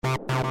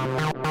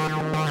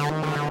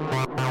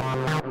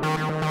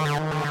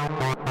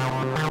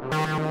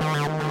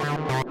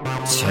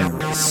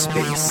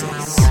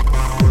TerraSpaces.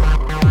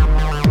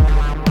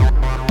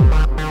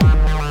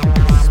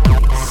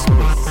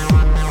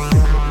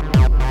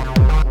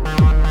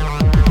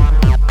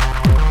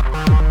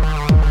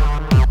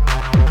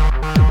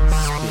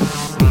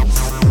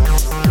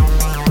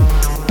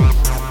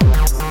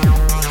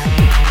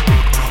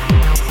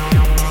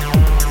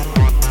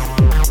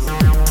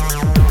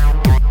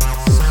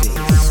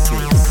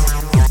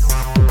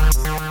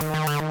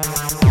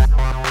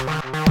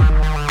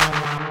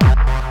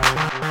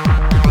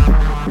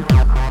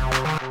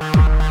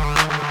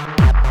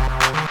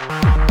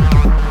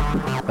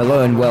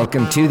 Hello and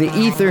welcome to The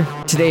Ether.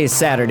 Today is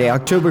Saturday,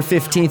 October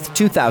 15th,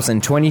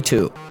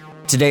 2022.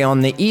 Today on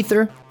The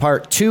Ether,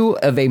 part 2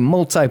 of a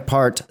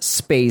multi-part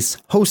space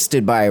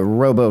hosted by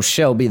Robo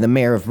Shelby, the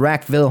mayor of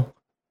Rackville.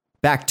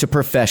 Back to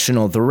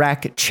Professional, the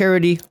RAC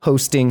charity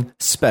hosting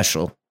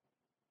special.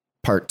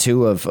 Part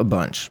 2 of a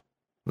bunch.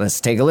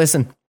 Let's take a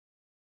listen.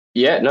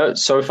 Yeah, no,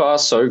 so far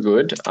so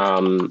good.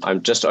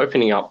 I'm just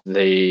opening up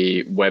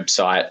the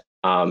website.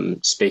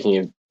 Speaking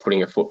of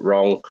putting a foot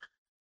wrong,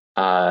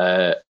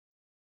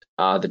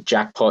 the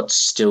jackpot's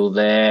still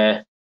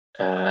there.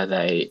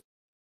 They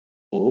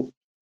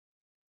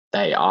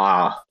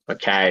are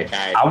okay.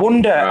 I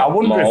wonder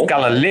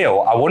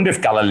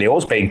if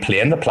Galileo's been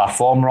playing the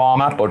platform,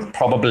 Rama, but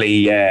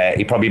probably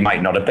he probably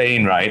might not have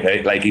been,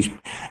 right? Like he's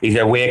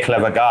a way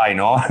clever guy,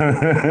 no?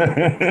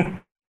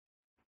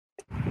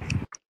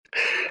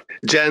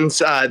 Gents,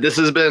 this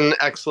has been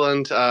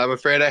excellent. I'm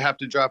afraid I have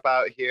to drop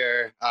out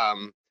here.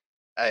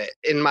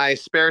 In my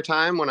spare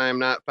time, when I'm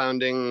not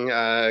founding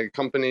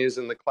companies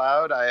in the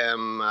cloud, I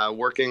am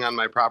working on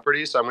my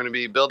property. So I'm going to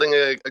be building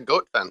a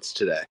goat fence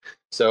today.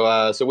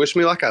 So wish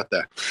me luck out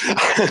there.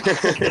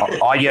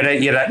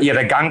 You're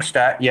a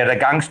gangster. You're a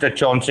gangster,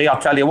 Chauncey.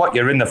 I'll tell you what,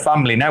 you're in the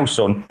family now,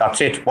 son.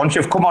 That's it. Once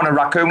you've come on a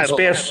raccoon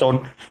space,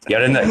 son,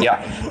 you're in the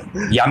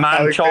yeah,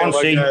 man, okay,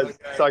 Chauncey.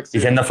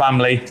 He's in the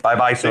family.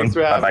 Bye, son.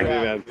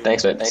 Bye.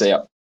 Thanks, mate. See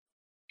ya.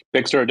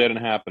 Fixer didn't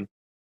happen.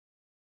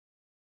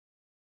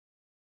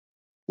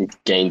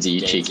 Gainsy,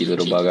 you cheeky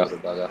little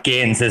bugger.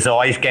 Gaines is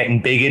always getting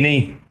big, isn't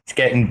he? He's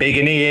getting big,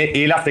 isn't he?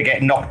 He'll have to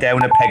get knocked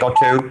down a peg or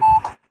two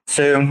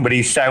soon with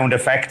his sound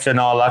effects and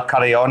all that.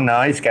 Carry on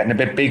now. He's getting a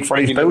bit big for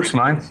his boots,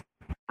 man.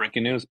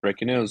 Breaking news.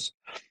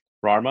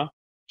 Rarma,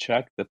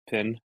 check the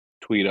pinned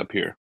tweet up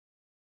here.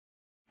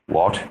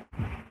 What?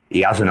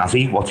 He hasn't, has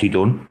he? What's he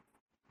done?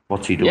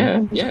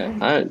 Yeah.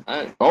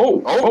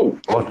 Oh.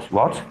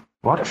 What?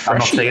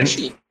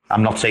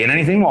 I'm not saying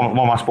anything. What am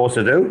I supposed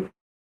to do?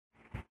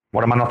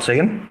 What am I not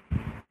seeing?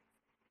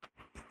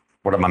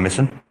 What am I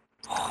missing?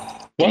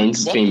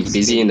 Gaines has been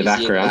busy in the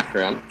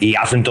background. He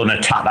hasn't done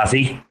a tap, has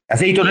he? Has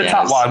he done a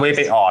tap? Why?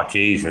 Oh,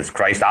 Jesus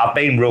Christ. I've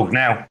been rogue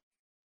now.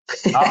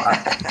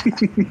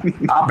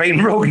 I've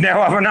been rogue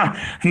now, haven't I?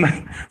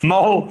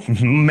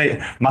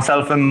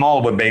 Myself and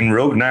Mole were being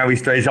rogue now.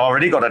 He's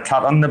already got a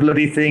tat on the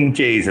bloody thing.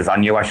 Jesus, I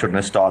knew I shouldn't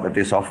have started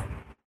this off.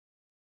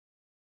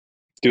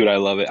 Dude, I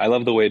love it. I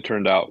love the way it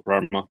turned out,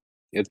 Rarma.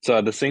 It's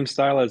the same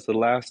style as the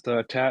last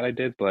tat I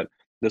did, but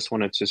this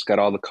one, it's just got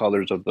all the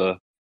colors of the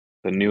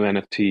new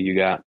NFT you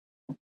got.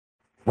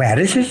 Where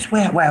is it?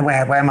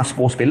 Where am I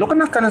supposed to be looking?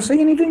 Not going to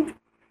see anything.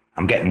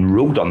 I'm getting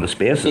rugged on the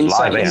spaces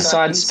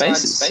inside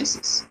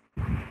spaces.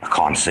 I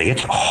can't see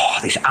it. Oh,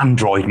 this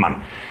Android,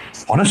 man.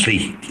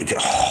 Honestly,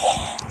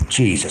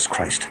 Jesus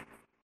Christ.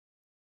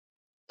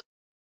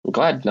 I'm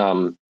glad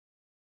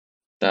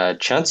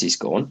Chancey's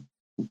gone.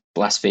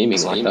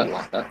 Blaspheming like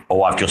that.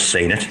 Oh, I've just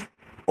seen it.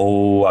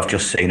 Oh,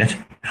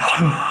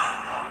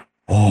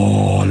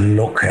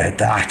 look at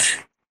that.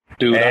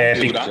 Dude,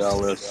 I'm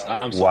jealous.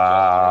 I'm so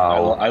wow.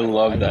 jealous. I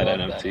love that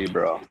NFT,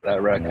 bro.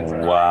 That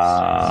record.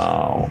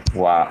 Wow.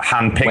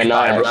 Handpicked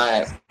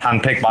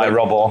by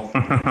Robo.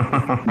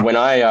 when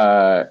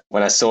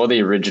I saw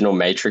the original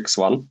Matrix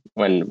one,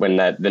 when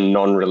the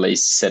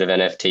non-released set of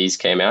NFTs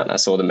came out, and I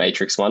saw the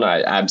Matrix one,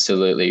 I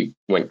absolutely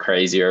went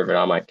crazy over it.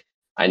 I'm like,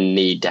 I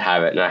need to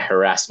have it. And I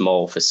harassed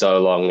Mole for so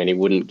long and he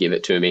wouldn't give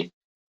it to me.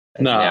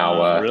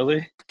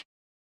 Really?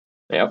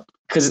 Yep.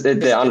 Because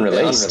they're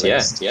unreleased,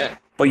 yeah.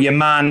 But your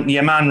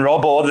man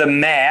Robo, the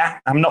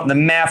mayor, I'm not the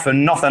mayor for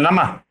nothing, am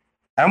I?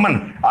 Oh,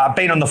 man, I've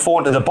been on the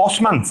phone to the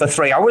boss, man, for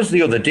 3 hours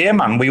the other day,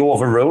 man. We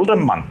overruled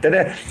him, man. Did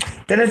I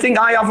think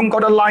I haven't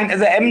got a line to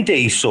the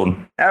MD,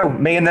 son? Oh,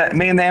 me and the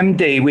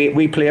MD,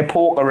 we play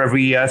poker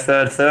every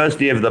third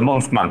Thursday of the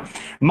month, man.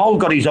 Mole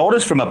got his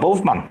orders from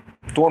above, man.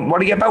 Don't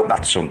worry about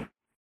that, son.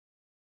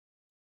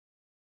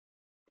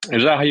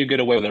 Is that how you get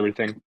away with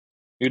everything?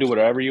 You do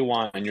whatever you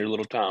want in your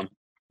little town.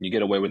 You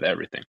get away with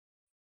everything.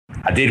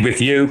 I did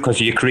with you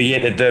because you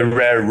created the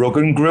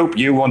Ruggan group.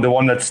 You were the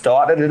one that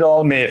started it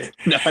all, mate.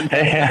 No.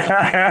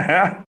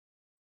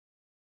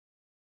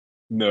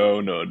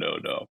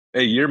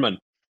 Hey, Yearman,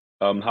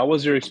 how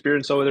was your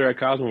experience over there at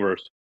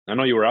Cosmoverse? I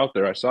know you were out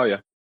there. I saw you.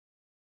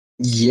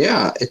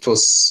 Yeah, it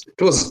was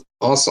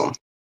awesome.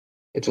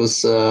 It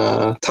was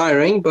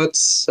tiring, but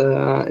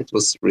it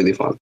was really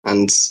fun.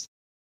 And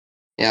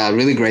yeah,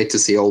 really great to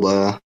see all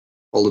the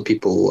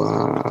people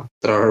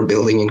that are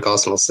building in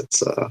Cosmos.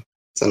 It's a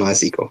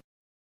nice eco.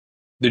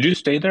 Did you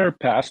stay there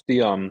past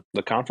the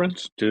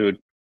conference to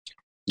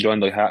join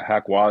the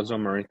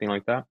Hackwasm or anything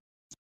like that?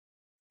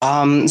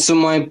 So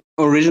my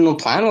original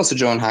plan was to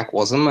join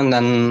Hackwasm, and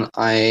then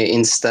I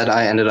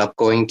ended up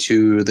going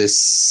to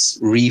this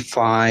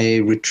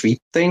refi retreat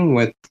thing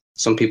with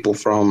some people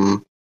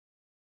from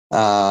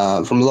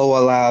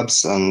Loa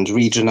Labs and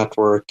Region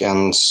Network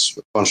and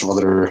a bunch of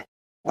other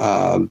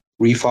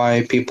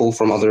refi people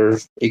from other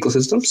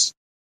ecosystems.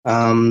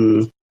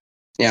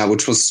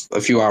 Which was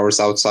a few hours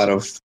outside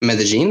of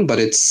Medellin, but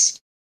it's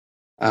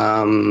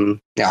in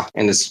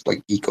this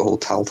like eco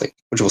hotel thing,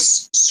 which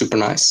was super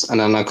nice. And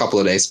then a couple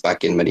of days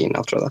back in Medellin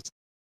after that.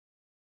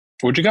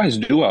 What'd you guys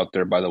do out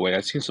there, by the way?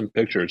 I've seen some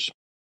pictures.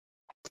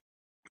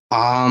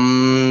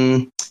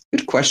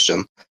 Good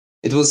question.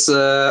 It was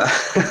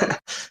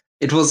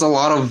it was a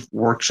lot of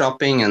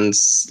workshopping and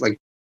like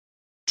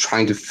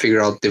trying to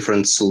figure out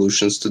different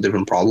solutions to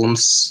different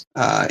problems.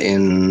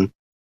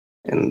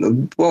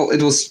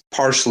 It was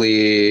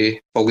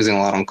partially focusing a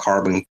lot on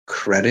carbon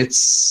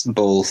credits,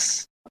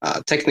 both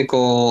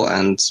technical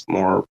and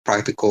more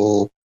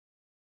practical,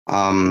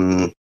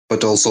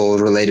 but also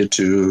related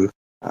to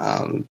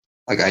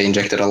I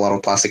injected a lot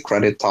of plastic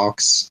credit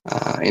talks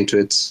into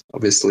it,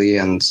 obviously,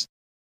 and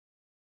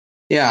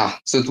yeah,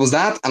 so it was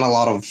that and a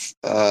lot of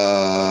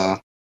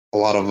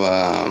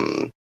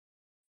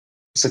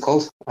what's it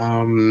called?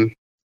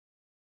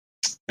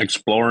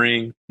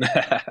 Exploring.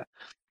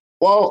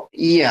 Well,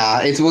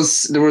 yeah,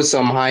 there were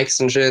some hikes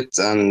and shit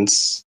and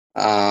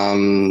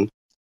a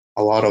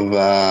lot of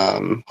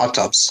hot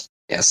tubs.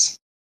 Yes.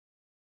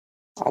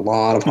 A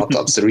lot of hot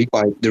tubs. The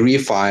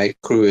refi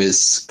crew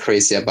is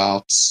crazy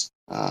about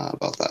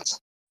that.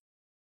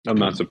 I'm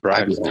not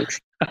surprised.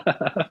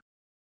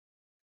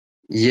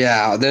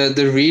 Yeah,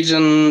 the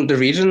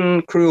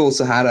region crew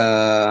also had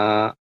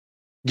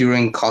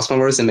during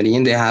Cosmoverse in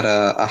Medellin, they had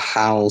a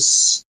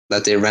house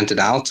that they rented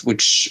out,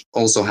 which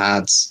also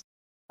had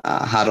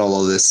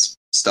all of this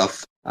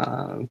stuff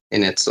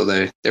in it. So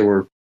they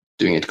were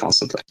doing it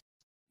constantly.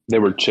 They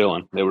were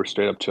chilling. They were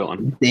straight up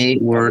chilling. They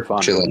were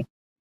chilling.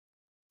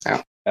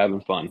 Yeah,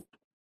 having fun.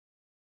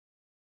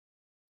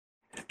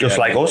 Just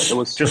like us,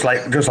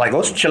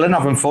 chilling,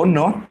 having fun,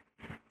 no?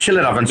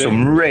 Chilling, having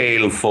some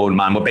real fun,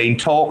 man. We've been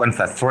talking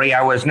for 3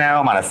 hours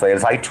now, man. It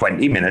feels like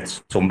 20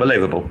 minutes. It's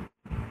unbelievable.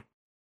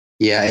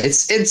 Yeah,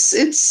 it's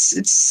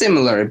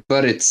similar,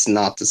 but it's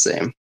not the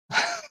same.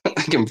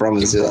 I can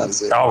promise you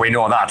that. Oh, we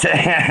know that.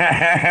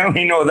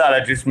 We know that.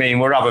 I just mean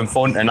we're having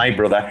fun tonight,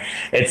 brother.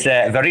 It's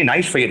very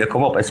nice for you to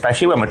come up,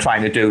 especially when we're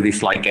trying to do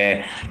this like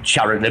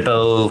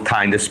charitable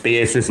kind of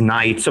spaces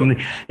night. Something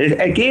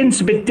again,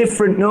 it's a bit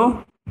different,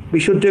 no? We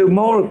should do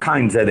more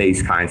kinds of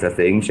these kinds of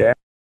things, yeah.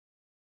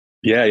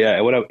 Yeah.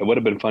 It would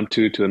have been fun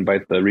too to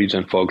invite the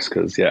region folks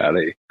because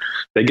they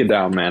get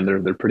down, man.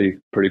 They're pretty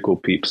cool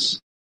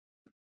peeps.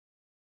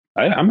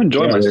 I'm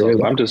enjoying myself.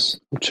 Really. I'm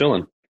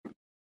chilling.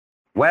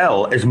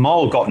 Well, has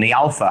Maul got any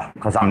alpha?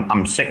 Because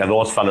I'm sick of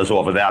those fellas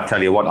over there. I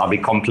tell you what, I'll be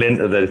complaining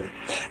to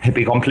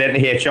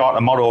HR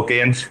tomorrow,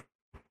 Gaines.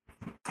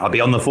 I'll be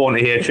on the phone to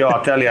HR.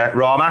 I tell you,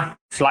 Rama,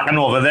 slacking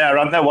over there,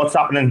 aren't they? What's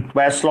happening?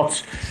 Where's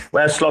Slots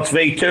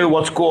V2?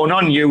 What's going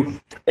on? You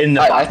in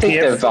the? I think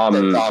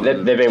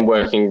they've been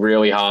working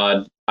really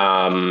hard.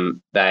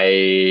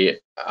 They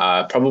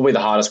are probably the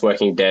hardest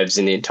working devs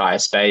in the entire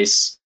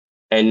space.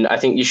 And I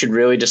think you should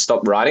really just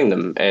stop writing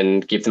them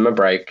and give them a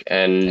break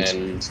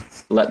and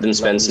let them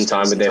spend some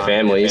time with their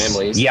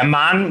families. Yeah,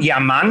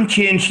 man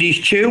changed his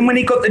tune when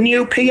he got the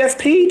new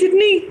PFP, didn't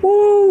he?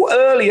 Woo!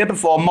 Earlier,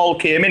 before Mol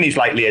came in, he's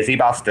like, lazy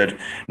bastard.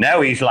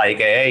 Now he's like,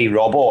 hey,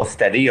 Robbo,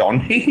 steady on.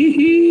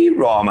 Hee,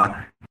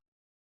 Rama.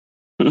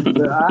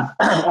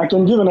 I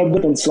can give an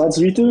update on Slots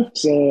V2.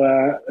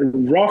 So,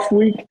 rough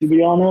week, to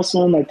be honest,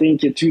 man. I think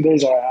 2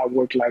 days I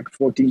worked like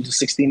 14 to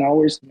 16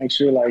 hours to make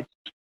sure like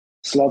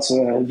Slots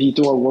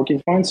V2 are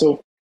working fine.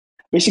 So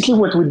basically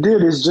what we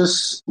did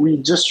is we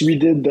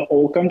redid the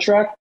whole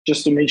contract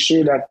just to make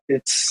sure that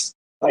it's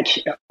like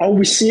how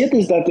we see it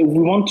is that we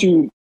want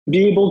to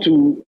be able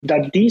to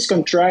that these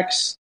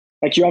contracts,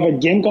 like you have a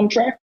game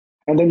contract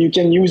and then you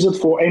can use it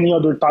for any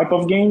other type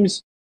of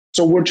games.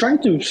 So we're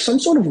trying to some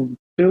sort of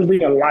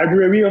building a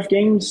library of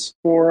games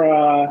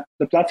for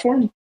the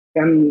platform.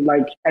 And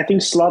like I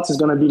think Slots is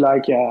going to be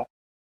like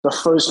the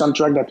first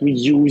contract that we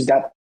use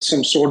that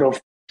some sort of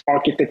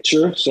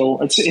architecture, so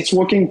it's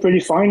working pretty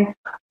fine.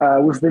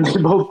 We've been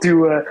able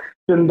to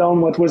pin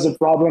down what was a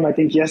problem I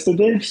think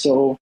yesterday,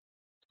 so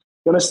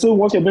gonna still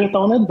work a bit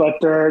on it,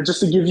 but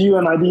just to give you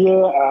an idea,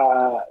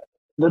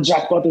 the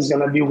jackpot is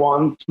gonna be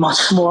won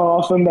much more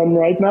often than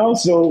right now.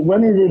 So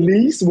when we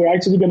release, we're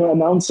actually gonna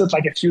announce it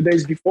like a few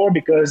days before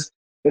because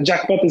the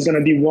jackpot is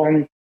gonna be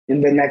won in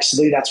the next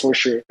day, that's for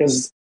sure,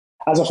 because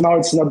as of now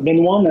it's not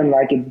been won, and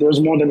like there's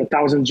more than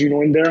 1,000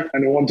 Juno in there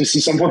and I want to see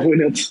someone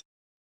win it.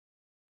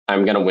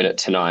 I'm going to win it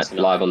tonight,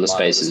 live on the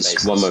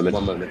Spaces. One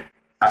moment.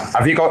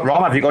 Have you got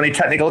any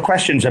technical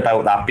questions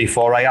about that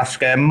before I ask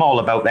Mol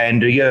about the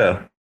end of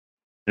year?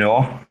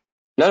 No.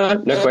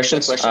 No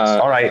questions.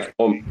 All right.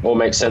 All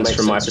makes sense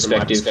from my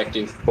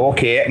perspective.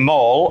 Okay,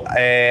 Maul,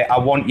 I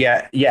want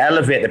you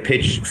elevate the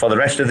pitch for the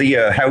rest of the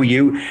year. How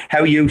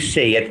you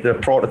see it, the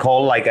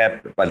protocol,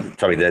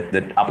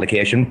 the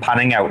application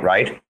panning out,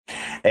 right?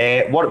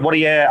 What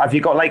are have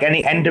you got like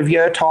any end of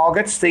year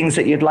targets, things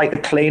that you'd like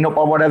to clean up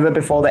or whatever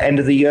before the end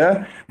of the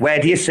year? Where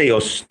do you see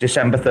us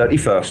December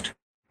 31st?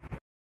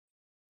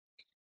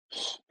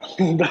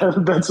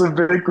 That's a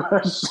big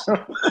question.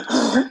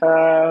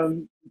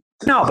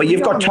 No, but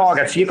you've got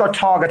targets. You've got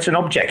targets and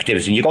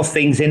objectives, and you've got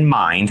things in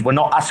mind. We're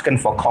not asking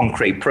for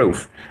concrete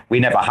proof. We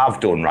never have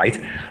done, right?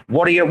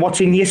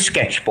 What's in your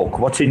sketchbook?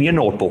 What's in your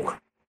notebook?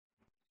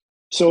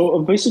 So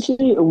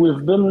basically,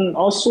 we've been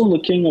also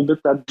looking a bit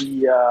at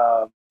the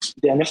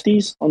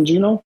NFTs on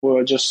Juno.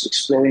 We're just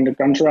exploring the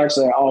contracts.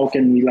 How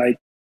can we like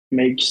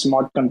make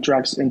smart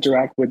contracts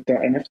interact with the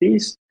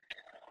NFTs?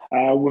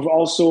 We've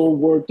also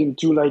worked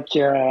into like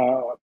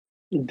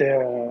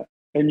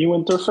a new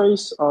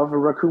interface of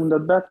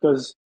Raccoon.bet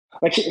because,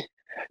 like,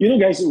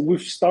 guys,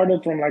 we've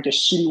started from like a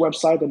shitty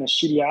website and a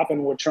shitty app,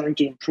 and we're trying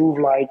to improve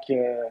like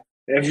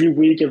every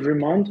week, every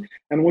month.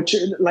 And one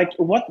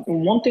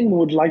thing we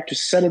would like to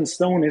set in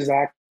stone is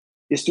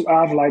to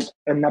have like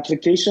an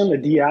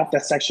application, the app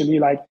that's actually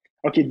like,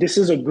 okay, this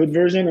is a good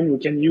version, and we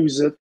can use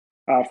it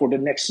for the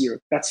next year.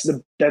 That's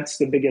the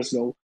biggest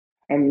goal.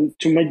 And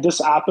to make this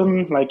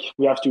happen, like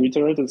we have to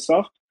iterate and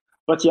stuff.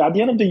 But yeah, at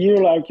the end of the year,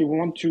 like we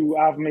want to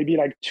have maybe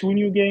like 2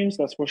 new games,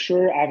 that's for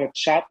sure. Have a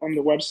chat on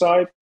the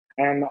website,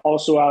 and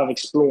also have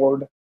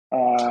explored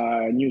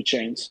new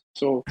chains.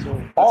 So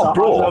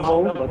bro,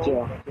 level, but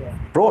yeah.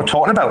 Bro,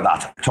 talking about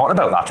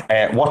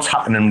that. What's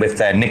happening with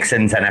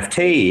Nixon's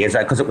NFT? Is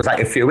that because it was like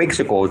a few weeks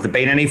ago? Has there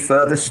been any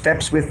further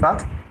steps with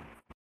that?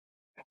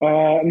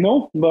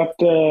 No, but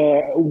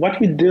what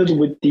we did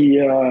with the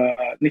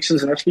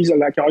Nixon's NFTs,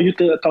 like, are you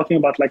talking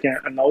about like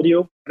an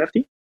audio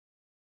NFT?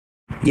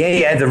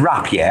 Yeah, the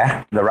RAC,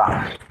 the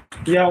RAC.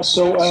 Yeah,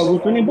 so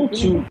we've been able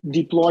to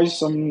deploy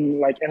some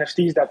like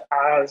NFTs that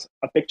has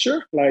a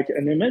picture, like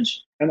an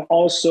image, and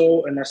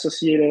also an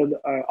associated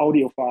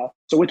audio file.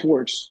 So it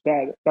works.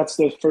 That's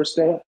the first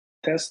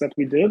test that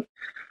we did.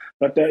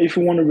 But if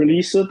we want to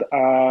release it,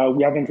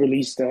 we haven't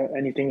released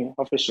anything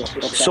official.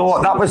 So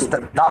that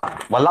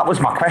was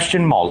my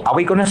question, Mol. Are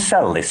we going to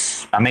sell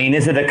this? I mean,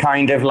 is it a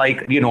kind of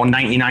like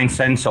 99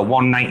 cents or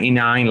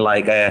 $1.99,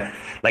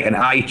 like an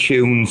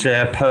iTunes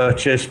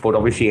purchase, but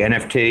obviously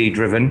NFT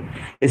driven?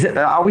 Is it?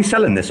 Are we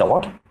selling this or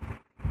what?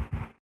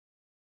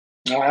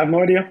 I have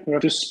no idea. We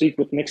have to speak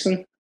with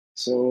Nixon.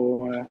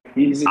 So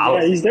he's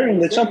there in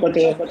the chat, but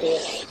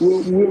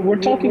we're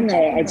talking.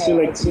 I'd say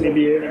like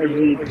maybe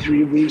every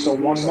 3 weeks or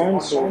 1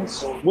 month. So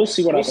we'll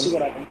see what happens.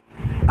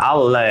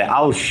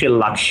 I'll shill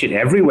that shit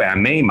everywhere,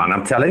 man.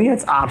 I'm telling you,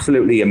 it's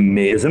absolutely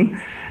amazing.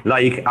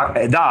 Like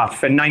that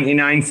for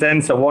 99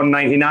 cents or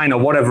 $1.99 or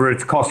whatever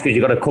it costs, because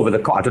you got to cover the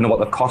cost. I don't know what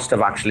the cost of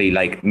actually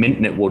like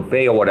minting it would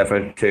be or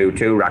whatever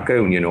to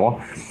Raccoon.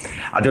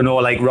 I don't know,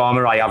 like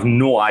Rama, I have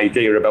no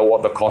idea about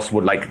what the cost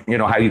would, like,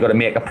 how you got to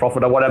make a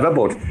profit or whatever,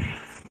 but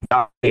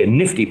that'd be a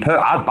nifty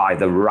I'd buy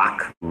the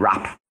RAC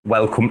wrap.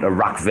 Welcome to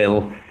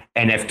Rackville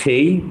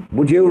NFT.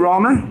 Would you,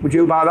 Rama? Would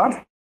you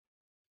buy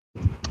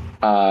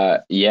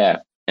that? Yeah.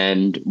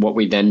 And what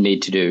we then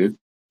need to do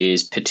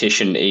is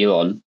petition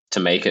Elon to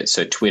make it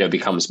so Twitter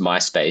becomes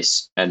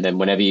MySpace. And then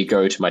whenever you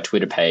go to my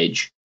Twitter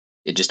page,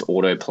 it just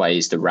auto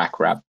plays the RAC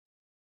wrap.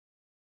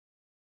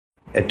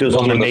 It does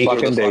on the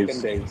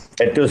Medium.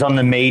 It does on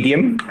the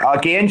Medium.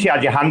 Again, you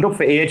had your hand up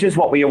for ages.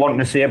 What were you wanting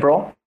to say,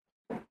 bro?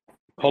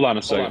 Hold on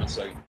a second.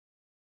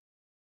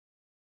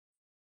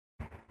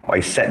 Oh,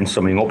 he's setting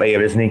something up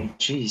here, isn't he?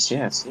 Jeez,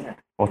 yes. Yeah.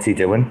 What's he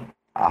doing?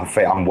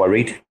 I'm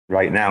worried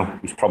right now.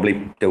 He's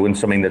probably doing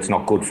something that's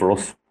not good for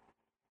us.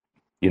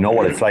 You know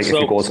what it's like if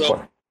he goes...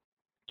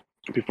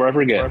 Before I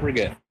forget.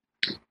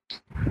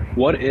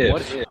 What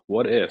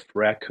if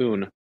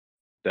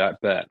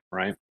Raccoon.bet,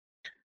 right,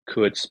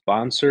 could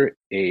sponsor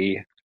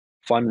a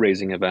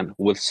fundraising event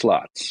with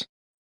slots?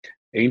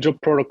 Angel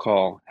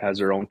Protocol has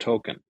their own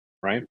token,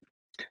 right?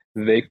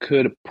 They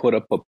could put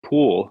up a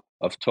pool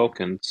of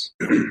tokens,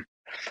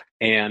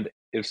 and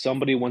if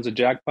somebody wins a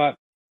jackpot,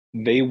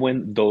 they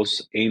win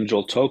those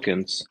Angel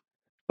tokens,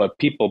 but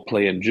people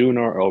play in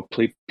Juno or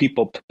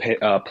people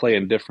play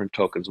in different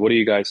tokens. What do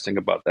you guys think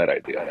about that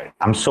idea?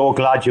 I'm so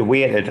glad you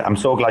waited.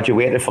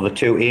 For the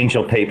 2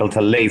 Angel people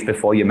to leave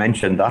before you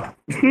mentioned that.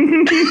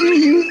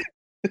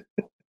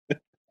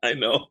 I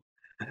know.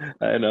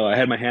 I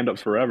had my hand up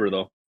forever,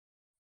 though.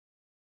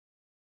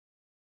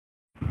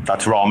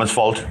 That's Rama's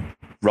fault.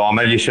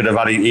 Rama, you should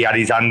have he had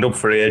his hand up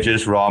for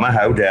ages. Rama,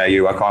 how dare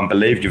you? I can't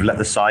believe you've let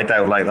the side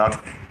out like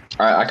that.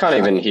 I can't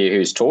even hear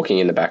who's talking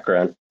in the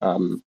background.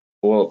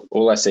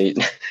 All I see.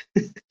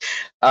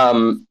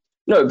 No,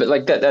 but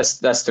like that's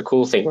the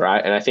cool thing,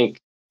 right? And I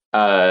think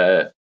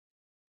the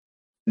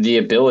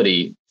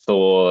ability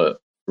for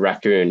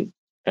Raccoon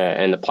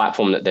and the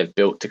platform that they've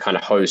built to kind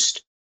of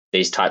host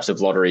these types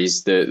of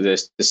lotteries, the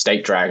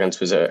Stake Dragons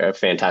was a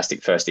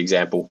fantastic first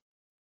example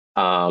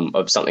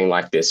of something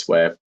like this,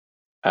 where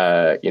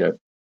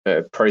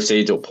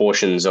proceeds or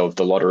portions of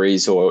the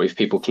lotteries, or if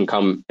people can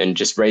come and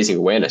just raising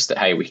awareness that,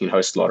 hey, we can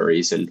host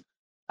lotteries and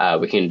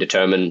we can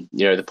determine,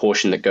 the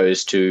portion that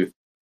goes to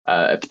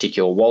a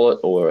particular wallet,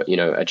 or,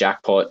 a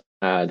jackpot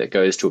that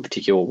goes to a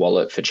particular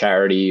wallet for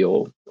charity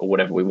or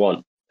whatever we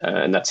want.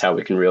 And that's how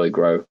we can really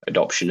grow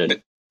adoption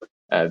and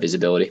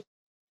visibility.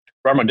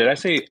 Rama, did I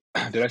say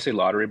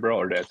lottery, bro,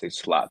 or did I say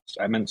slots?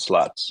 I meant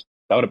slots.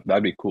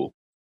 That'd be cool.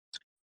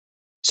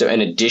 So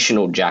an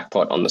additional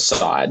jackpot on the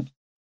side.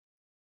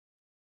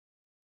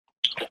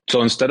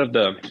 So instead of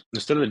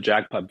the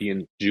jackpot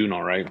being Juno,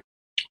 right,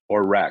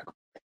 or RAC,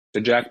 the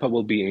jackpot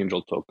will be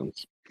angel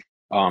tokens.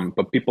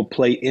 But people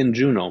play in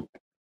Juno,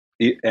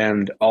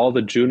 and all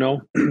the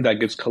Juno that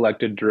gets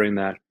collected during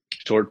that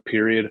short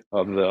period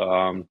of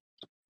the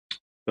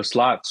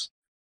slots,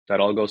 that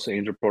all goes to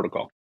Angel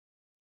Protocol.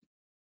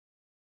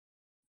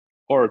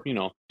 Or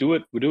do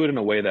it in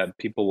a way that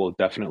people will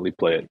definitely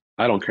play it.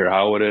 I don't care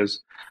how it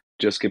is,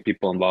 just get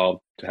people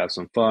involved to have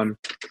some fun,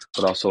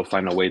 but also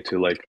find a way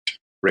to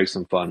raise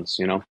some funds.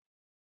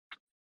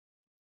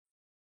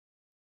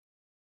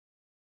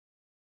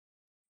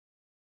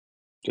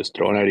 Just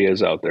throwing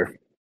ideas out there.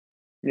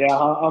 Yeah,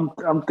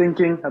 I'm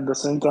thinking at the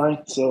same time.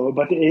 So,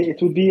 but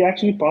it would be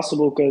actually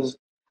possible because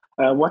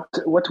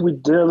what we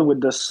did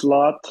with the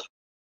slot,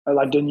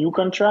 like the new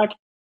contract,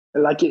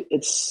 like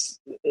it's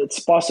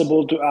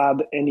possible to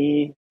add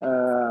any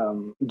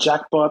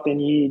jackpot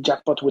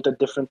with a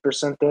different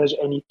percentage,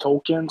 any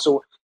token.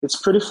 So it's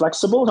pretty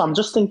flexible. I'm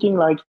just thinking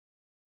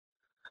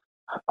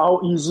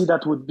how easy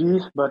that would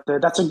be, but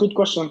that's a good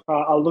question.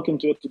 I'll look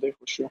into it today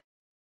for sure.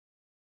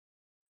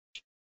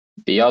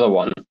 The other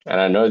one, and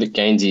I know that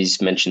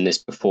Gainsey's mentioned this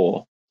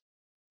before,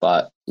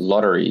 but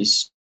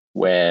lotteries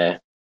where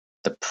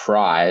the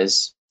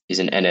prize is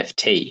an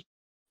NFT.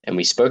 And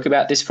we spoke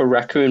about this for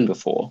Raccoon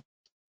before,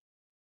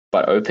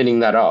 but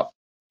opening that up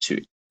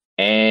to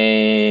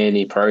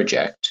any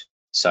project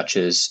such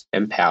as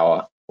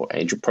Empower or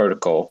Angel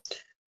Protocol,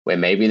 where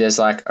maybe there's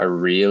a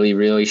really,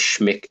 really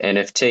schmick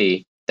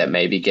NFT that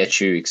maybe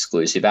gets you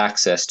exclusive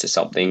access to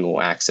something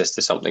or access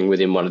to something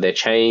within one of their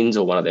chains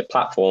or one of their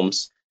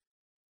platforms.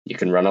 You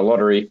can run a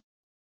lottery,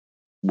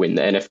 win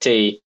the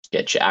NFT,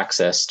 get you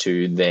access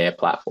to their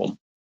platform.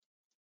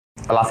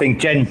 Well, I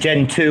think Gen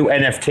 2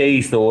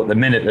 NFTs, though, at the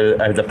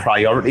minute are the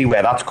priority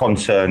where that's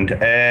concerned.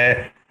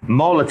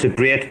 Mol, it's a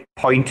great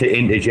point to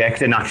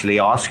interject and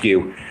actually ask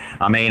you.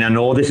 I mean, I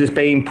know this is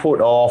being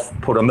put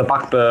on the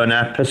back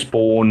burner,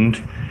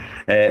 postponed,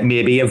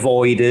 maybe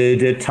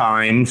avoided at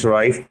times,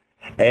 right?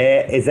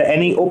 Is there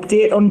any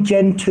update on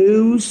Gen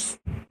 2s?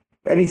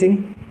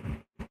 Anything?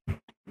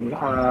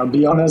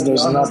 Be honest,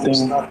 there's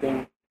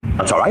nothing.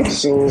 That's all right.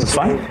 So it's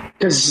fine.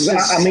 Because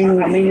I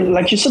mean,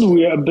 like you said,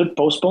 we a bit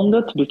postponed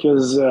it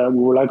because we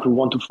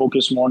want to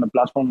focus more on the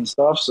platform and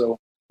stuff. So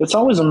it's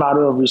always a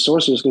matter of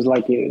resources. Because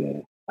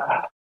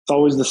it's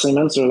always the same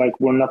answer.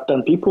 We're not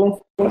 10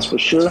 people, that's for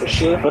sure.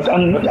 But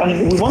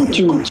and we want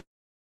to,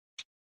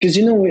 because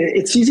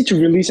it's easy to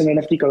release an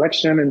NFT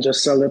collection and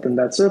just sell it and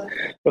that's it.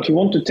 But we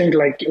want to think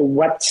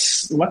what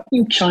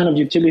new kind of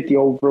utility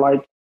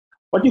over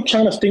what you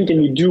kind of think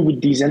can you do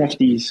with these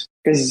NFTs?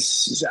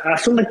 Because I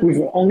feel like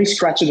we've only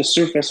scratched the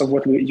surface of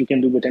what you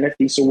can do with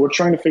NFTs. So we're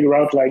trying to figure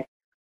out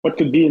what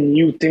could be a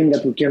new thing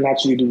that we can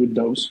actually do with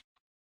those.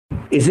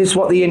 Is this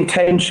what the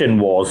intention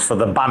was for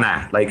the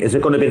banner? Is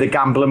it going to be the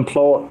gambling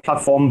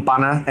platform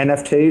banner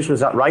NFTs?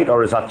 Was that right?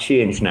 Or has that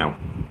changed now?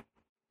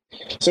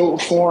 So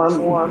for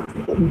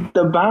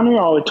the banner,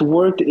 how it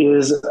worked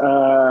is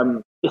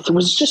it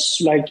was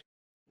just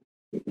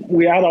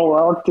we had our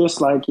artists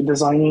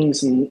designing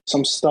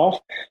some stuff,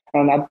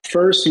 and at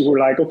first we were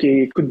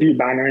okay, it could be a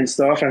banner and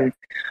stuff, and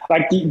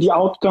the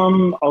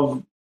outcome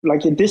of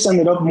this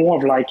ended up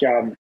more of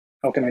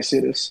how can I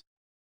say this?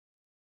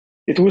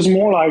 It was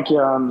more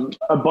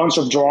a bunch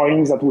of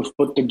drawings that we've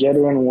put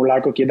together, and we're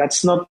okay,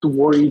 that's not too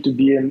worthy to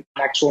be an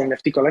actual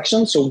NFT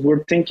collection. So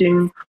we're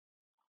thinking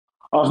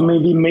of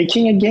maybe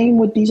making a game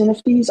with these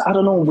NFTs. I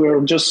don't know.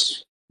 We're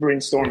just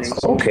brainstorming.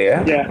 So, okay.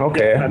 Yeah.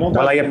 Okay. I don't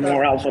have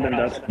more alpha than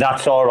that.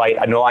 That's all right.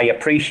 I know. I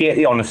appreciate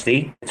the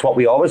honesty. It's what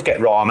we always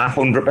get, Rama.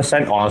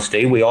 100%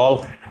 honesty.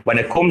 When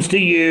it comes to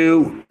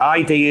you,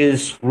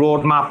 ideas,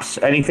 roadmaps,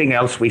 anything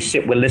else,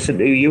 we'll listen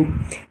to you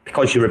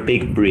because you're a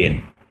big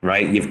brain,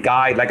 right? You've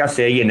got, like I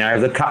say, you're now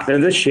the captain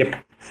of the ship.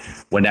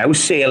 We're now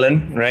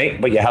sailing, right?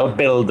 But you helped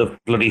build the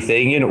bloody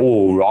thing.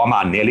 Oh, Rama,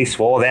 I nearly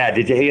swore there.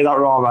 Did you hear that,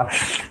 Rama?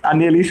 I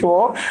nearly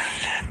swore.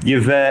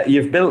 You've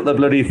built the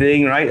bloody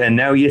thing, right? And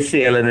now you're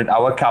sailing it,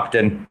 our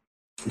captain.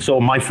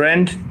 So, my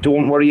friend,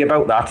 don't worry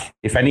about that.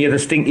 If any of the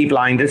stinky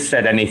blinders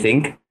said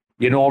anything,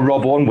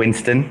 Robbo and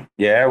Winston,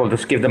 yeah, we'll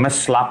just give them a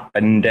slap.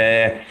 And,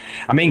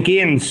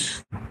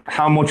 games,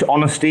 how much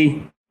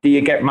honesty do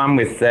you get, man,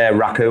 with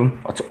Raccoon?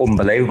 That's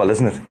unbelievable,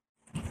 isn't it?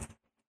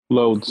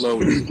 Loads,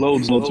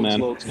 man.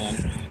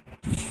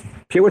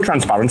 Pure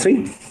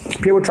transparency.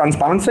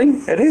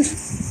 It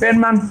is. Ben,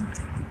 man,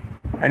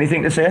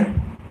 anything to say?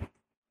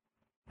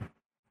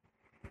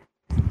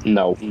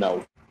 No.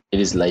 It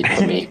is late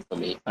for me.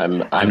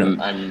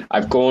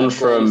 I've gone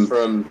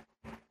from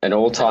an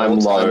all-time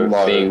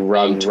low being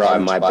rugged by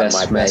my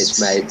best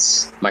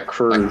mates, my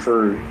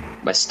crew,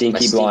 my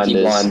stinky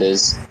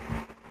blinders,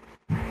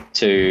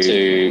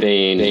 to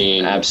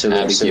being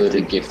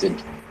absolutely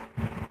gifted.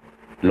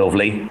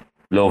 Lovely.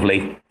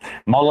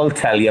 Moll will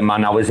tell you,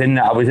 man, I was in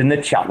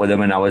the chat with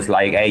him and I was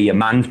like, hey, your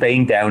man's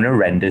been down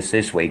horrendous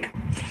this week.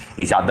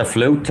 He's had the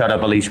flu,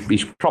 terrible.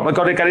 He's probably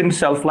got to get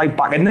himself like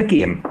back in the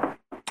game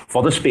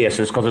for the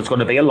spaces because it's going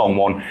to be a long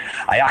one.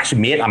 I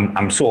actually, mate,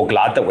 I'm so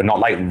glad that we're not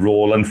like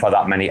rolling for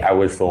that many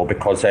hours though,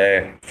 because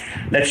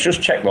let's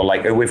just check though,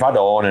 like who we've had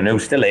on and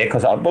who's still here,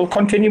 because we'll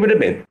continue with a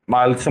bit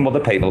while some other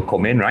people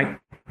come in, right?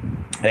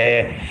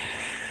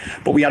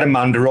 But we had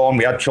Amanda on,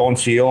 we had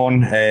Chauncey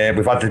on,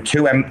 we've had the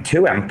two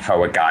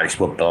Empower guys.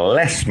 Well,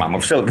 bless, man,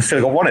 we've still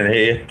got one in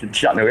here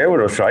chatting away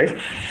with us, right?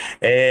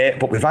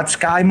 But we've had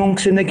Sky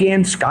Monks in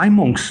again. Sky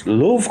Monks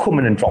love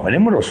coming and dropping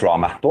in with us,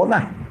 Rama, don't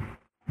they?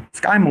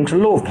 Sky Monks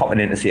love popping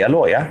in to say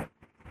hello, yeah?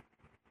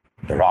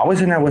 They're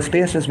always in our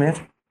spaces,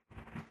 mate.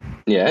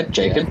 Yeah,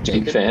 Jacob,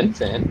 big fan.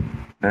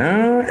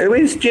 Who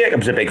is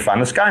Jacob's a big fan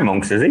of Sky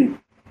Monks, is he?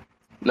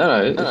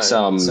 No, it's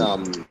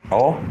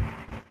Oh.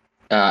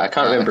 I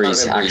can't remember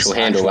his actual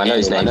handle. I know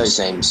his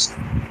name's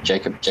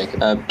Jacob.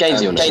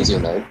 Games you'll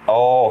know.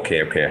 Oh,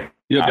 okay.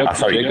 Yeah,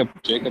 sorry.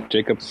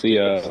 Jacob's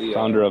the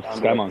founder of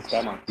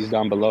Skymonks. He's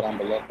down below.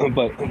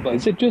 But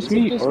is it just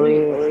me,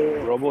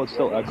 or Robo is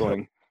still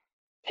echoing?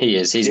 He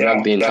is. He's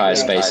rugged the entire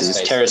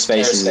spaces. Terra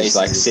Spaces is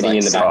like sitting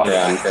in the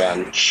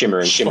background,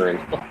 shimmering.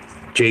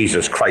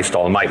 Jesus Christ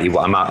Almighty!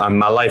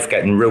 My life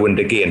getting ruined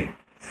again.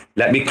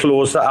 Let me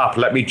close the app.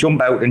 Let me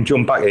jump out and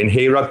jump back in.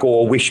 Here I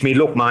go. Wish me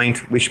luck, mind.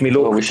 Wish me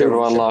luck. Wish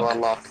everyone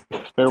luck.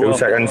 2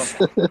 seconds.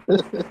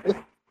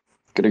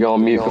 Gotta go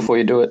on mute before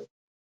you do it.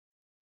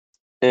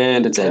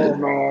 And it's ended.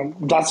 Man.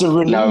 That's a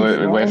relief.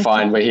 No, we're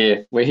fine.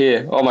 We're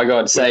here. Oh my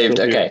God, saved.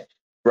 Okay,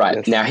 right.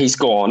 Yes. Now he's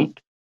gone.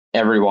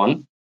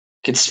 Everyone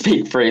can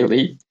speak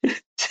freely.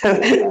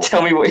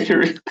 Tell me what you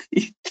really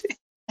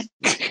think.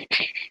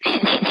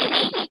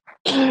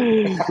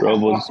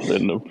 Robo's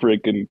been a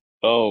freaking.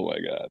 Oh my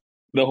God.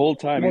 The whole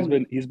time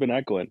he's been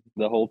echoing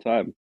the whole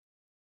time.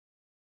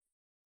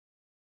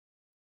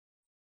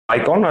 I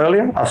gone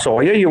earlier. I saw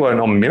you. You weren't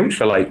on mute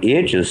for like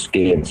ages,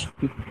 Gaines.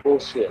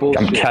 Bullshit.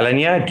 I'm telling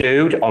you,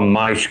 dude. On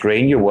my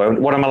screen, you weren't.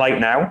 What am I like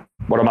now?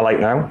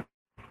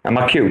 Am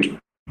I cute?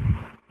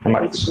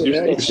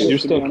 You're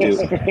still cute.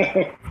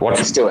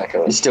 What's still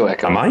echoing?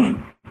 Am I?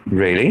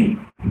 Really?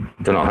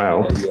 Don't know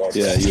how.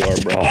 Yeah, you are,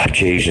 bro. Oh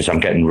Jesus, I'm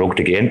getting rugged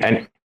again.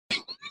 And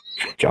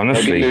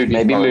honestly,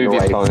 maybe move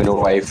your phone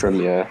away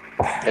from your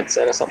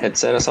headset or something.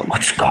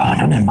 What's going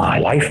on in my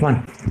life,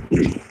 man?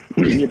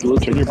 Turn your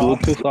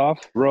Bluetooth off,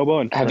 Robo.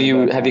 And have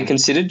you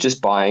considered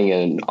just buying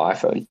an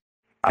iPhone?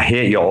 I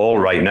hear you all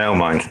right now,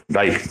 man.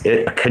 Like,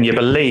 can you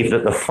believe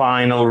that the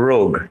final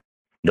rug,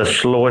 the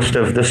slowest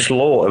of the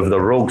slow of the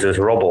rugs, is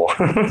Robo?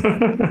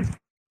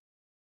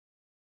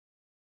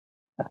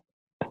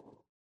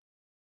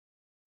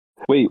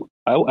 Wait,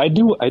 I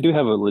do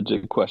have a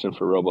legit question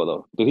for Robo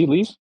though. Did he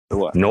leave or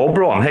what? No,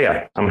 bro, I'm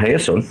here,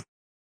 son.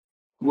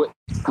 What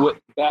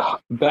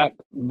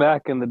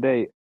back in the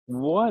day,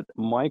 what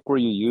mic were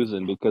you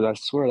using? Because I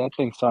swear that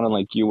thing sounded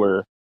like you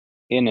were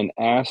in an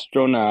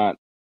astronaut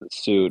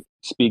suit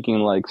speaking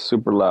like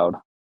super loud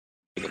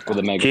with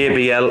a megaphone.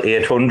 JBL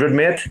 800,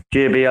 mate.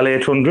 JBL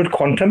 800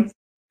 Quantum.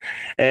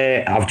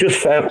 I've just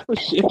found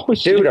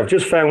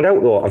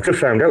out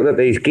that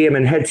these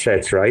gaming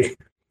headsets, right,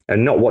 are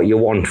not what you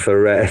want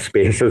for a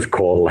Spaces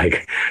call.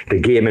 Like, the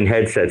gaming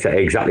headsets are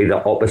exactly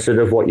the opposite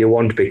of what you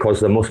want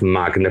because they must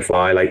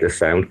magnify like the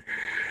sound.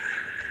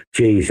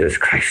 Jesus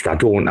Christ, I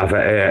don't have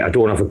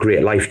a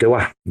great life, do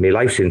I? My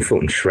life's in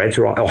fucking shreds.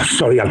 Right? Oh,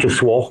 sorry, I just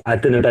swore. I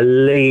didn't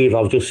believe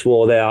I've just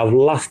swore there. I've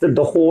lasted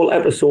the whole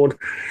episode.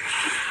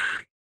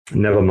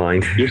 Never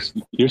mind. You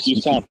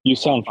sound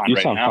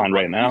fine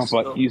right now,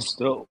 but you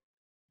still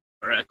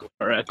are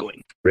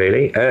echoing.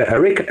 Really?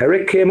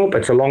 Eric came up.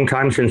 It's a long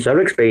time since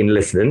Eric's been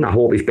listening. I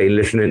hope he's been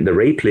listening to the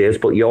replays.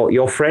 But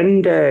your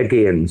friend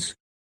Gaines,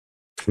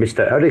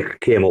 Mr. Eric,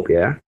 came up,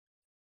 yeah?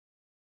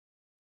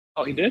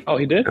 Oh, he did?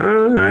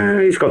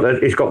 He's got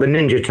the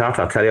ninja tat.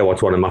 I tell you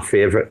what's one of my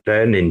favourite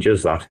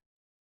ninjas, that.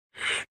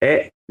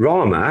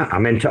 Rama, I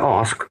meant to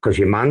ask, because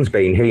your man's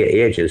been here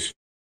ages,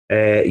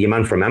 your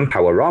man from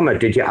Empower. Rama,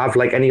 did you have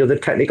like any other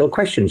technical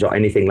questions or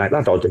anything like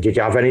that? Or did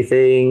you have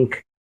anything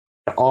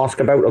to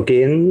ask about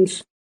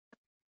Gaines?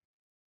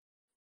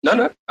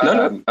 No.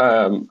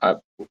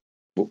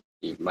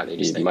 You might need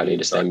to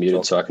stay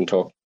muted so I can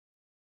talk.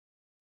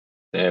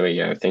 There we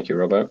go. Thank you,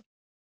 Robbo.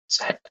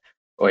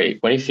 Wait,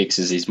 when he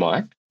fixes his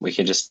mic, we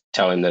can just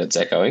tell him that it's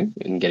echoing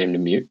and get him to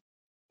mute.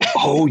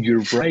 Oh, you're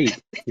right.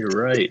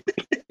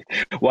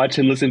 Watch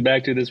him listen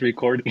back to this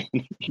recording.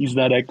 He's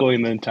not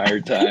echoing the entire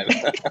time.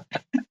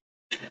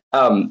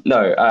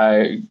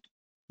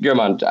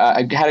 Gurmand,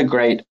 I had a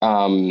great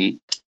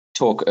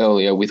talk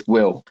earlier with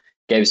Will.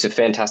 Gave us a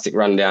fantastic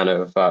rundown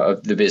of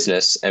the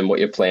business and what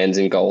your plans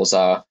and goals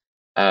are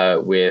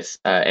with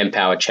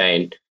Empower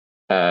Chain.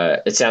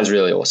 It sounds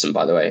really awesome,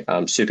 by the way.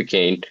 I'm super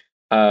keen.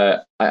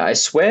 I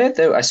swear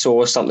that I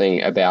saw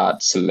something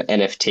about some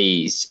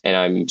NFTs, and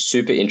I'm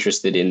super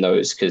interested in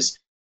those because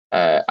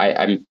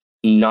I'm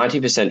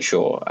 90%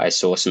 sure I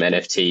saw some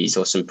NFTs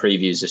or some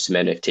previews of some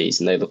NFTs,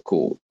 and they look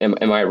cool. Am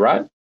I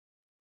right?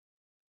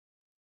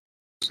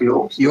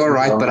 You're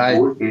right, but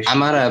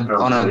I'm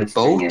on a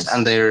boat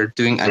and they're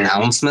doing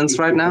announcements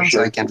right now,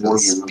 so I can't really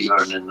speak.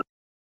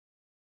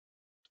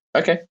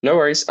 Okay, no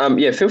worries.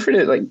 Yeah, feel free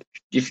to like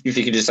if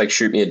you could just like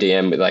shoot me a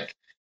DM with like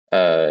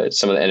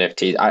some of the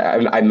NFTs.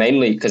 I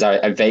mainly because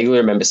I vaguely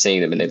remember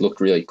seeing them and they look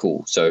really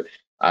cool. So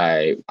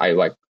I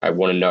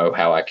want to know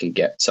how I can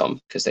get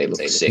some because they look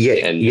sick.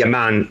 Yeah, and your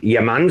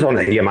man's on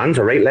it. Your man's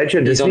a right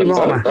legend, he's isn't on he, a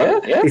Rama?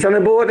 boat. Yeah. He's on a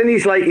board and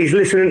he's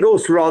listening to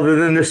us rather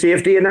than the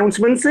safety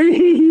announcements.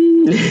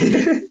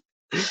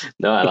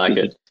 No, I like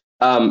it.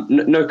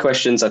 No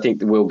questions. I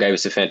think Will gave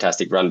us a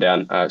fantastic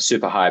rundown.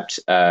 Super hyped,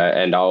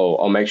 and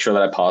I'll make sure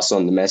that I pass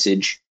on the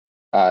message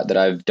that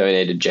I've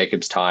donated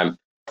Jacob's time,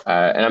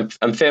 and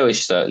I'm fairly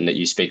certain that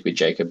you speak with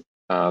Jacob,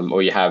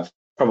 or you have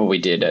probably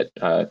did at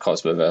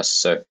Cosmoverse.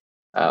 So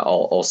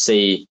I'll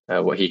see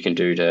what he can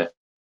do to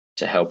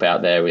help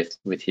out there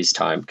with his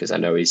time because I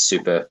know he's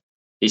super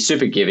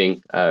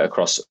giving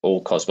across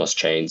all Cosmos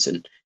chains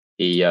and.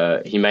 He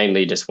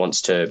mainly just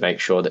wants to make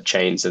sure that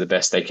chains are the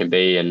best they can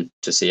be and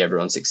to see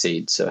everyone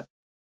succeed. So,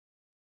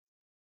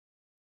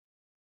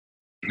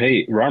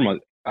 Hey, Rarma,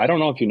 I don't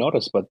know if you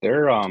noticed, but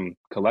their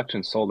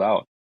collection sold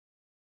out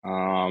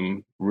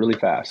really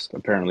fast,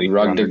 apparently.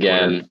 rugged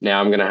again.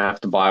 Now I'm going to have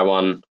to buy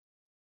one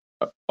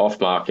off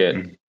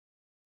market.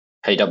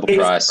 Pay double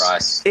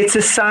price. It's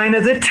a sign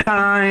of the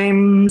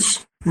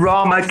times.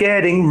 Rama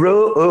getting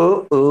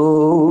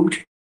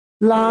rogued.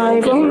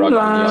 Live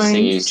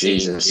online.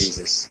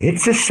 Jesus.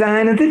 It's a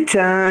sign of the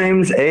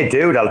times. Hey,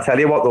 dude, I'll tell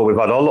you what, though. We've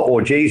had all the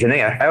OGs in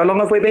here. How long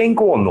have we been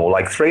going, though?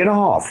 Like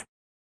 3.5?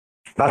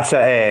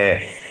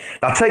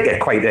 That's like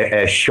quite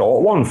a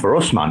short one for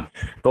us, man.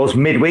 Those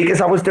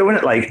midweekers I was doing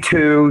at like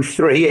 2,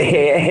 3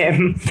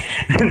 a.m.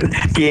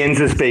 Gaines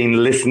has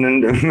been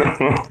listening.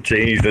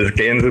 Jesus,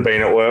 Gaines has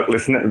been at work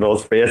listening to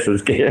those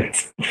spaces,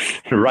 Gaines.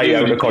 Right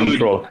out of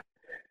control.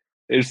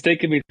 It's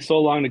taken me so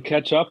long to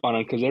catch up on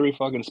it because every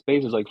fucking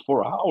space is like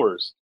 4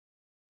 hours.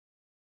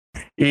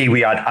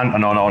 We had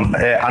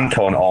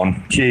Anton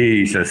on.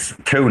 Jesus,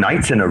 2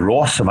 nights in a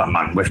row, something,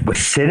 man. With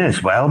Sin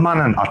as well,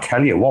 man. And I'll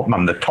tell you what,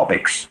 man, the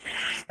topics.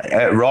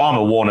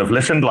 Rama won't have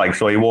listened,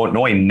 so he won't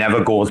know. He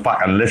never goes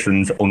back and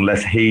listens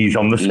unless he's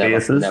on the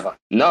spaces. Never.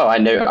 No, I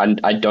know.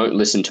 I don't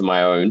listen to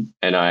my own,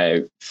 and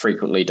I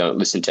frequently don't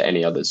listen to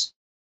any others.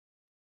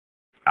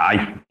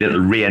 Aye, little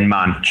Rain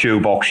Man,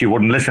 shoebox. You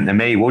wouldn't listen to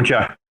me, would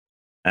you?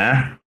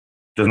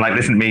 Doesn't like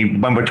listen to me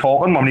when we're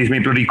talking, when he's my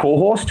bloody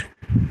co-host.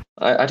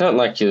 I don't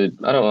like you.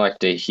 I don't like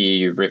to hear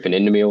you ripping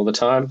into me all the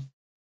time.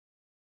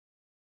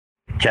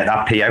 Check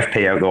that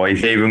PFP out though.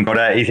 He's even got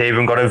a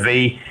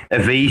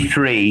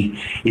V3.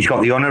 He's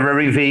got the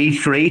honorary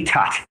V3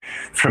 tat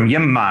from your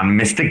man,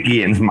 Mr.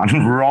 Gaines, man.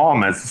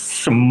 Rama's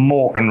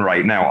smoking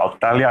right now. I'll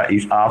tell you,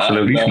 he's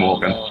absolutely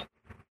smoking.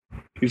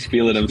 He's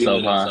feeling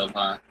himself,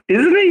 huh?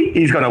 Isn't he?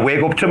 He's going to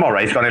wake up tomorrow.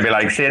 He's going to be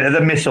like, say to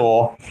the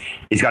misso.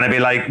 He's going to be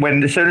like,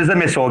 as soon as the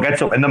misso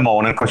gets up in the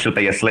morning, because she'll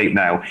be asleep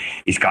now,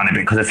 he's going to be,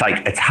 because it's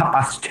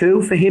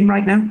 2:30 for him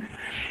right now.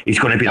 He's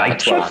going to be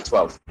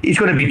 12. He's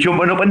going to be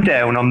jumping up and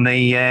down on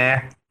the,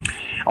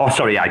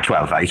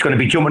 12. He's going to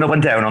be jumping up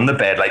and down on the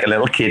bed like a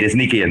little kid, isn't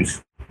he,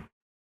 Gaines?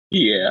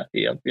 Yeah.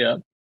 Hey,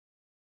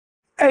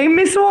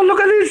 misso,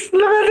 look at this.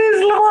 Look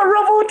what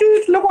Robbo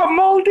did. Look what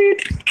Mole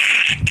did.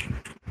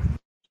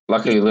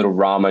 Luckily, little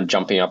Rama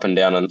jumping up and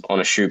down on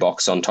a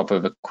shoebox on top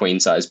of a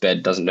queen-size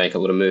bed doesn't make a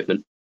lot of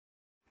movement.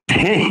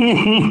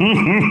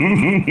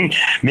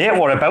 Mate,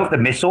 what about the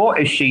misso?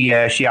 Is she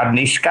had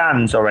any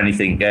scans or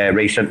anything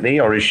recently,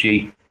 or is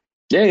she?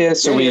 Yeah.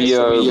 So we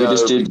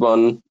just did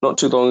one not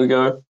too long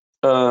ago.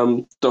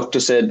 Doctor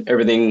said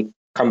everything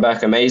come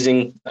back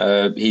amazing.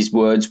 His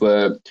words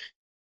were,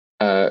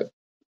 what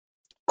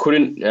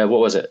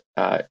was it?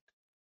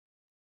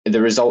 The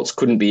results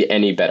couldn't be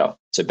any better.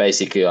 So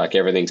basically,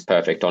 everything's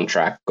perfect on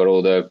track. Got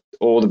all the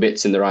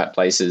bits in the right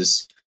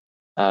places.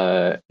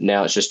 Now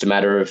it's just a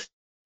matter of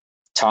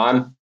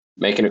time,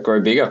 making it grow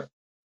bigger.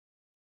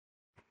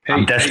 Hey,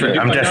 I'm desperate.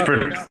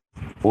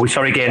 Oh,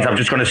 sorry, Gaines. I'm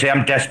just going to say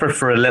I'm desperate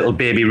for a little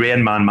baby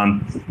Rain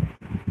Man.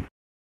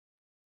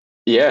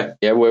 Yeah.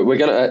 We're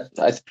gonna.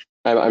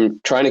 I'm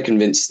trying to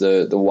convince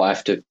the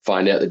wife to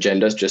find out the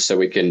gender just so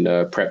we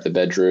can prep the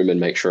bedroom and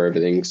make sure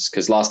everything's,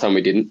 because last time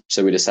we didn't,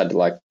 so we just had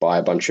to buy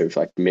a bunch of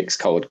mixed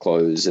colored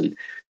clothes, and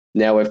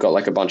now we've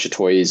got a bunch of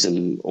toys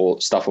and all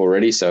stuff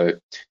already. So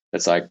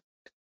it's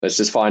let's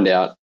just find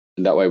out,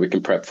 and that way we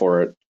can prep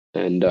for it.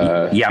 And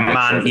Your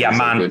man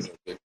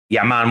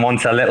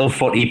wants a little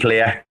footy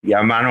player.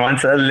 I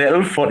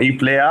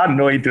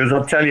know he does.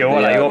 I'll tell you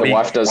what. Yeah, the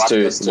wife does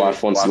too. The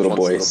wife wants a little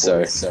boy.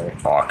 So.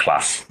 Oh,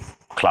 class,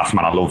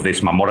 man. I love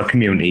this, man. What a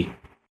community.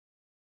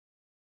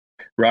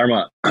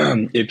 Rarma,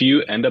 if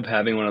you end up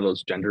having one of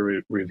those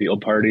gender reveal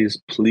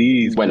parties,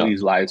 please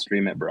live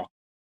stream it, bro.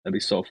 That'd be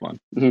so fun.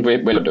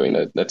 We're not doing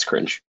that. That's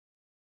cringe.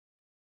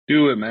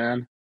 Do it,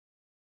 man.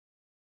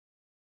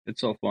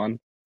 It's so fun.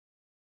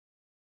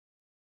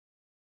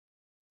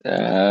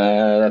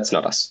 That's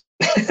not us.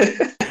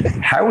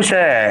 How's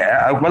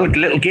well,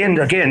 little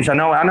gains. I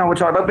know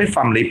it's all about big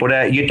family,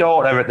 but your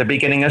daughter at the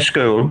beginning of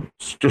school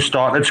just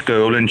started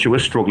school and she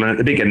was struggling at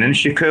the beginning. Is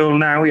she cool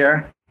now?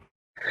 Yeah.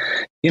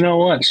 You know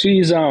what?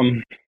 She's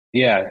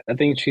yeah, I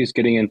think she's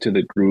getting into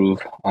the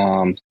groove.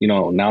 You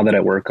know, now that I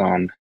work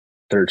on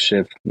third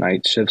shift,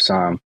 night shifts,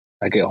 I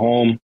get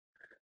home,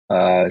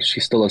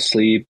 she's still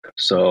asleep,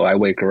 so I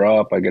wake her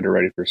up, I get her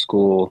ready for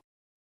school,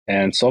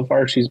 and so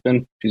far she's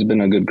been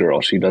a good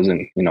girl. She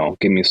doesn't, you know,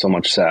 give me so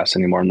much sass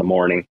anymore in the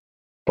morning,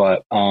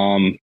 but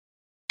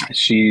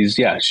she's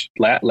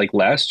like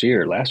last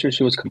year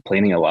she was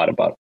complaining a lot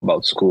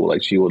about school.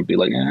 Like she would be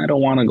like, I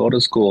don't want to go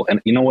to school.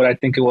 And you know what I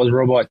think it was,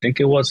 Robo? I think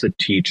it was the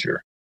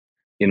teacher.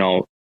 You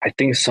know, I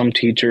think some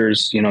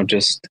teachers, you know,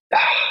 just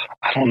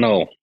I don't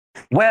know.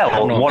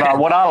 Well,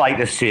 what I like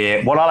to say,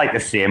 and what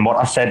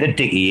I said to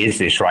Dickie is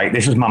this, right?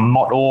 This is my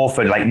motto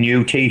for like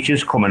new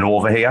teachers coming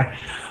over here.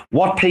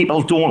 What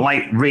people don't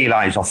like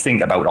realize or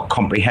think about or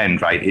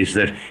comprehend, right, is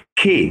that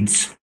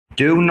kids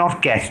do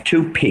not get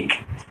to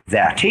pick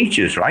their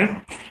teachers,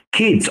 right?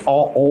 Kids are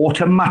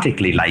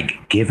automatically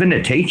like given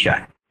a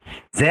teacher.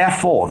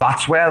 Therefore,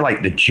 that's where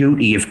like the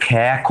duty of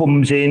care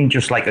comes in,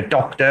 just like a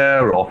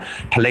doctor or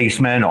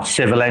policeman or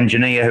civil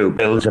engineer who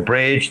builds a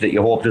bridge that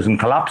you hope doesn't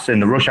collapse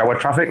in the rush hour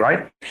traffic,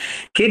 right?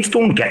 Kids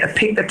don't get to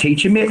pick the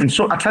teacher, mate. And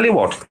so I tell you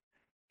what,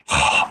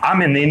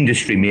 I'm in the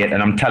industry, mate,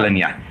 and I'm telling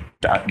you,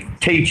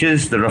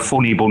 teachers, they're a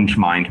funny bunch,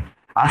 mind.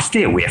 I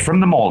stay away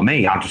from them all,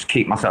 me. I just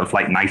keep myself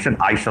like nice and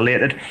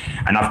isolated.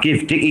 And I've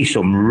give Dickie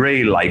some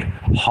real like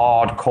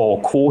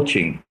hardcore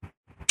coaching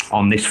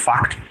on this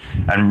fact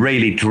and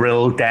really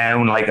drill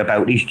down like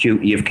about his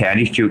duty of care and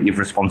his duty of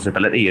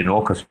responsibility, you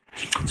know, because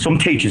some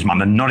teachers, man,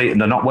 they're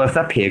not worth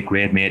their pay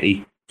grade,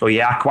 matey. So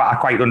yeah, I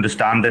quite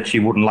understand that she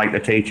wouldn't like the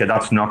teacher.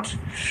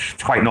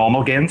 It's quite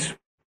normal, Gaines.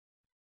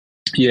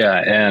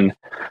 Yeah, and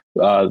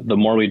the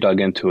more we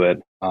dug into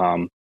it,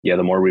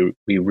 the more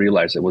we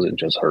realized it wasn't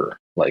just her.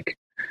 Like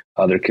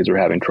other kids were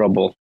having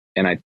trouble,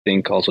 and I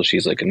think also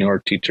she's like a newer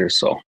teacher,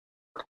 so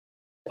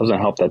it doesn't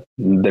help that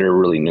they're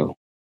really new.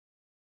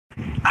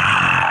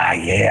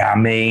 Yeah, I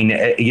mean,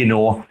 you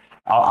know,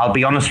 I'll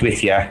be honest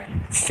with you.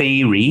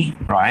 Theory,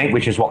 right,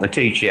 which is what they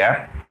teach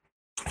here,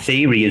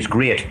 theory is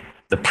great.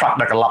 The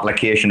practical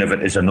application of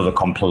it is another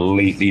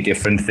completely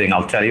different thing.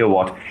 I'll tell you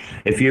what,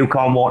 if you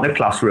can't walk in a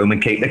classroom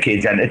and keep the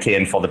kids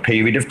entertained for the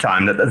period of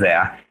time that they're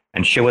there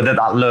and show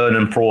that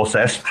learning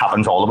process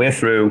happens all the way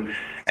through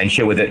and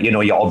show that, you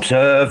know, you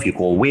observe, you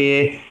go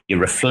away, you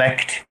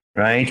reflect,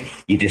 right?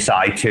 You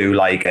decide to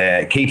like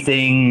keep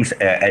things,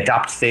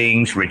 adapt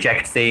things,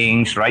 reject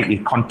things, right?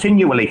 You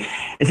continually,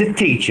 as a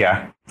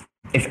teacher,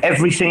 if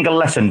every single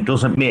lesson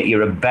doesn't make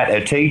you a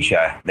better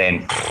teacher,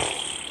 then,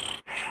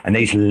 and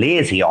these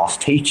lazy ass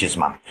teachers,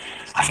 man,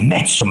 I've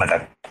met some of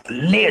the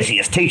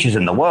laziest teachers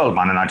in the world,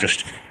 man, and I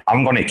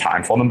haven't got any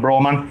time for them, bro,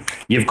 man.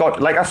 You've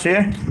got, like I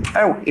say,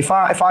 if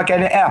I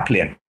get an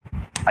airplane,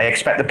 I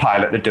expect the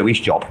pilot to do his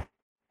job.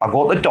 I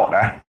go to the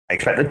doctor, I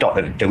expect the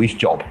doctor to do his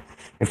job.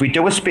 If we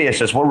do a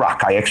spaces with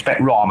RAC, I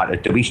expect Rama to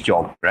do his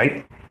job,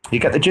 right? You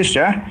get the gist,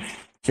 yeah?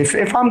 So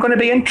if I'm going to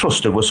be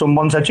entrusted with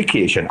someone's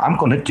education, I'm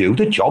going to do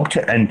the job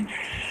and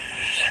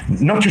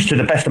not just to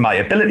the best of my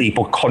ability,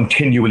 but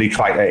continually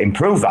try to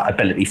improve that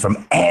ability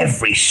from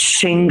every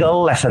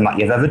single lesson that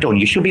you've ever done.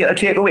 You should be able to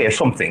take away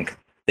something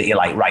that you're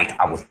like, right,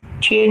 I would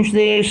change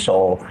this,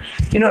 or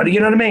you know what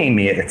I mean,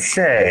 mate? It's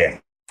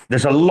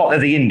there's a lot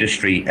of the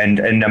industry, and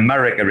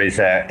America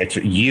it's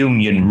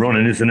union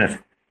running, isn't it?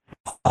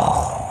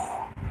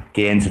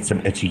 Gaines, it's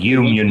a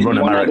union run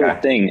America.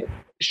 Other thing,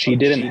 she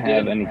didn't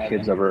have any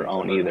kids of her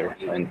own either,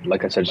 and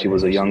like I said, she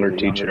was a younger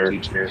teacher.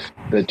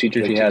 The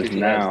teacher she has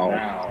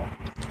now,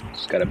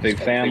 she's got a big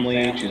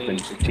family. She's been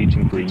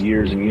teaching for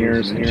years and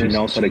years, and she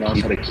knows how to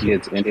keep the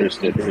kids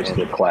interested in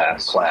the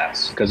class.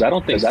 Because I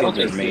don't think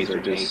kids are made to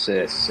just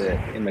sit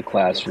in the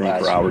classroom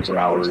for hours and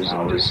hours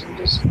and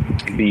just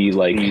be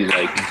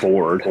like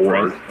bored,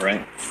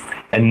 right?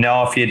 And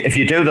no, if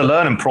you do the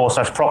learning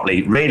process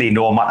properly, really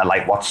no matter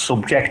like what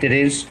subject it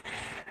is,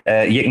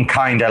 you can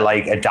kind of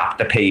like adapt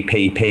the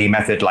PPP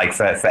method like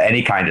for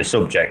any kind of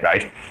subject,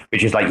 right?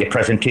 Which is like your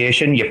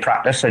presentation, your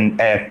practice, and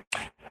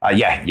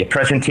your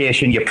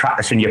presentation, your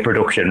practice, and your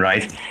production,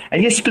 right?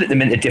 And you split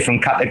them into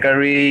different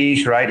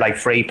categories, right? Like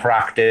free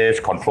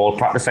practice, controlled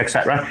practice,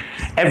 etc.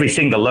 Every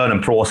single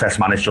learning process,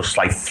 man, is just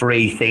like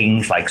three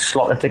things like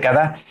slotted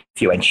together.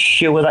 If you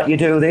ensure that you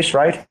do this,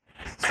 right?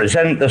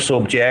 Present the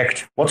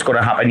subject. What's going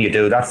to happen? You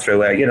do that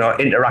through a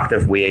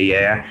interactive way.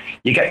 Yeah,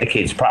 you get the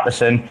kids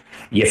practicing.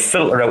 You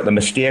filter out the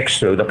mistakes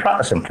through the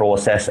practicing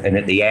process, and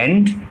at the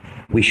end,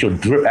 we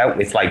should drip out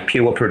with like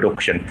pure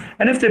production.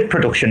 And if the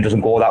production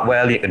doesn't go that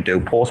well, you can do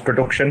post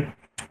production.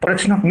 But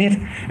it's not, mate.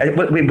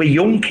 We're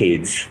young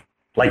kids,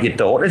 like your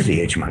daughter's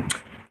age, man.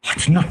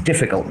 It's not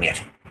difficult,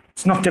 mate.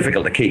 It's not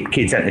difficult to keep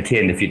kids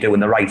entertained if you're doing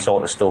the right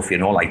sort of stuff, you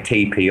know, like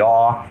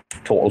TPR,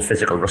 total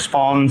physical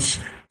response,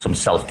 some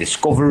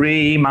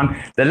self-discovery,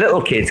 man. The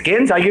little kids,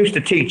 games. I used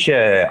to teach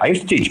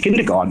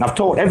kindergarten. I've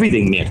taught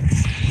everything, mate.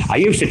 I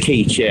used to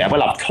teach.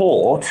 I've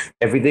taught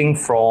everything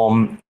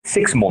from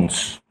 6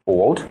 months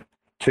old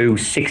to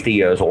 60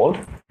 years old,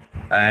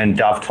 and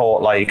I've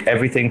taught like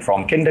everything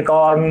from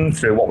kindergarten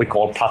through what we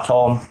call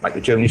Paton, like the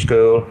junior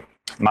school,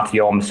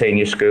 Matthew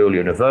senior school,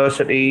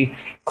 university,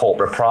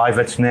 corporate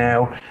privates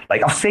now.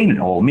 Like, I've seen it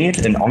all,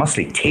 mate. And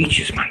honestly,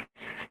 teachers, man,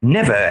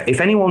 never,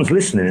 if anyone's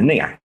listening in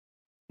there,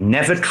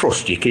 never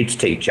trust your kid's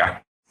teacher.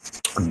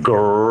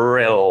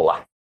 Grill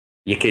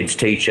your kid's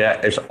teacher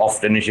as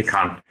often as you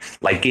can.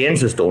 Like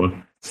Gaines has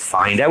done,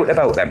 find out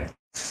about them.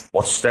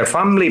 What's their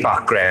family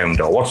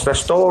background, or what's their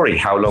story?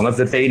 How long have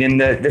they been in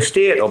the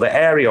state or the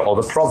area or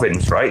the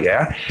province, right?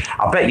 Yeah.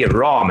 I bet you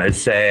Rama,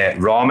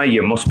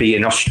 you must be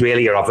in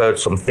Australia. I've heard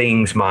some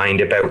things, mind,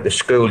 about the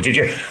school.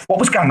 What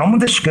was going on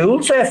with the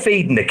schools?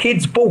 Feeding the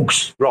kids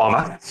bugs,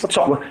 Rama? What's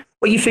up? What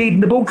are you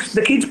feeding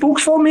the kids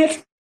bugs for,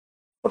 mate?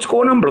 What's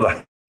going on,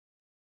 brother?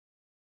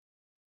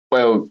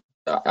 Well,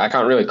 I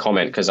can't really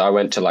comment because I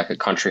went to like a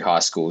country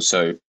high school.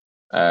 So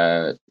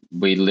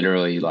we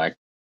literally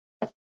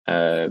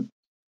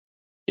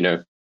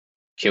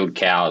killed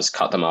cows,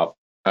 cut them up,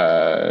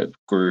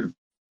 grew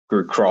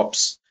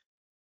crops,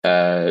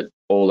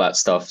 all that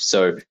stuff.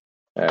 So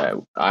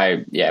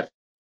my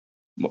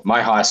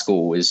high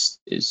school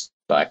is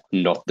like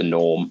not the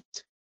norm.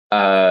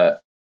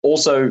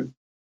 Also,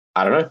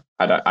 I don't know.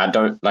 I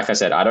don't like I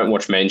said, I don't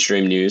watch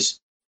mainstream news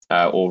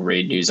or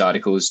read news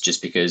articles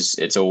just because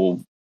it's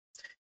all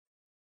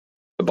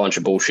a bunch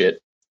of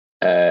bullshit,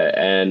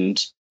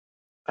 and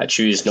I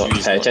choose not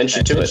to pay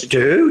attention to it.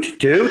 Dude,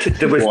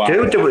 there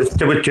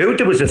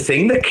was a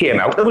thing that came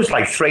out. There was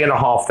like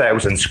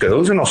 3,500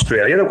 schools in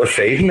Australia that were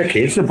feeding the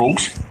kids the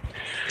bugs.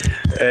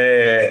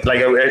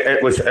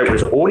 It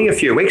was only a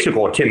few weeks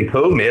ago. Tim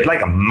Poole made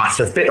like a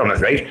massive bit on it,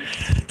 right?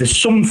 There's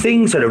some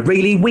things that are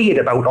really weird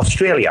about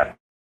Australia.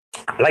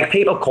 Like,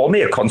 people call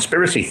me a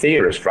conspiracy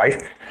theorist,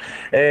 right?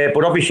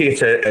 But obviously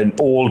it's an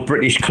old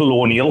British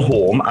colonial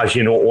home, as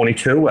you know only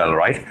too well,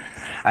 right?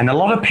 And a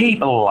lot of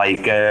people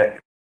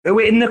who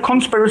are in the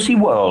conspiracy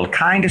world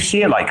kind of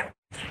say like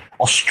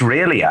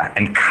Australia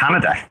and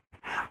Canada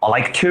are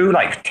like two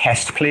like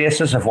test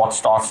places of what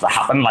starts to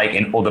happen like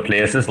in other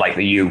places like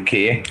the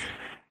UK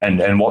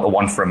and what they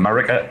want for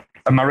America,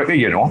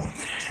 you know.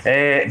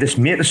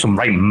 There's some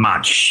right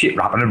mad shit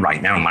happening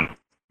right now, man.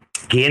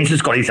 Gaines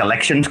has got his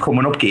elections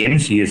coming up,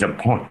 Gaines. He is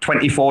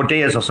 24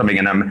 days or something,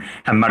 and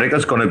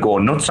America's going to go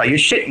nuts. Are you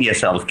shitting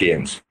yourself,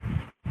 Gaines?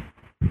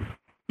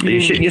 Are you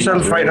shitting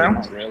yourself right now?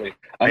 Not really.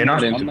 I'm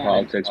not into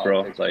politics,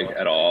 bro. Like,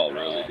 at all,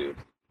 really, dude.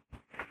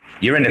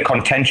 You're in a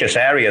contentious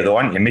area, though,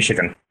 aren't you,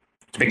 Michigan?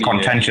 It's a bit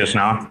contentious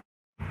now.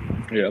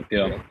 Yeah.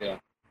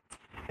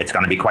 It's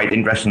going to be quite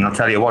interesting. I'll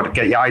tell you what,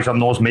 get your eyes on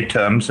those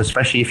midterms,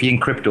 especially if you're in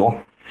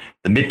crypto.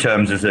 The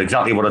midterms is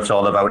exactly what it's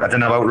all about. I don't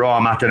know about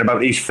Rama, I don't know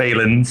about these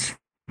feelings.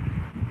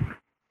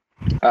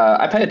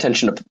 I pay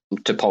attention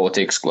to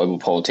politics, global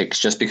politics,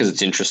 just because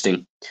it's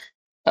interesting.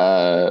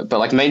 But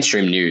like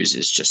mainstream news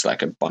is just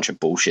like a bunch of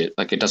bullshit.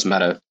 Like, it doesn't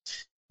matter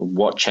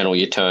what channel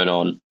you turn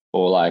on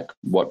or like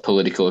what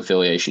political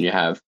affiliation you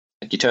have.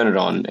 Like, you turn it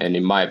on, and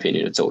in my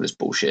opinion, it's all just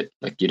bullshit.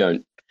 Like, you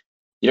don't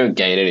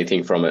gain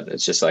anything from it.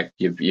 It's just like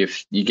you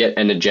get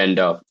an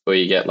agenda, or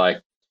you get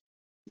like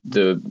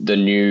the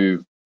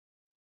new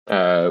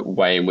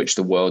way in which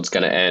the world's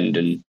going to end,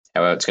 and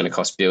how it's going to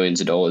cost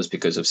billions of dollars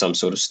because of some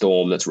sort of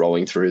storm that's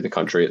rolling through the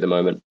country at the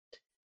moment.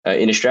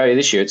 In Australia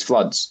this year, it's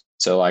floods.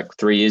 So like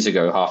 3 years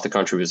ago, half the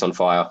country was on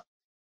fire.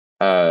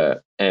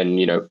 And,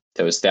 you know,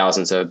 there was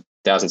thousands of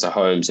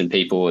homes and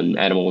people and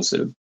animals that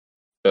have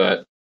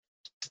burnt.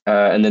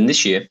 And then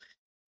this year,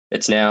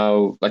 it's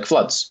now like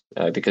floods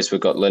because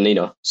we've got La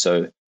Nina.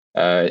 So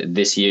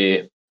this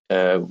year,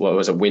 it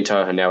was a winter,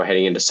 and now we're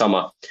heading into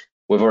summer.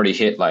 We've already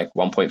hit like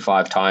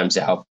 1.5 times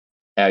our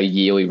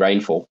yearly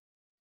rainfall.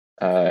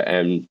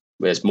 And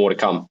there's more to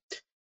come.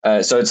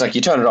 So it's like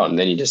you turn it on, and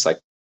then you just like,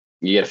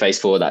 you get a face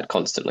full of that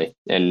constantly.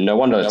 And no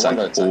wonder it's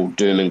all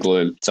doom and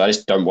gloom. So I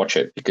just don't watch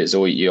it, because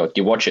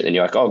you watch it and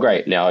you're like, oh,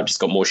 great, now I've just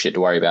got more shit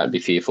to worry about and be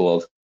fearful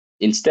of.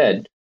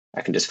 Instead,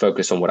 I can just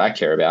focus on what I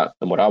care about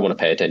and what I want to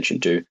pay attention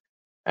to.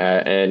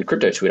 And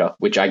crypto Twitter,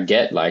 which I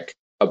get like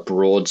a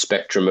broad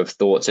spectrum of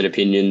thoughts and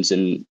opinions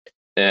and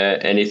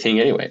anything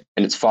anyway.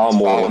 And it's far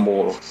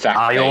more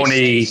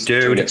fact-based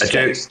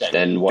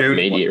than what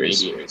media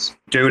is.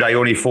 Dude, I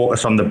only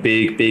focus on the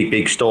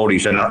big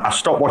stories. And I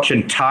stopped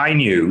watching Thai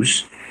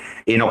news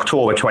in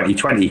October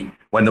 2020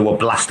 when they were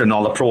blasting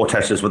all the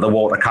protesters with the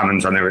water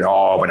cannons, and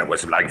when it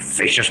was like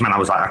vicious, man. I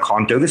was like, I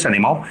can't do this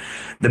anymore.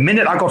 The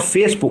minute I got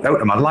Facebook out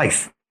of my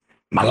life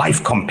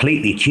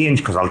completely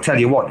changed, because I'll tell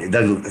you what,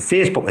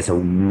 Facebook is the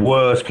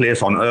worst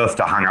place on earth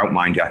to hang out,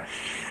 mind you,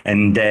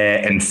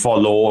 and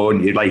follow,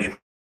 and like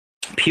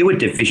pure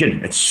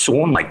division. It's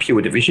sown like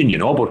pure division, you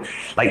know. But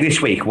like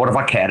this week, what have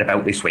I cared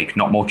about this week?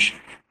 Not much.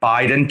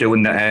 Biden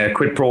doing the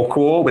quid pro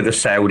quo with the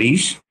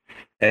Saudis.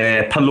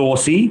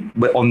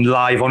 Pelosi on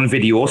live on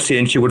video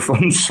saying she would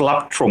fucking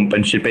slap Trump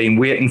and she'd been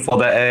waiting for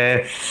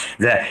the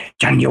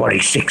January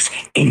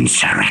 6th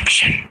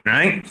insurrection,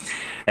 right?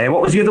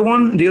 What was the other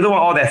one? The other one,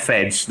 oh, they're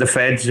feds. The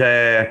feds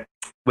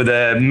with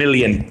 $1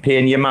 million,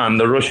 paying your man,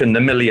 the Russian, the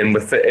 $1 million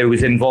who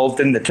was involved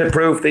in to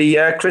prove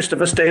the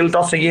Christopher Steele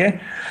dossier.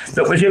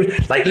 That was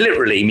used, like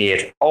literally,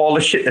 mate, all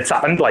the shit that's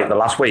happened like the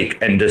last week,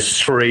 and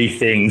there's 3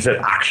 things that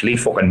actually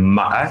fucking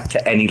matter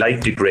to any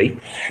like degree.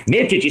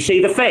 Mate, did you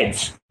see the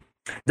feds?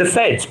 The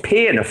feds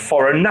paying a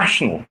foreign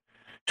national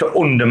to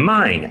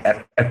undermine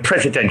a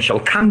presidential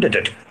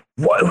candidate.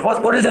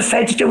 What are the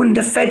feds doing?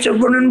 The feds are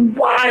running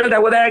wild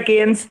out with their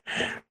gains.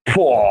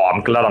 Poor,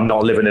 I'm glad I'm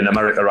not living in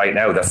America right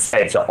now. The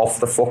feds are off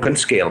the fucking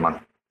scale, man.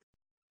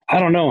 I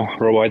don't know,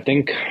 Robo. I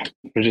think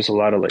there's just a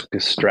lot of like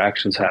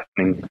distractions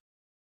happening.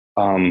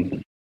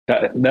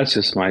 That's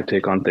just my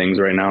take on things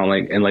right now.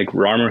 Like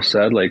Rarmer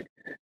said, like,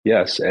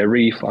 yes,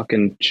 every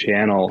fucking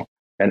channel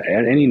and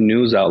any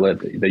news outlet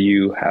that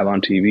you have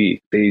on TV,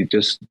 they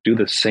just do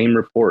the same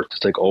reports.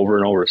 It's like over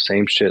and over,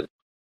 same shit.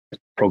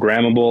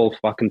 Programmable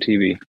fucking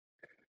TV.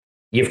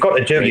 You've got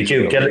to do your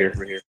due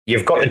diligence.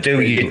 You've got to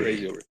do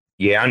your...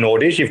 Yeah, I know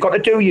it is. You've got to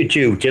do your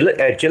due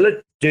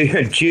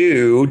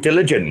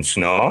diligence,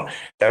 no?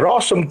 There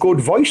are some good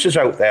voices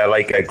out there,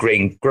 like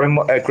Glenn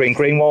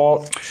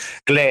Greenwald.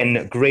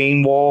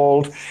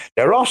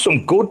 There are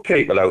some good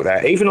people out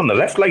there, even on the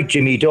left, like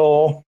Jimmy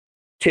Dore,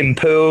 Tim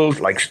Poole,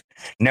 like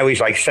now he's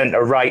like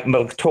centre-right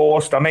milk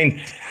toast. I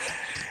mean...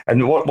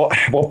 And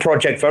what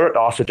Project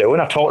Veritas are doing,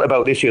 I talked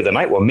about this the other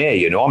night with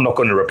me, I'm not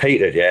going to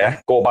repeat it,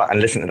 yeah? Go back and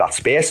listen to that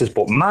Spaces.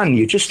 But man,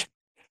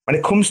 when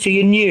it comes to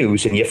your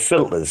news and your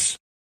filters,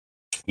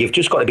 you've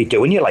just got to be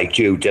doing your like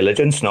due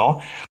diligence,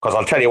 no? Because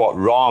I'll tell you what,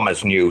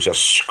 Rama's news are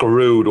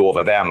screwed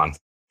over there, man.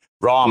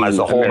 Rama's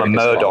a home of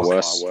Murdoch.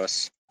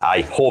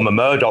 Aye, home of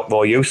Murdoch,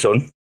 though, you,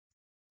 son.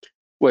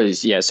 Well,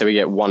 yeah, so we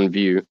get one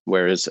view,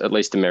 whereas at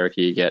least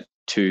America, you get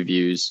 2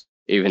 views,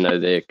 even though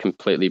they're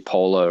completely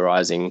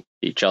polarizing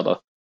each other.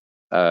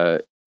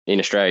 In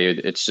Australia,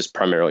 it's just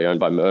primarily owned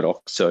by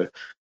Murdoch, so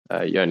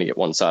you only get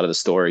one side of the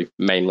story,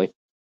 mainly.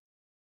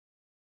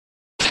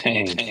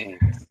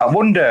 I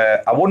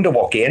wonder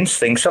what Gaines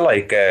thinks of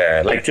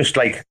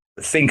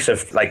thinks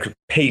of like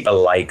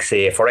people like,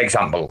 say, for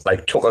example,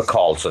 like Tucker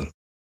Carlson,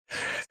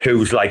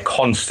 who's like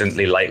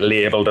constantly like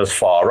labelled as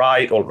far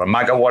right, ultra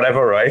MAGA,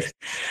 whatever, right?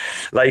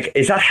 Like,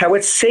 is that how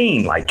it's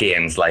seen, like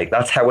Gaines? Like,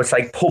 that's how it's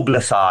like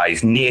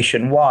publicised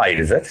nationwide,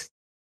 is it?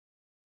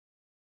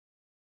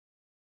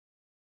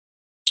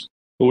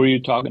 Who were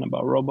you talking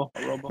about, Robo?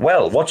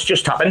 Well, what's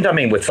just happened? I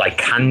mean, with like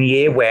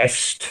Kanye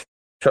West,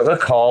 Tucker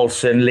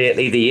Carlson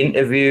lately, the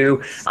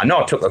interview. I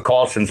know Tucker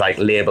Carlson's like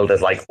labeled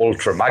as like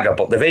ultra MAGA,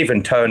 but they've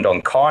even turned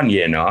on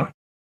Kanye now.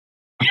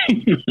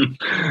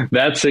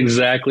 That's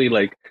exactly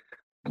like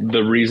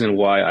the reason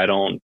why I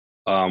don't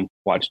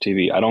watch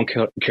TV. I don't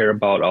care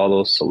about all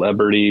those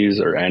celebrities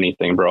or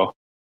anything, bro.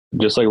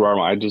 Just like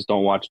Rarma, I just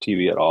don't watch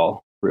TV at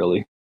all,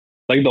 really.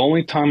 Like the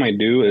only time I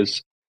do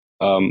is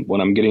when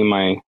I'm getting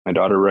my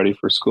daughter ready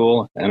for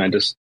school, and I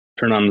just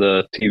turn on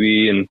the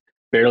TV and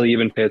barely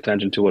even pay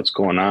attention to what's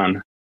going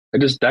on.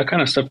 That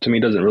kind of stuff to me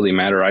doesn't really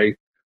matter. I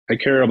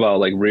care about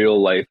like real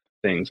life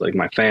things, like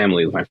my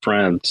family, my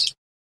friends.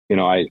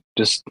 I'm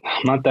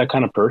not that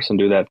kind of person,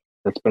 dude, that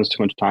spends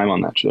too much time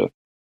on that shit.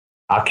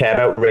 I care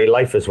about real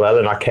life as well,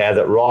 and I care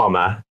that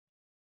Rama,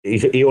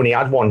 he only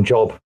had one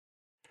job.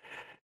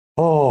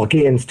 Oh,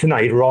 Gaines,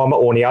 tonight, Rama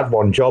only had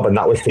one job, and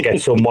that was to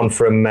get someone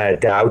from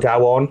Dow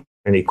on.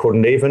 And he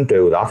couldn't even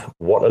do that.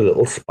 What a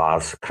little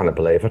spaz. Can't I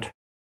believe it?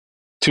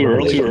 Too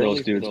early for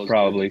those dudes,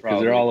 probably,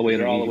 because they're all the way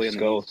to the East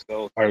Coast.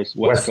 Or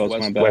West Coast,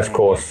 my bad. West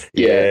Coast.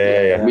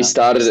 Yeah. We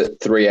started at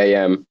 3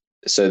 a.m.,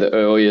 so the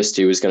earliest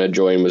he was going to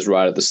join was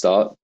right at the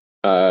start.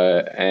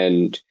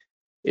 And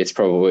it's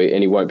probably,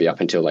 and he won't be up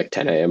until like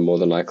 10 a.m. more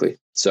than likely.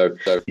 So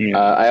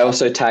I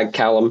also tagged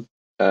Callum.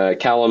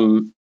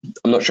 Callum,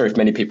 I'm not sure if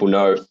many people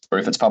know or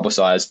if it's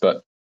publicized,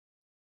 but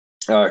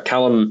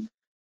Callum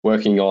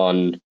working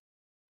on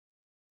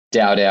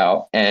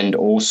Dow and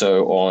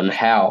also on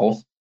How,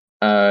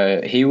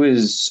 he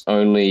was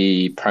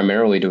only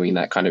primarily doing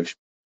that kind of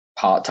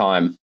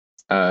part-time.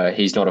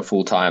 He's not a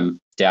full-time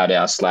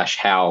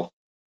Dow/How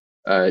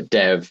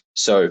dev.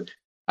 So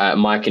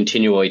my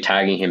continually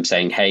tagging him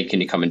saying, hey,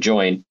 can you come and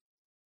join?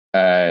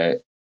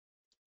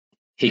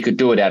 He could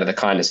do it out of the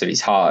kindness of his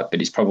heart, but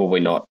he's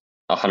probably not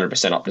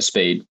 100% up to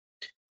speed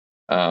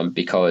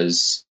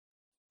because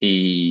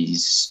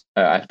he's,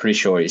 I'm pretty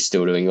sure he's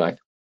still doing like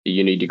a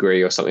uni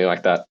degree or something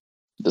like that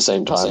at the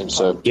same time.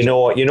 So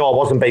I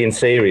wasn't being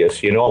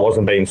serious.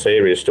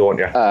 Don't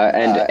you?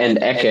 And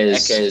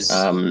Ekes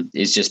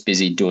is just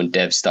busy doing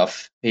dev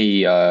stuff.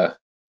 He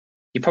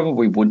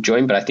probably would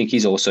join, but I think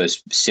he's also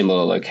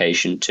similar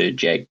location to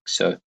Jeg.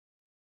 So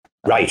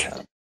right,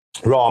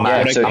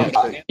 Rama.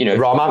 Yeah,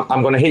 Rama,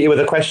 I'm going to hit you with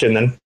a question.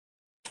 Then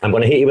I'm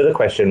going to hit you with a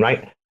question.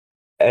 Right?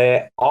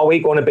 Are we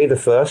going to be the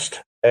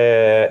first?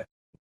 Do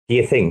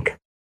you think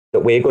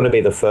that we're going to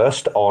be the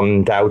first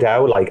on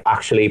Dow, like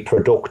actually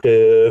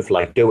productive,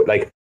 like do it,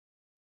 like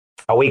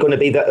Are we going to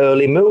be the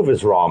early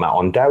movers, Rama,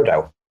 on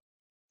Dow?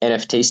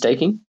 NFT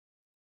staking?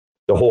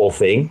 The whole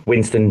thing,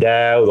 Winston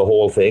Dow, the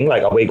whole thing.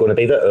 Like, are we going to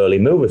be the early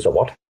movers or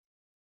what?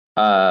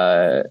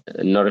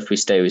 Not if we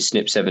stay with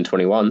SNP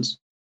 721s.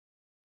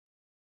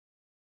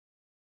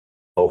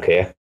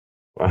 Okay.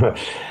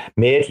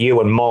 Mate, you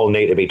and Moll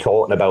need to be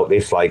talking about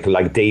this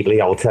like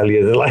deeply. I'll tell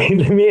you the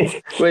line,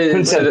 mate.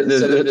 Well, so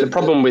the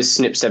problem with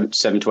SNP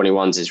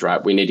 721s is,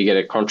 right, we need to get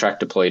a contract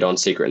deployed on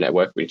Secret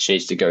Network, which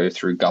needs to go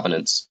through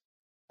governance.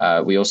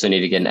 We also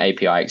need to get an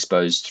API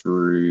exposed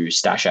through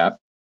Stash App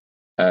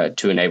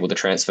to enable the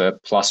transfer.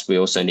 Plus, we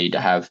also need to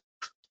have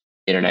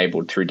it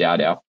enabled through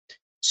DAO.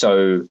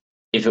 So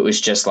if it was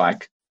just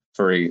like,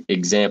 for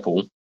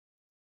example,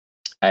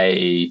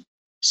 a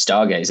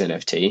Stargaze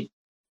NFT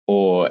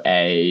or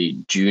a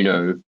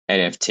Juno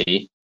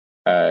NFT,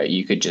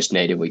 you could just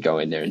natively go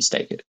in there and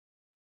stake it.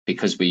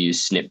 Because we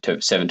use SNP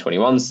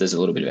 721s, there's a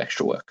little bit of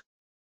extra work.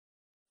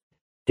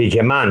 Did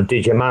your man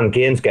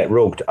Gaines get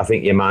rugged? I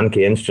think your man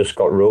Gaines just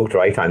got rugged,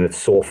 right? And it's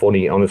so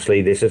funny,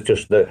 honestly. This is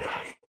just the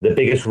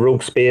biggest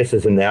rug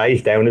spaces in there.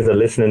 He's down as a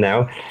listener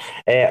now.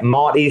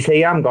 Marty's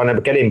here. I'm going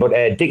to get him, but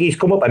Dickie's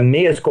come up and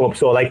Mia's come up.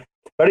 So, like,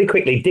 very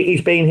quickly,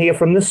 Dickie's been here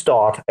from the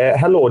start.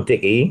 Hello,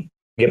 Dickie.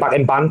 You're back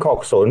in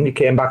Bangkok, son. You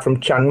came back from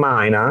Chiang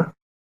Mai, now.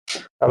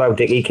 Hello,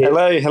 Dickie. Kid.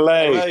 Hello.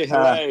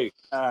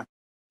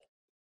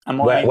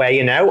 Where are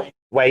you now?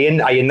 Are you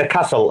in the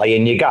castle? Are you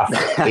in your gaff?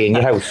 Are you in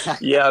your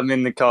house? Yeah, I'm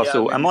in the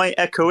castle. Am I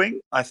echoing?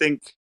 I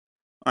think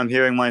I'm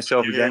hearing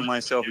myself again.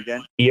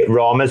 Yeah,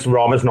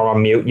 Rama's not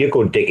on mute. You're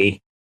good,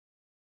 Dickie.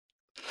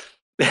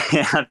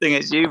 I think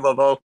it's you,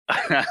 Bobo.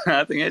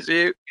 I think it's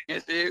you.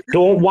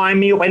 Don't wind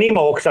me up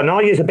anymore, because I know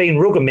you've been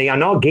rugging me. I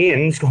know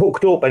Gaines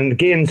hooked up, and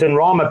Gaines and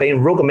Rama been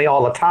rugging me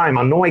all the time.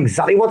 I know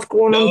exactly what's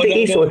going on,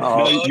 Dickie.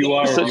 No, you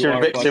are such a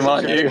victim,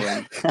 aren't you?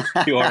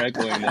 You are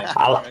echoing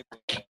that.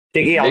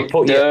 Dickie, I'll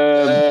put you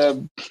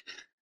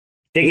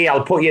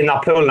in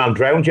that pool and I'll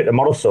drown you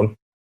tomorrow, son.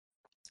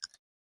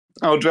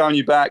 I'll drown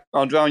you back.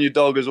 I'll drown your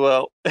dog as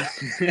well.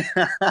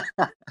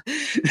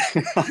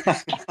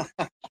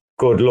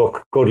 Good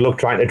luck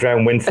trying to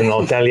drown Winston,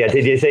 I'll tell you.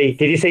 Did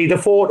you see the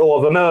photo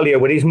of him earlier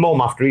with his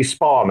mum after his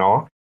spa,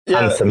 no?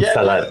 Handsome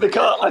fella.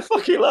 I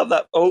fucking love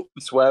that. Oh,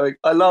 I'm swearing.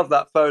 I love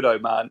that photo,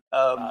 man.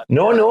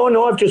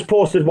 No. I've just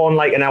posted one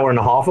like an hour and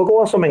a half ago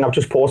or something. I've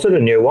just posted a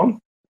new one.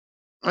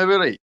 Oh,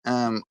 really?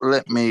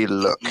 Let me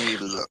look.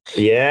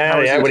 Yeah. How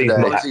is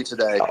he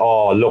today?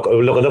 Oh, look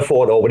at the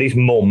photo with his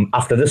mum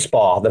after the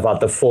spa. They've had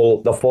the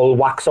full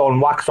wax on,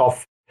 wax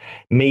off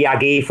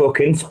Miyagi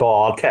fucking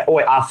spa.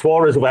 I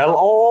swore as well.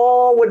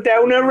 Oh, we're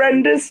down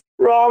horrendous,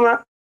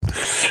 Rama.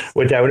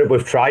 We're down it.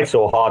 We've tried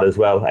so hard as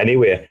well.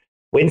 Anyway,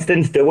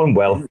 Winston's doing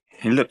well.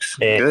 He looks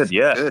good,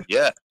 yeah.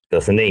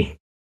 Doesn't he?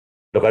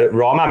 Look at it.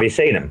 Rama, have you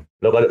seen him?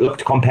 Look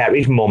to compare to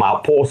his mum.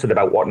 I posted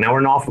about, an hour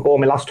and a half ago,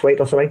 my last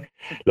tweet or something.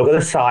 Look at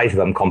the size of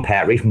him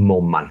compared to his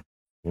mum, man.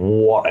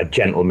 What a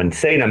gentleman.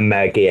 Seen him,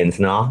 Gaines,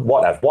 now.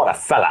 What a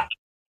fella.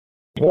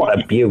 What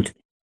a beaut.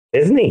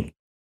 Isn't he?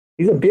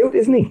 He's a beaut,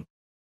 isn't he?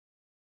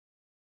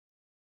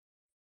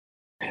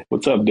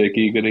 What's up,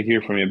 Dickie? Good to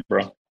hear from you,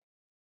 bro.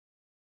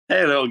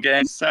 Hey, little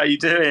Gaines. How you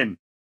doing?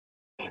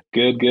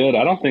 Good.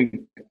 I don't think...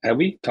 Have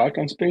we talked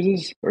on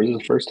Spaces? Or is it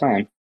the first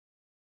time?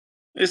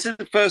 This is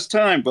the first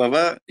time,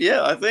 brother.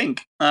 Yeah, I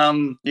think.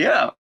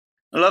 Yeah.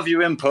 I love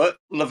your input.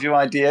 Love your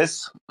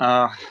ideas.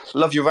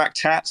 Love your rack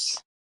chats.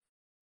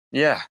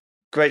 Yeah.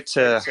 Great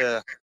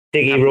to...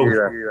 Dickie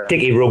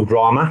Rug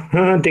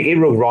drama. Dickie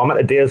Rug drama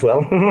today as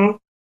well.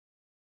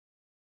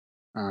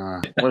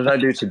 What did I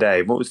do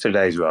today? What was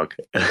today's rug?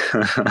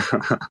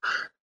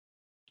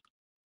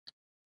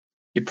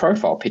 Your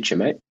profile picture,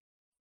 mate.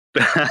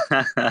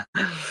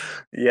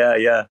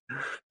 Yeah.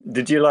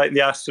 Did you like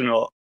the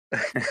astronaut?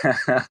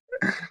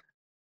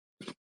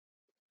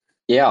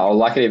 Yeah, I'll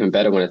like it even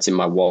better when it's in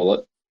my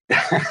wallet.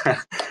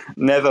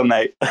 Never,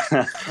 mate.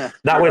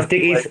 That was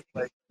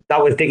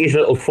Dickie's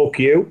little fuck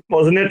you,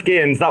 wasn't it,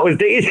 Gaines? That was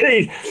Dickie's.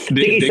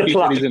 Dickie said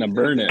he's gonna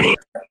burn it.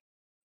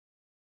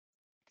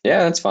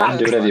 Yeah, that's fine.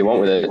 Do whatever you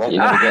want with it. You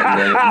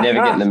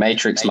never get in the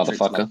Matrix,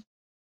 motherfucker.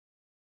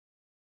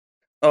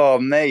 Oh,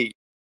 mate.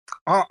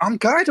 I'm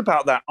glad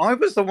about that. I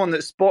was the one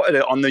that spotted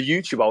it on the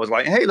YouTube. I was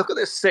like, hey, look at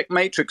this sick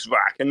Matrix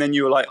rack. And then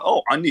you were like,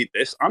 oh, I need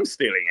this. I'm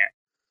stealing it.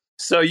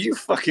 So you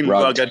fucking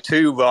rugger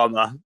too,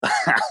 Rama.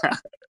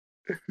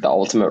 The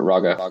ultimate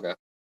rugger.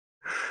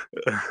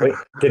 Wait,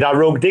 did I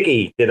rogue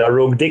Dickie? Did I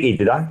rogue Dickie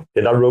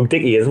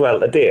as well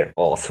today?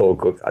 Oh, so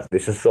good.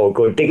 This is so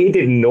good. Dickie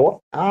didn't know.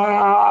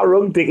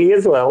 Rogue Dickie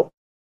as well.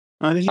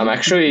 I'm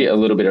actually a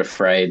little bit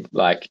afraid,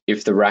 like,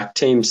 if the rack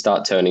teams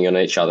start turning on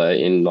each other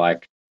in,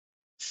 like,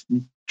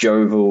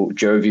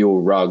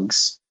 jovial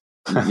rugs,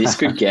 this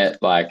could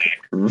get, like,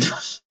 real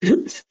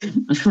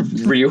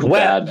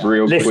bad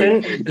real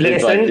quick.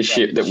 It's like the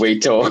shit that we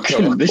talk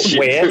and the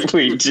shit that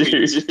we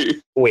do.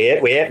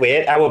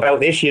 Wait. How about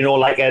this?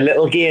 Like a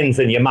little Gaines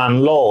and your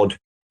man Lord,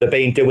 they've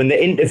been doing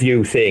the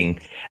interview thing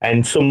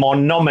and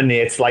someone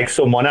nominates like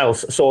someone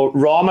else. So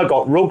Rama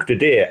got rugged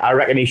today. I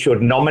reckon he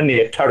should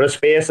nominate Terra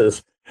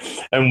Spaces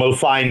and we'll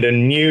find a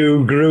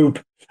new group,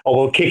 or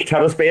we'll kick to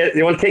the space.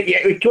 We'll kick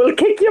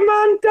your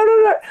man.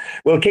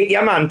 We'll kick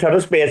your man to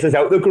the spaces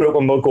out the group,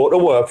 and we'll go to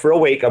work for a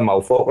week, and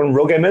we'll fucking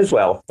rug him as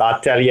well. I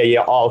tell you,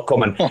 you're all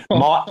coming.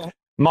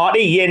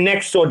 Marty, you're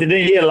next, so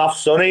didn't you laugh,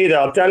 son, either?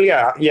 I'll tell you,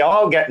 you're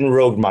all getting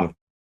rugged, man.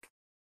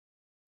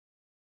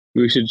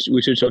 We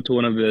should show up to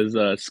one of his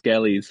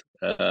Skelly's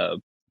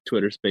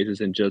Twitter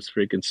spaces and just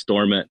freaking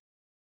storm it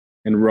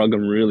and rug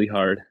him really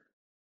hard.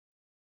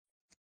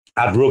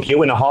 I'd rug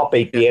you in a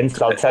heartbeat, Ian,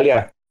 so I'll tell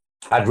you.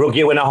 I'd rug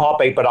you in a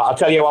heartbeat, but I'll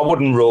tell you I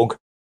wouldn't rug.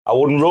 I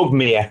wouldn't rug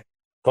Mia,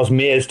 because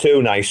Mia's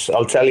too nice,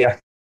 I'll tell you.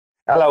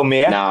 Hello,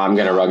 Mia. No, I'm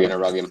going to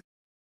rug him.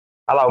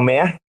 Hello,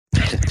 Mia.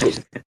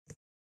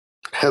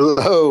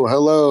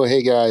 Hello.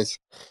 Hey, guys.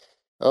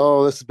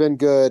 Oh, this has been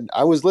good.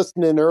 I was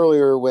listening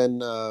earlier when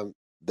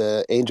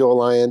the Angel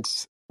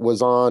Alliance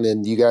was on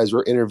and you guys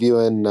were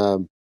interviewing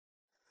the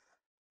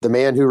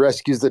man who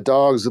rescues the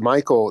dogs,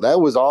 Michael. That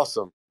was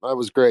awesome. That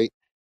was great.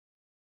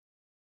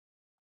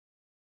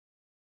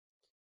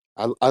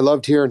 I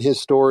loved hearing his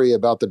story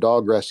about the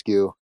dog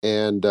rescue,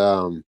 and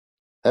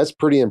that's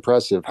pretty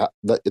impressive.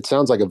 It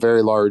sounds like a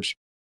very large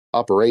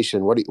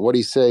operation. What do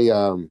you say?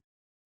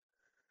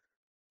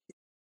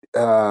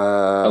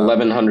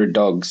 1,100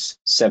 dogs,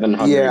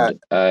 700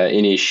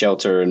 in his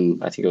shelter,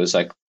 and I think it was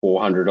like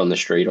 400 on the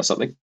street or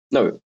something.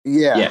 No.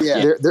 Yeah.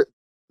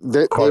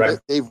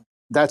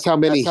 That's how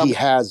many he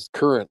has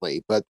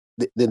currently. But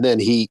then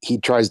he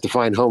tries to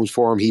find homes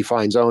for them. He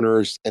finds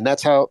owners, and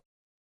that's how.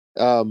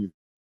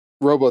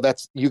 Robo,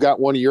 you got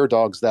one of your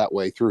dogs that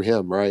way through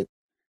him, right?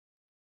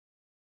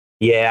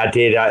 Yeah, I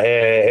did.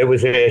 It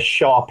was a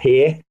sharp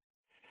hair.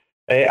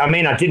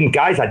 I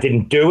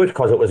didn't do it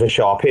because it was a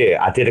sharp hair.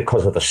 I did it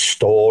because of the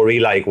story.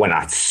 Like, when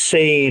I'd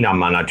seen him,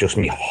 man,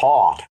 my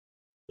heart.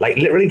 Like,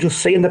 literally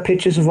just seeing the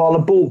pictures of all the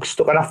bugs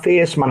stuck in her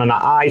face, man, and her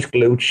eyes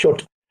glued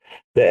shut.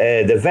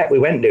 The vet we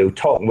went to,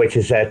 which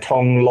is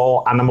Tong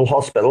Law Animal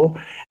Hospital,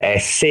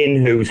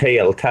 Sin, who's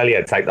here, I'll tell you,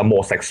 it's like the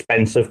most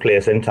expensive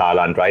place in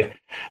Thailand, right?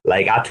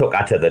 Like, I took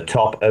her to the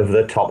top of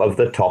the top of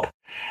the top,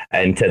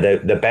 and to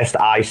the best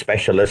eye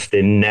specialist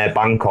in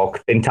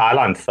Bangkok, in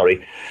Thailand,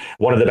 sorry.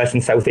 One of the best in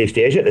Southeast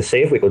Asia, to see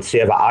if we could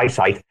save her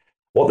eyesight.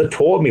 What they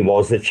told me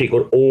was that she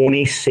could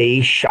only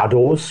see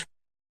shadows.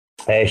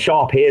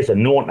 Sharp hairs are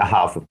known to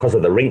have, because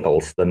of the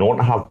wrinkles, they're known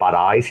to have bad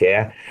eyes,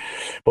 yeah.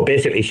 But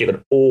basically, she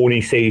could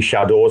only see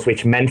shadows,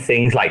 which meant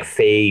things like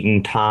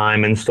feeding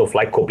time and stuff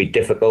like could be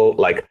difficult.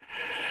 Like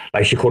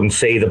she couldn't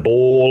see the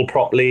bowl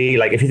properly.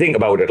 Like, if you think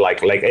about it,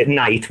 like at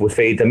night, we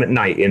feed them at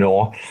night, you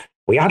know.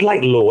 We had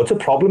like loads of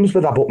problems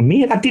with that, but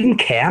me, I didn't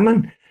care,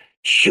 man.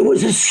 She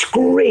was a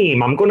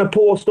scream. I'm going to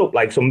post up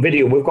like some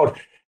video. We've got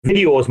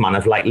videos, man,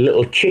 of like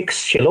little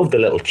chicks. She loved the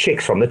little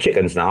chicks from the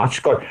chickens now. She's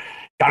got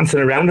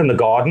dancing around in the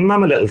garden, man,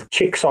 with little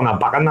chicks on her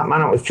back and that,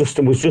 man. It was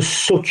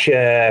just such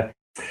a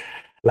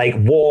like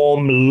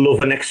warm,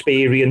 loving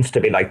experience to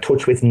be like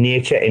touch with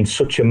nature in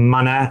such a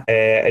manner,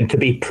 and to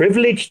be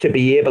privileged to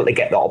be able to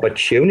get the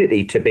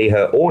opportunity to be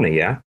her owner.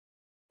 Yeah,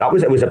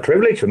 it was a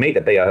privilege for me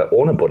to be her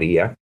owner, buddy.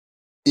 Yeah.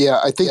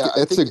 Yeah, I think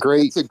it's a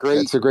great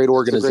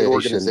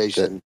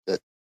organization that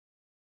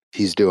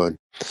he's doing.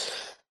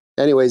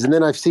 Anyways, and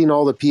then I've seen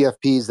all the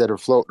PFPs that are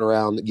floating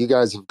around. You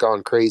guys have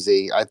gone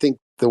crazy. I think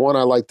the one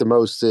I like the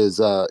most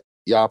is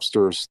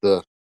Yopsters,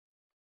 the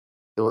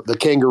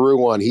kangaroo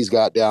one he's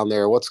got down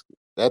there.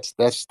 That's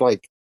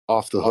like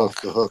off the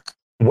hook.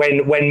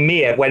 When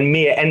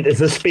Mia enters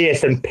the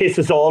space and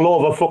pisses all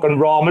over fucking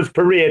Rama's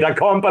parade, I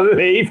can't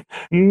believe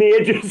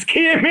Mia just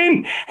came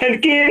in and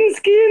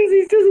Skins,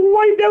 he's just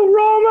wiped out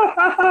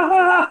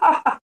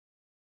Rama.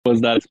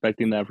 Was not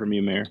expecting that from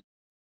you, Mayor.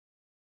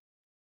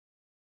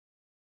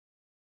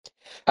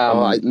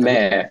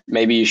 Mayor,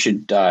 maybe you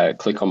should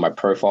click on my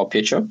profile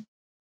picture.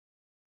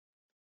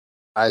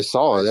 I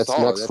saw it. That's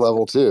next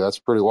level too. That's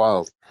pretty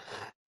wild.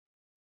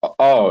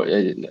 Oh,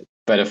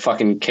 but a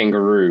fucking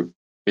kangaroo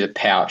with a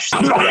pouch.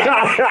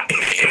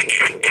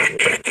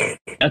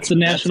 That's a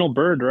national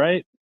bird,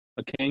 right?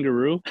 A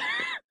kangaroo.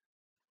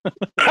 Did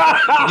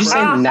you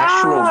say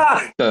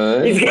national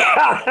bird? He's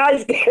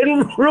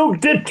getting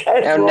rugged to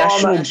death. Our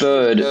national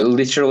bird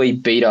literally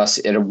beat us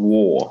at a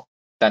war.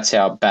 That's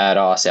how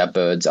badass our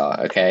birds are,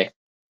 okay?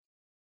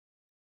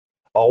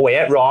 Oh,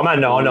 wait, Rama.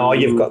 No,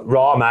 you've got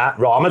Rama.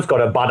 Rama's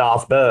got a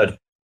badass bird.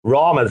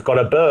 Rama's got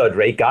a bird,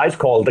 right, guys,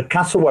 called the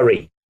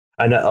cassowary.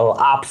 And it'll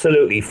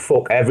absolutely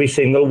fuck every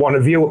single one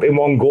of you up in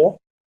one go.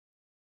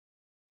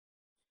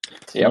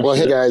 Yeah. Well,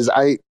 hey, guys,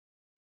 I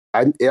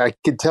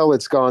could tell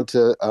it's gone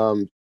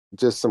to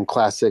just some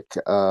classic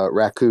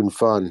raccoon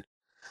fun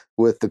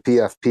with the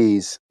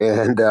PFPs.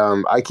 And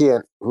I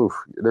can't,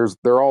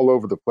 they're all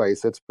over the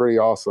place. It's pretty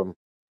awesome.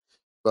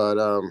 But,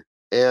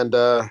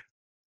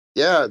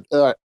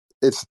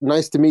 it's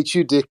nice to meet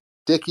you,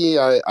 Dickie.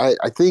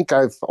 I think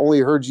I've only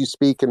heard you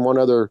speak in one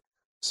other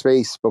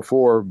space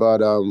before, but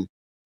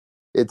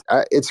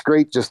it's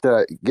great just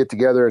to get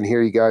together and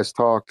hear you guys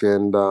talk.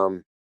 And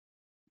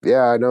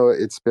I know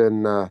it's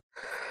been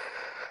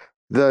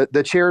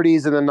the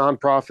charities and the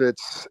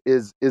nonprofits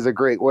is a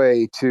great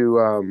way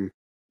to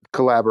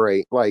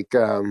collaborate. Like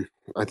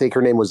I think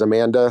her name was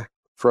Amanda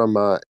from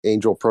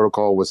Angel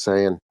Protocol was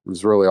saying. It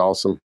was really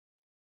awesome.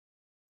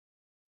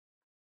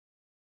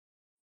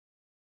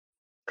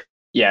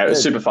 Yeah, it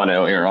was super fun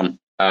earlier on,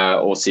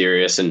 all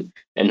serious and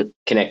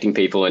connecting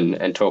people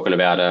and talking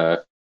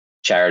about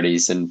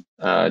charities and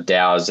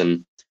DAOs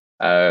and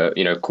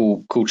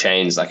cool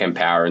chains like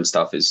Empower and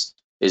stuff is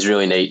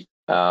really neat.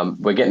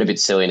 We're getting a bit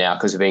silly now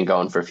because we've been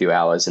going for a few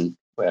hours and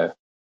we're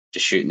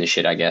just shooting the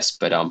shit, I guess.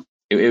 But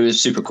it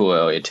was super cool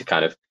earlier to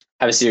kind of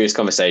have a serious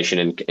conversation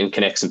and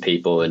connect some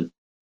people and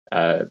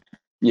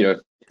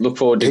look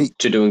forward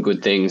to doing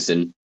good things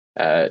and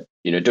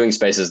doing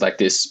spaces like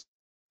this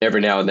every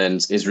now and then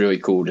is really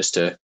cool, just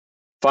to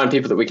find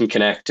people that we can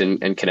connect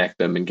and connect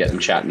them and get them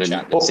chatting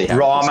and see how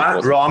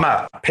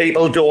Rama,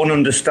 people don't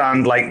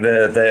understand like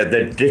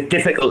the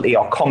difficulty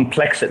or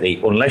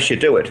complexity unless you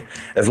do it,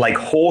 of like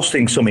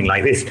hosting something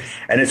like this.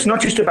 And it's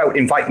not just about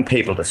inviting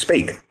people to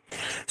speak.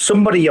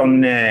 Somebody on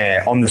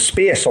the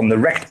space, on the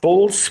Wrecked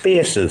Bulls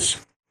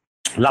Spaces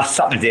last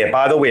Saturday,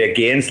 by the way,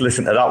 Gaines,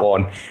 listen to that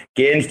one.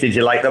 Gaines, did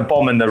you like the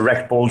bomb in the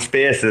Wrecked Bull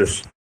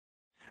Spaces?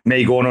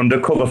 Me going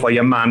undercover for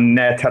your man,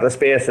 Tata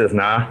Spaces,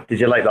 nah? Did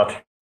you like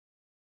that?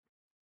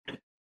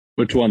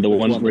 Which one? The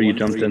one where you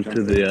jumped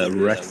into the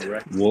wrecked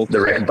wolf?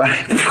 The wrecked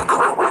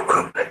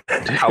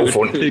How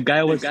funny. The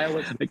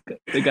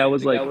guy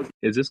was like,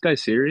 is this guy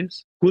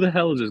serious? Who the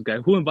hell is this guy?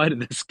 Who invited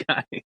this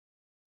guy?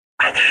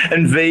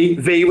 And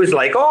V was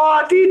like,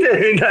 oh, I did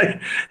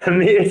it.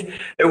 And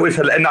it was,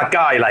 and that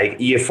guy, like,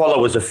 your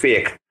followers are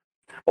fake.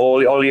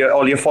 All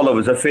your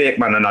followers are fake,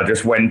 man. And I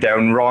just went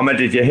down. Rama,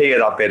 did you hear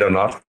that bit or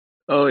not?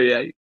 Oh,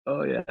 yeah.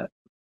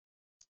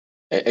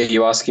 Are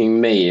you asking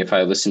me if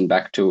I listen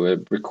back to a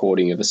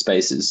recording of a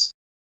Spaces?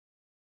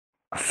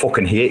 I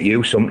fucking hate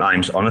you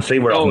sometimes, honestly.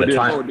 We're on the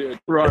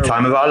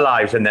time of our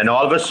lives, and then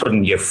all of a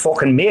sudden you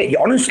fucking mate. You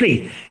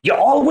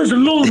always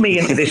lull me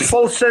into this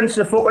false sense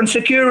of fucking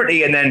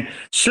security and then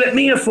slip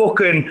me a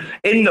fucking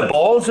in the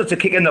balls. It's a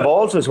kick in the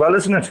balls as well,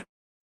 isn't it?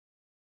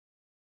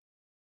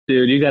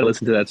 Dude, you gotta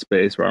listen to that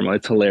space, Rama.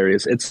 It's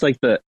hilarious. It's like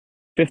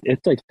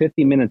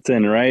 50 minutes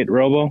in, right,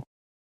 Robo?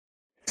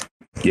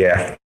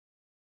 Yeah.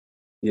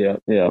 Yeah.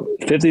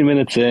 50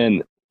 minutes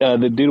in,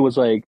 the dude was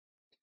like,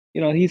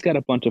 he's got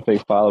a bunch of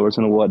fake followers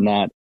and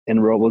whatnot.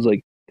 And Robo was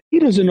like, he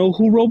doesn't know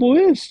who Robo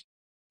is.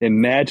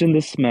 Imagine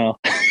the smell.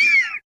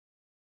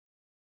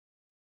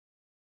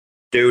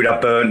 Dude, I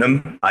burnt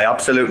them. I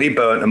absolutely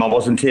burnt them. I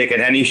wasn't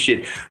taking any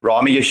shit.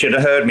 Rami, you should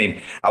have heard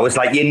me. I was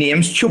like, your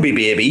name's Chubby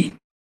Baby.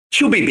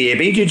 Chubby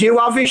Baby, did you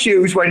have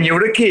issues when you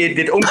were a kid?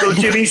 Did Uncle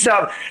Jimmy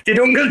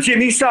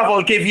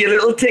Savile give you a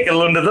little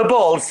tickle under the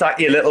balls, sack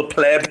you little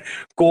pleb?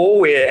 Go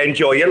away,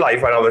 enjoy your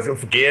life. When I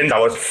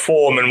was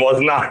foaming,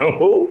 wasn't I?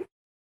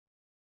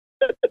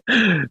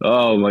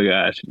 Oh my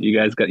gosh. You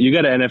got to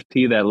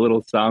NFT that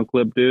little sound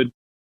clip, dude.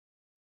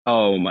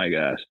 Oh my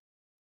gosh.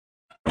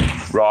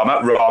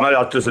 Rama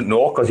that doesn't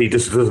know because he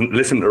just doesn't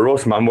listen to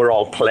us, man. We're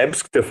all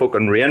plebs to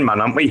fucking rain, man,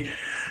 aren't we?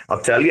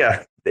 I'll tell you.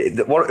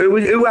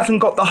 Who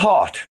hasn't got the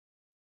heart?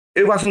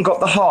 Who hasn't got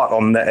the heart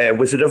on the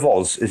Wizard of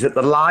Oz? Is it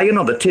the lion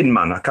or the Tin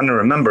Man? I can't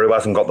remember who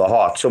hasn't got the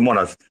heart.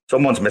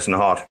 Someone's missing a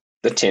heart.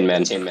 The Tin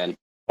Man.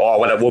 Oh,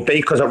 well, it will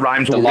be because it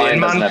rhymes with Rain Man.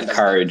 The lion doesn't have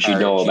courage. You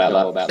know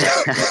about that.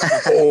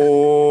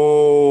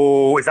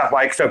 Oh, is that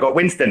why? Because I've got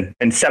Winston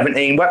and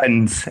 17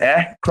 weapons,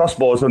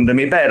 crossbows under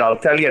me bed. I'll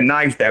tell you,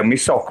 knives down me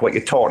sock. What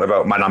you're talking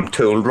about, man? I'm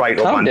tooled right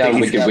up, man. Calm down,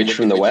 Wicked Witch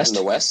from the West.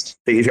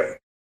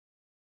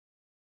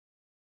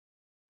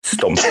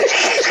 Stump.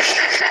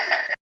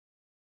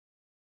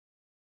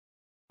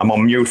 I'm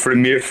on mute for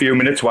a few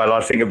minutes while I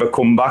think of a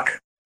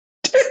comeback.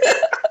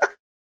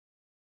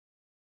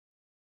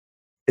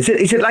 Is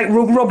it like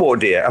Rug Robbo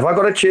Day? Have I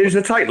got to change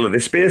the title of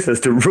this Spaces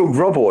to Rug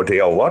Robbo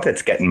Day or what?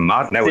 It's getting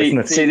mad now, isn't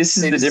it? See, this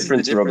is the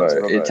difference,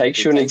 Robbo. It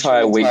takes you an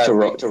entire week to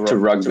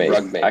rug me.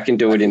 I can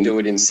do it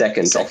in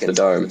seconds off the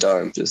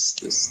dome.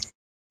 Just.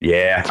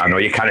 Yeah, I know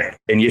you can.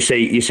 And you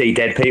see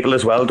dead people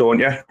as well, don't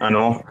you? I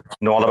know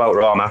all about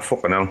Rama.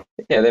 Fucking hell.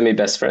 Yeah, they're my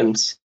best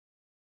friends.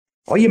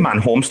 Oh, your man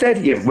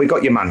Homestead. We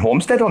got your man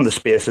Homestead on the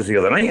Spaces the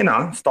other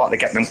night, started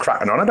getting him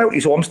cracking on about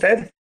his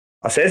homestead.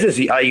 I says,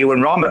 are you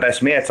and Rama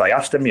best mates? I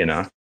asked him,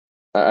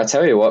 I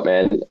tell you what,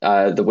 man.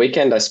 The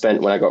weekend I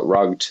spent when I got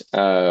rugged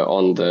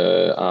on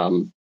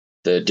the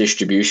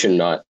distribution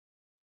night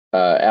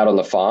out on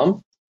the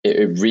farm,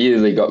 it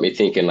really got me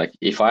thinking, like,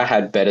 if I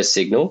had better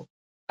signal,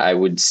 I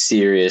would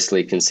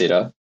seriously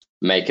consider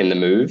making the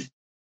move.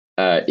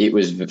 It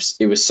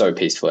was so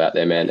peaceful out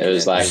there, man. It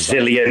was like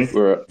zillion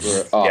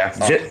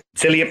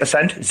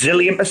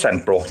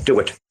percent, bro. Do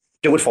it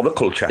for the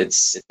culture.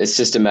 It's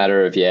just a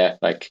matter of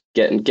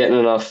getting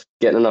enough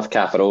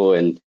capital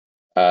and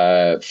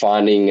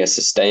finding a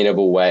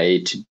sustainable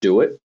way to do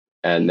it,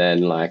 and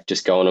then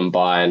just going and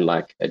buying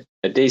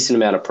a decent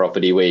amount of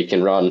property where you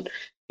can run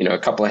a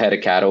couple of head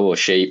of cattle or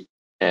sheep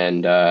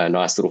and a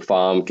nice little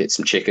farm, get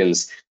some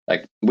chickens.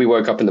 We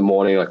woke up in the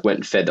morning, went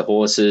and fed the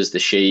horses, the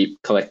sheep,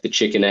 collect the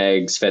chicken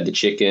eggs, fed the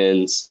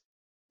chickens.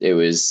 It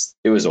was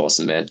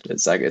awesome, man.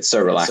 It's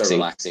so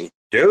relaxing.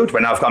 Dude,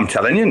 I'm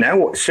telling you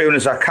now, as soon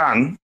as I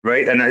can,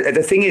 right? And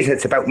the thing is,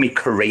 it's about me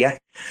career.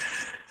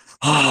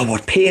 Oh,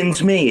 what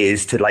pains me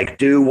is to like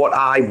do what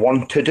I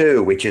want to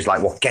do, which is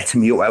like what gets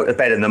me out of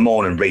bed in the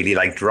morning, really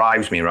like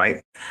drives me,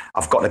 right?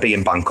 I've got to be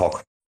in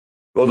Bangkok.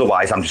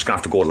 Otherwise, I'm just going to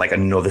have to go to like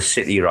another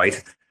city,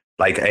 right?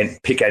 Like, and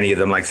pick any of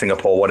them, like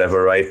Singapore,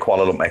 whatever, right?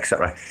 Kuala Lumpur,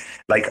 etc.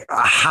 Like,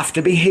 I have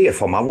to be here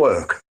for my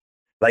work.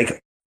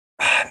 Like,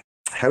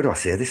 how do I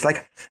say this?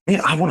 Like,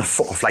 man, I want to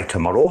fuck off like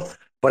tomorrow,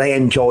 but I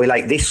enjoy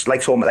like this,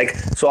 like so. Like,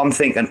 so I'm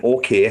thinking,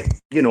 okay,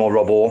 you know,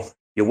 Robbo,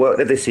 you work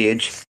at this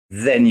age,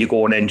 then you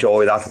go and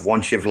enjoy that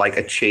once you've like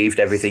achieved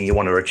everything you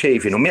want to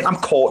achieve. You know, mate, I'm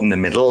caught in the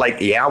middle.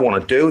 Like, yeah, I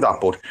want to do that,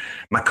 but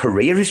my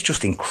career is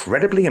just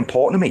incredibly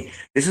important to me.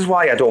 This is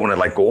why I don't want to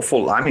like go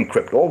full time in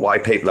crypto. Why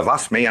people have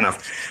asked me, and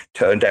I've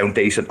turned down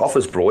decent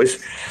offers,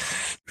 bros.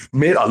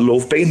 Mate, I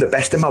love being the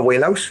best in my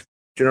wheelhouse.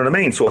 Do you know what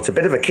I mean? So it's a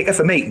bit of a kicker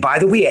for me. By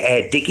the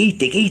way,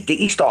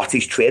 Dickie starts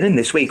his training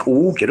this week.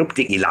 Oh, get up,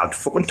 Dickie, lad.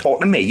 Fucking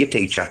talk to me, your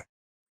teacher.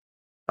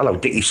 Hello,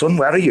 Dickie, son.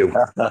 Where are you?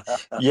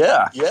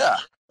 Yeah.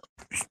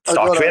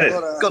 Start training.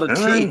 Got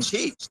a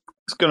cheat.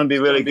 It's going to be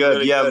really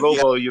good. Yeah,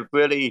 Robo, you've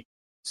really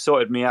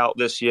sorted me out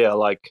this year.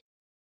 Like,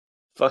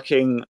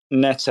 fucking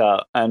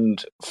Netta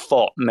and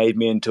Fott made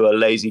me into a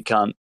lazy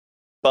cunt.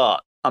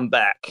 But I'm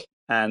back,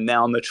 and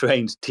now I'm a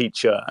trained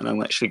teacher, and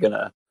I'm actually going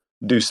to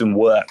do some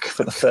work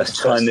for the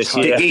first time this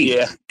year.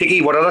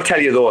 Dickie, what did I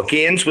tell you, though?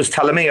 Gaines was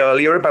telling me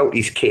earlier about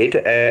his kid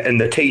and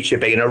the teacher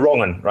being a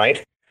wrong un,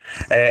 right?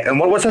 And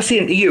what was I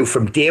saying to you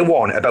from day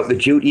one about the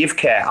duty of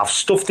care? I've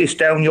stuffed this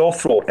down your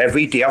throat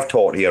every day I've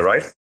taught you,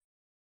 right?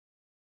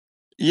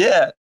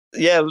 Yeah,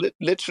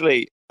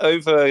 literally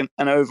over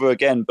and over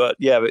again. But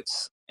yeah,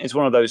 it's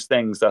one of those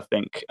things. I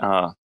think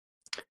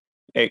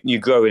you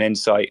grow in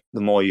insight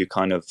the more you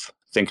kind of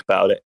think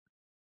about it.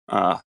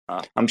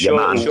 I'm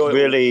sure it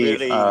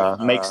really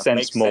makes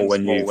sense more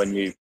when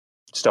you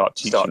start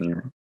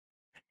teaching.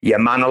 Your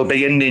man will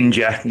be a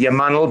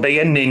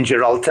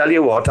ninja. I'll tell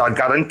you what, I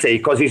guarantee,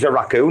 because he's a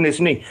raccoon,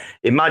 isn't he?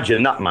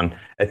 Imagine that, man,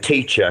 a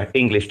teacher,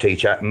 English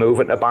teacher,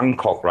 moving to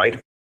Bangkok, right?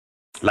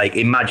 Like,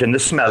 imagine the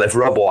smell if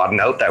Robbo hadn't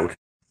helped out.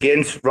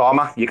 Gaines,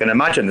 Rama, you can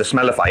imagine the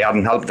smell if I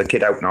hadn't helped the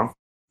kid out now.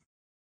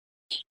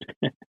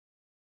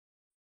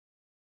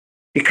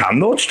 You can,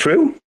 though, it's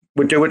true.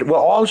 We do it. We're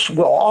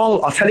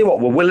all. I'll tell you what.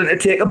 We're willing to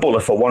take a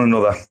bullet for one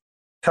another.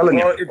 Telling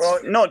you.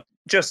 It's not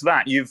just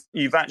that.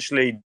 You've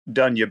actually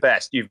done your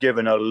best. You've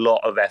given a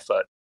lot of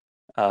effort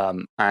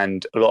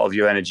and a lot of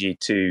your energy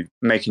to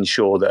making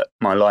sure that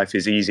my life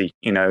is easy.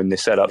 You know, in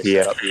this setup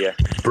here.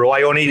 Bro,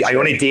 I only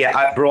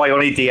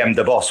DM'd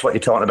the boss. What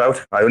you talking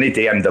about? I only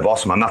DM'd the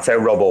boss, man. That's how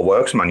Robbo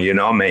works, man. You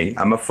know me.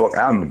 I'm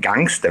a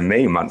gangster,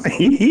 me, man.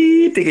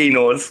 Think he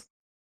knows.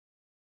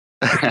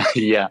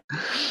 Yeah,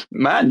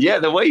 man. Yeah,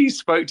 the way you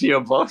spoke to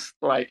your boss,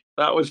 like,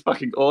 that was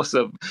fucking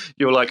awesome.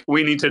 You were like,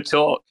 we need to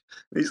talk.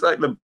 He's like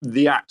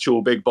the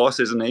actual big boss,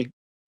 isn't he?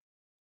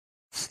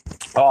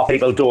 Oh,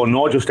 people don't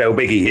know just how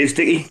big he is,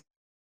 Dickie.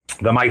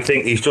 They might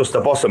think he's just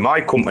the boss of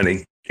my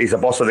company. He's the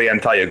boss of the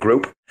entire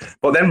group.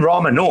 But then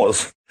Rama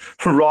knows.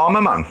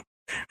 Rama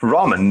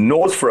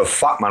knows for a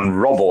fact, man,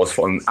 Robbo's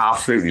fucking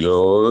absolutely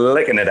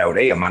licking it out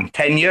here, man.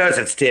 10 years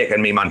it's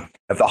taken me, man,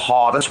 of the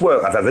hardest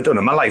work I've ever done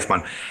in my life,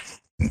 man.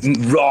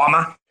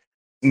 Rama,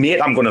 mate,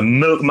 I'm going to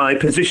milk my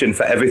position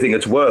for everything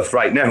it's worth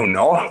right now.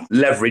 No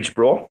leverage,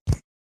 bro.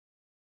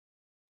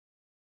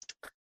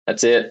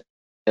 That's it.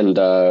 And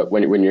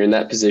when you're in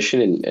that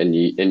position and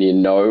you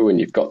know, and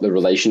you've got the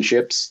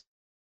relationships,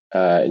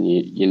 and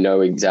you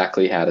know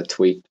exactly how to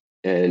tweak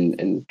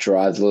and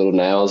drive the little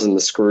nails and the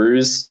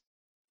screws,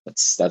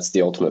 that's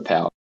the ultimate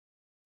power.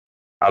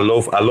 I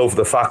love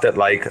the fact that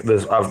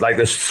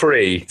there's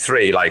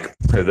three like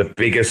the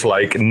biggest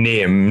like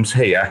names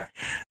here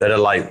that are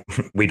like,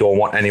 we don't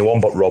want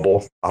anyone but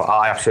Robbo.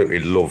 I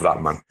absolutely love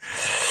that, man.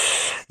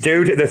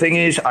 Dude, the thing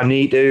is, I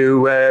need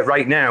to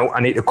right now.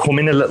 I need to come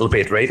in a little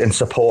bit, right, and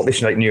support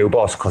this like new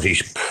boss, because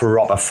he's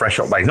proper fresh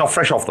up. Like, he's not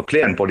fresh off the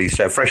plane, but he's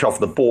fresh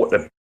off the boat.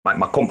 Like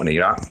my company,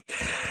 right?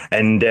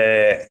 And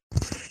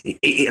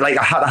like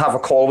I had to have a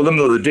call with him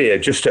the other day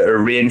just to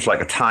arrange like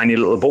a tiny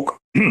little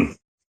book.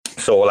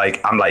 So like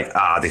I'm like,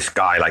 this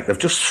guy, like they've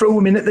just threw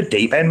him in at the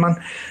deep end,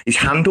 man. His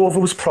handover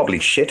was probably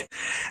shit.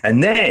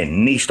 And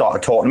then he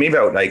started talking to me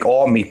about like,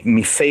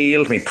 me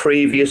field, me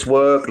previous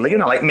work, you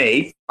know, like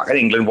me, back in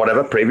England,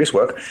 whatever, previous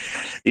work,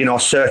 you know,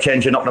 search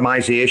engine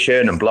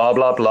optimization and blah,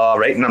 blah, blah,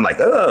 right? And I'm like,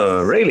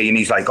 oh, really? And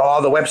he's like, the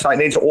website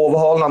needs an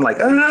overhaul. And I'm like,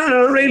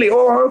 oh, really?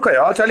 Oh, okay,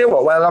 I'll tell you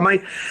what, well, I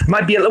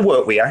might be able to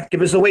work with you.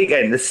 Give us the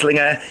weekend to sling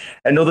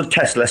another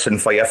test lesson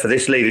for you for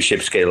this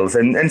leadership skills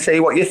and see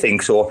what you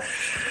think. So,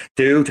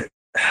 dude,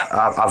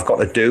 I've got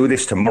to do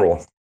this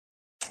tomorrow.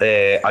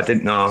 I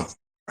didn't know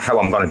how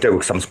I'm going to do it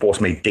because I'm supposed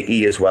to meet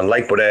Dickie as well.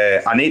 Like, but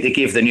I need to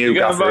give the new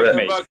gaffer.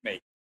 Me.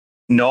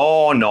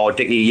 No,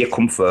 Dickie, you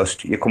come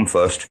first.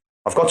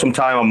 I've got some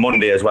time on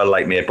Monday as well,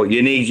 like, mate. But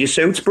you need your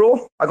suits,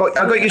 bro. I got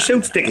your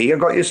suits, Dickie. I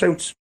got your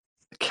suits.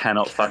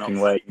 cannot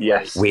fucking wait.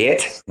 Yes.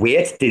 Wait.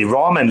 Did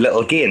Rom and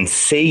Little Gain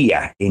see you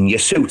in your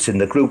suits in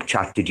the group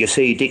chat? Did you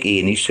see Dickie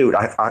in his suit?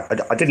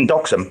 I didn't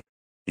dox him.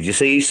 Did you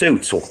see his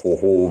suits?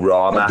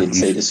 Rom. I did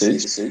see the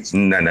suits.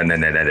 No.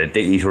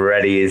 Dickie's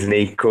ready, isn't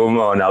he? Come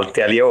on, I'll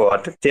tell you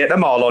what. Take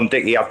them all on,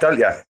 Dickie, I'll tell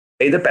you.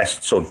 Be the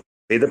best, son.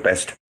 Be the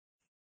best.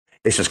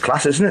 This is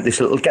class, isn't it? This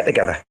little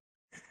get-together.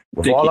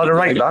 We've all had a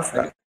right laugh.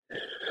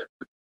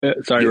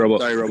 Sorry,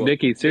 Robo.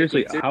 Dickie,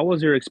 seriously, how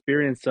was your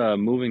experience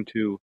moving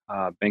to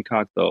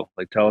Bangkok, though?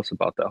 Like, tell us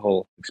about that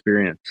whole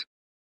experience.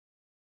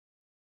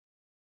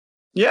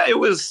 Yeah,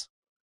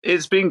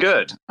 it's been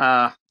good.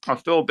 I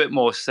feel a bit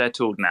more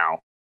settled now.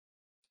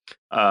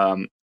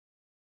 I'm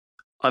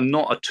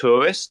not a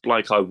tourist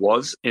like I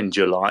was in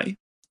July.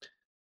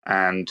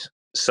 And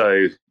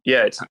so,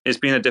 yeah, it's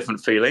been a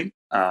different feeling.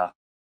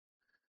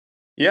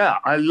 Yeah,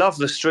 I love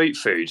the street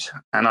food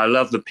and I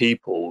love the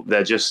people.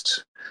 They're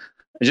just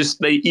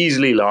they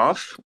easily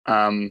laugh.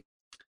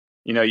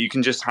 You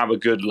can just have a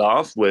good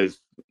laugh with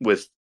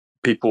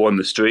people on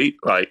the street,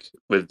 like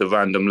with the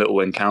random little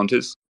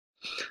encounters.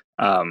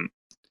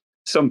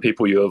 Some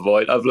people you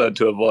avoid. I've learned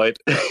to avoid.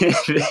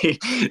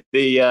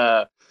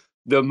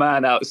 The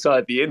man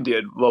outside the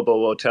Indian robber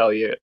will tell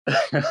you.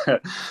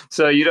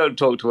 So you don't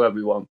talk to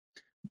everyone.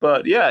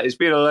 But yeah, it's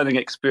been a learning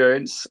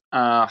experience.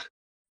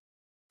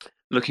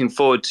 Looking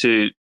forward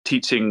to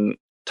teaching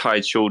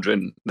Thai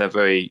children. They're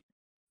very,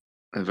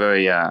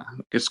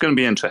 it's going to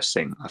be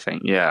interesting, I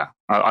think. Yeah.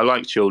 I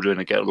like children.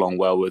 I get along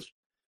well with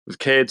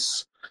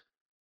kids.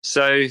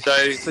 So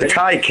the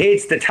Thai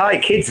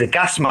kids are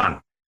gas,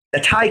 man. The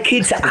Thai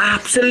kids are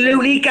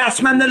absolutely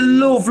gas, man. They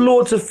love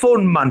loads of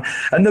fun, man.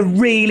 And they're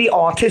really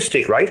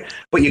artistic, right?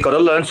 But you've got to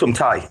learn some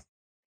Thai.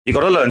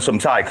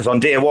 Because on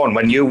day one,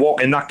 when you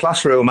walk in that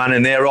classroom, man,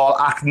 and they're all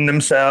acting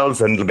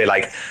themselves, and it'll be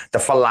like the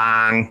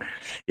Falang,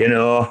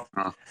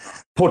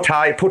 Put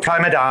Thai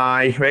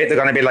Madai, right? They're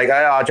going to be like,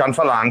 John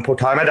Falang, Put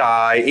Thai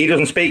Madai. He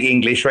doesn't speak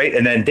English, right?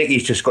 And then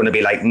Dickie's just going to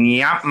be like,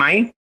 Nyap,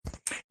 mate.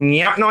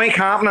 Nyap, no, you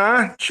can't,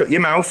 nah. Shut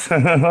your mouth.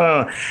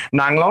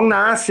 Nang long,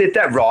 nah. Sit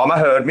there. Rama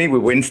heard me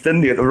with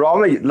Winston.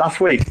 Rama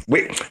last week.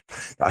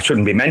 I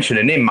shouldn't be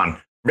mentioning him, man.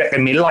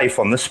 Wrecking me life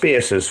on the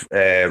spaces,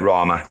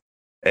 Rama.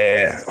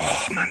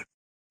 Man,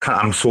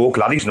 I'm so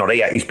glad he's not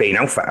here. He's been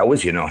out for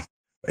hours,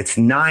 It's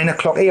 9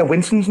 o'clock here.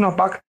 Winston's not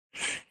back.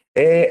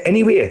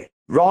 Anyway,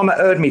 Rama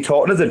heard me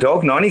talking to the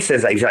dog, and he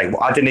says, he's like,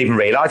 I didn't even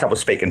realise I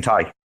was speaking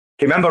Thai. Do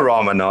you remember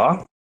Rama,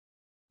 no?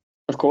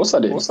 Of course I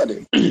do.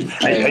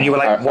 And you were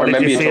like, what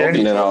did you say?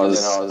 Talking and I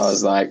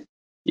was like,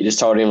 you just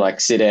told him,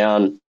 like, sit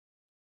down,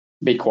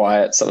 be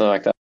quiet, something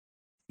like that.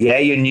 Yeah,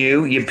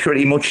 you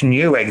pretty much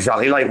knew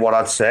exactly like what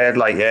I'd said,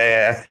 like,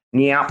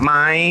 nyap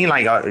mai,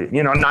 like,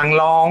 nang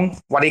long,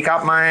 what he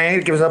got mai,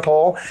 give us a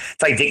paw.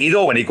 It's like Dickie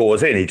though, when he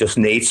goes in, he just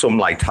needs some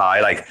like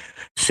Thai, like,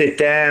 sit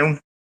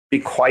down, be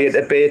quiet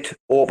a bit,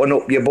 open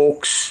up your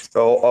books,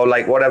 or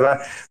like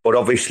whatever. But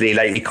obviously,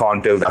 like, he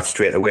can't do that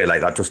straight away.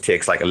 Like, that just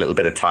takes like a little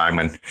bit of time,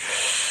 and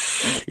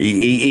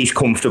he's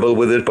comfortable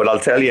with it. But I'll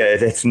tell you,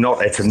 it's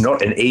not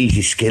an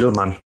easy skill,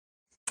 man.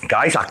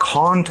 Guys, I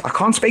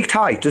can't speak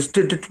Thai.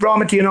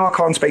 Rama, do you know I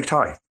can't speak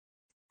Thai?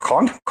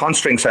 Can't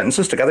string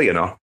sentences together,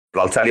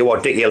 But I'll tell you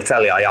what, Dickie will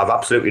tell you, I have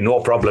absolutely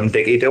no problem,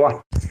 Dickie, do I?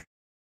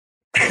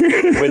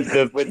 with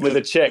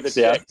the checks,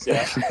 yeah.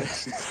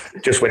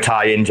 Just with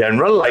Thai in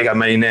general. Like, I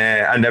mean,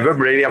 I never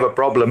really have a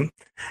problem.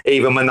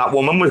 Even when that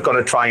woman was going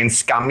to try and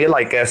scam you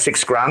like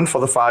 $6,000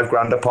 for the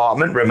 $5,000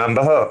 apartment,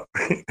 remember her?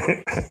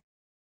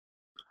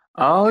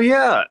 Oh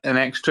yeah, an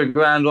extra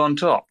grand on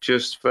top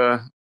just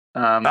for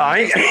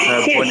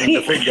pointing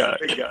the finger.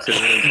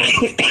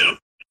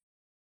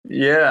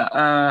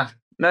 Yeah,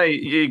 no,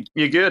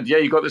 you're good. Yeah,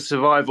 you got the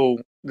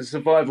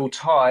survival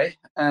tie,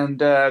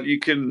 and you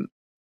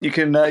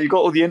got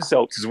all the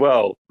insults as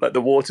well, like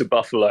the water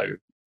buffalo.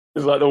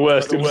 It's like the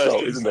worst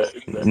insult, isn't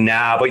it?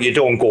 Nah, but you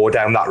don't go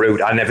down that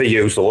route. I never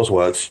use those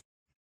words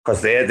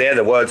because they're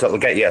the words that'll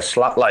get you a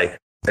slap, like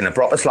in a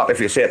proper slap if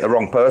you say it to the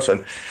wrong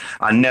person.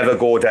 I never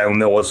go down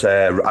those.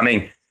 I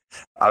mean,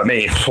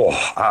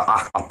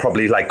 I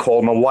probably like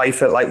call my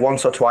wife it like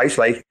once or twice.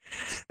 Like,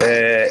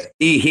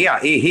 he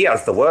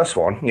here's the worst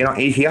one.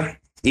 He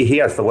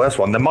here's the worst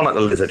one. The monitor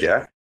lizard,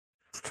 yeah.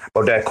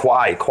 But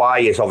Kwai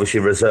is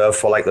obviously reserved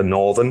for like the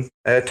northern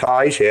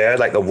Thais, yeah,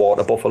 like the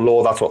water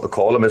buffalo. That's what they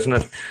call them, isn't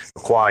it?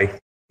 Kwai,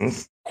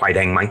 Kwai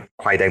Deng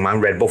man,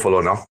 red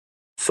buffalo, no.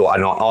 So I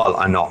know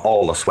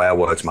all the swear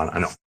words, man. I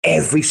know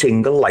every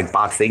single like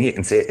bad thing you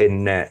can say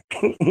in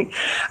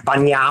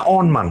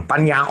Banyaon, man.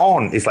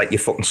 Banyaon is like you're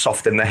fucking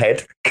soft in the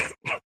head.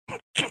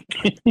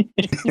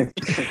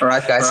 All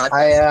right, guys.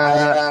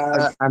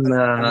 I'm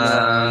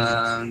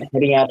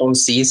heading out on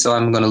sea, so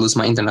I'm going to lose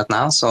my internet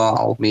now. So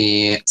I'll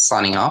be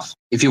signing off.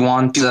 If you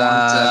want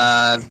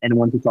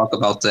anyone to talk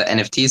about the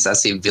NFTs, I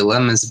see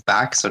Willem is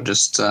back. So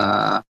just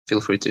feel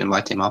free to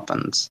invite him up,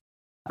 and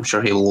I'm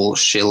sure he will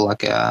chill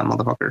like a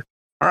motherfucker.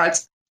 All right.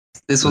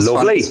 This was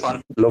lovely.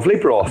 Fun. Lovely,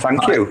 bro.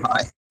 Thank you.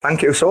 Bye.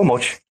 Thank you so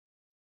much.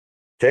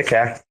 Take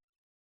care.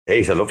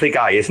 He's a lovely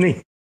guy, isn't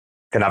he?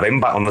 Can have him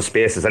back on the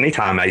spaces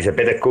anytime. He's a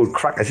bit of good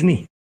crack, isn't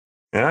he?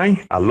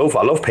 Aye. I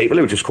love people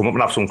who just come up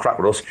and have some crack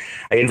with us.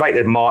 I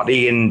invited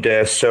Marty and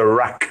Sir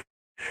RAC.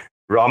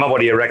 Rama,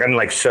 what do you reckon?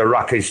 Like, Sir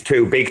RAC is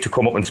too big to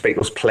come up and speak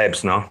to us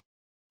plebs now.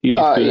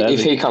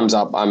 If he comes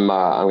up, I'm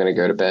going to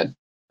go to bed.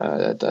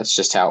 That's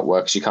just how it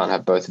works. You can't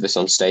have both of us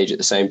on stage at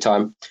the same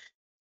time.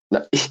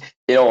 No,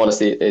 in all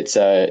honesty, it's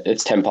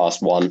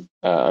 1:10.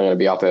 I'm going to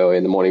be up early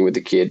in the morning with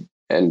the kid,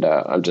 and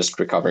I'm just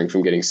recovering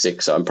from getting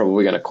sick, so I'm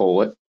probably going to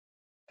call it.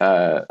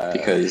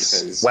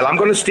 Because well, I'm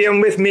going to stay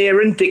on with Mia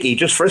and Dickie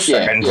just for a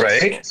second,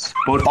 right?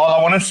 But all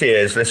I want to say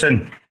is,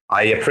 listen,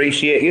 I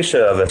appreciate your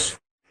service.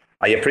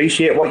 I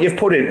appreciate what you've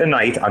put in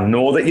tonight. I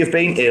know that you've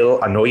been ill.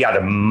 I know you had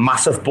a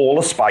massive bowl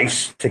of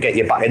spice to get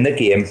you back in the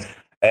game,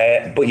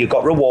 but you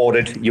got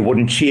rewarded. You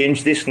wouldn't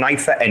change this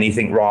night for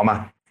anything,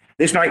 Rama.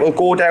 This night will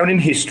go down in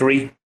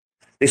history.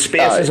 This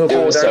spaces will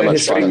go down in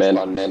history.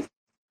 Fun, man.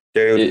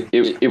 Dude,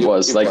 it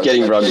was like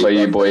getting run by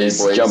you boys,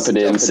 jumping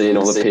in, seeing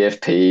all the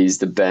PFPs,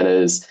 the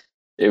banners.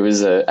 It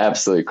was an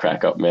absolute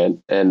crack up,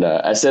 man. And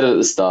I said it at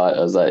the start.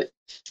 I was like,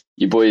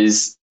 you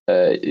boys,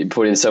 you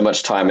put in so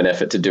much time and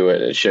effort to do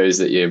it. It shows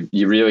that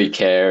you really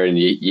care and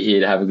you're here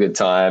to have a good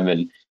time,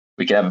 and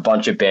we can have a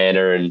bunch of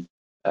banner and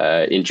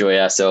enjoy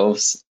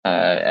ourselves.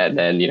 And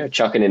then,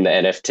 chucking in the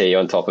NFT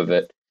on top of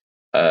it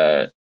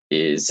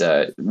is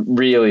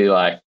really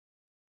like,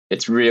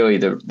 it's really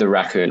the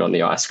raccoon on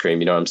the ice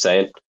cream. You know what I'm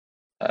saying?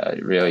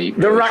 Really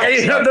the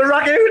raccoon.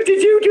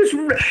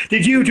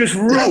 Did you just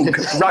rug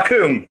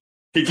raccoon?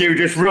 Did you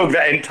just rug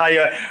that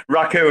entire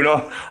raccoon?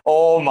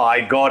 Oh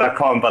my God, I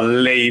can't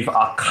believe,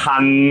 I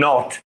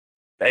cannot.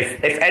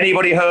 If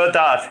anybody heard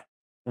that,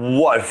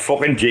 what a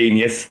fucking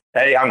genius.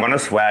 Hey, I'm going to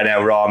swear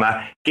now,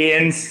 Rama.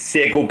 Gaines,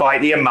 say goodbye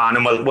to your man,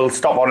 and we'll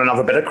stop on and have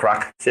a bit of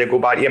crack. Say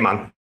goodbye to your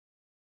man.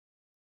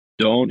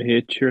 Don't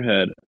hit your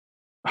head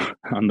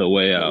on the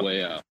way out.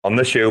 On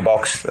the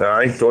shoebox, all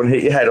right? Don't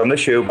hit your head on the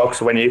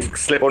shoebox when you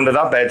slip under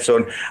that bed,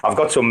 son. I've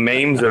got some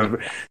memes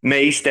of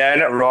me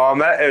staring at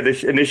Rama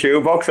in the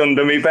shoebox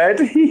under my bed.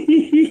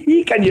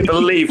 Can you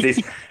believe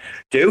this?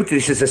 Dude,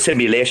 this is a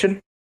simulation.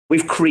 We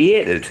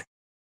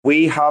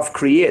have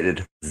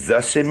created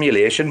the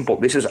simulation, but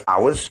this is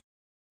ours.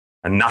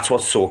 And that's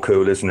what's so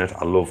cool, isn't it?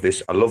 I love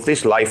this. I love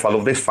this life. I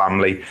love this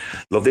family.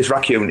 I love this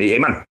raccoon. Hey,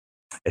 man,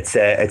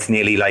 it's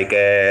nearly like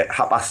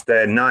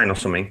 9:30 or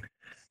something.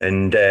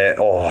 And,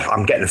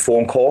 I'm getting a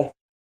phone call.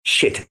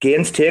 Shit,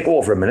 Gaines, take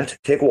over a minute.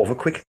 Take over,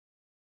 quick.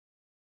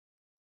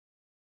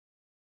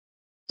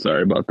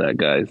 Sorry about that,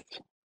 guys.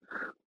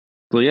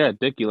 So yeah,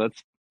 Dickie,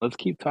 let's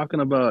keep talking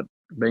about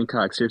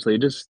Bangkok. Seriously,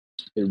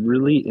 it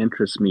really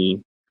interests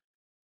me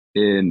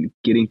in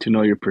getting to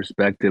know your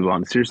perspective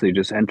on, seriously,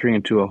 just entering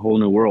into a whole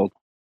new world.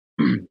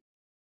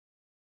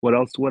 What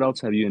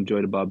else have you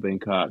enjoyed about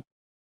Bangkok?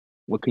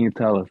 What can you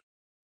tell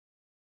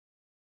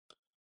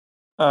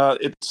us?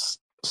 It's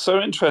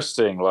so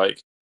interesting,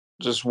 like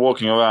just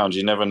walking around,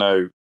 you never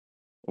know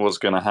what's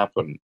going to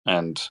happen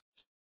and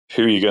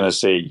who you're going to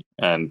see.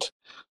 And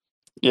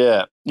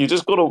yeah, you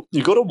got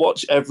to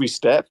watch every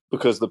step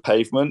because the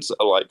pavements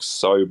are like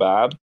so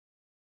bad.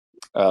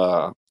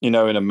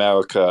 In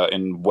America,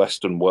 in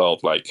Western world,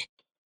 like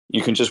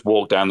you can just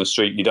walk down the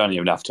street, you don't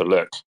even have to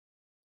look,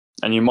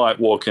 and you might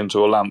walk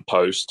into a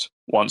lamppost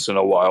once in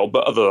a while,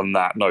 but other than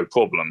that, no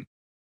problem.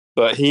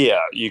 But here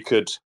you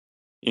could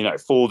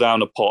fall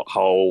down a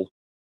pothole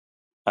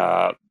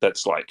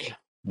that's like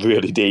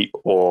really deep,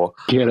 or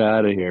get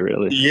out of here,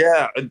 really.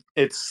 Yeah,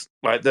 it's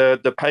like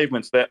the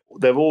pavements,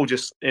 they're all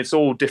just, it's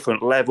all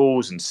different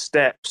levels and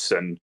steps,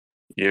 and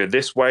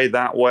this way,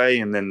 that way,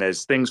 and then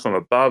there's things from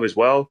above as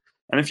well.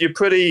 And if you're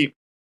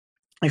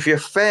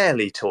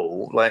fairly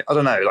tall, like, I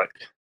don't know, like,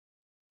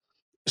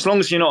 as long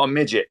as you're not a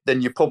midget,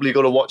 then you probably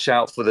got to watch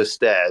out for the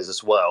stairs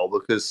as well,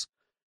 because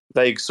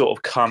they sort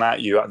of come at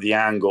you at the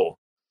angle,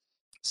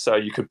 so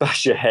you could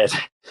bash your head.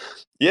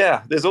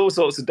 Yeah, there's all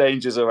sorts of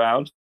dangers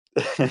around.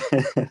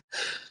 Do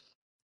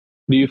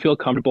you feel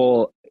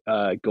comfortable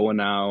going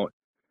out,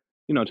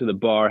 to the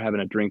bar, having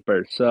a drink by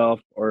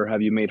yourself, or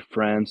have you made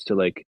friends to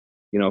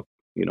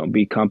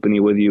be company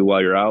with you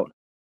while you're out?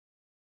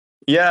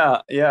 Yeah.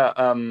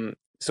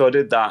 So I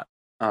did that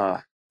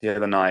the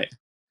other night.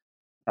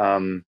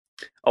 I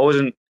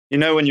wasn't,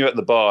 when you're at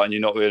the bar and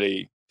you're not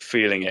really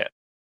feeling it,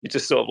 you're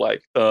just sort of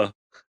like,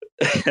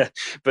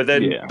 but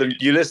then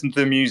you listen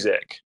to the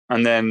music,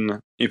 and then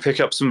you pick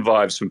up some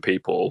vibes from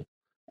people,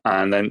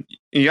 and then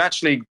you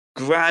actually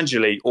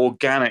gradually,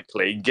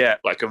 organically get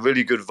like a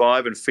really good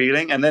vibe and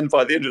feeling. And then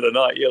by the end of the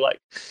night, you're like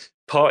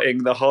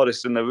partying the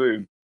hardest in the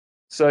room.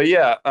 So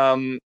yeah,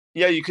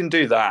 you can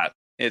do that.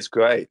 It's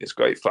great. It's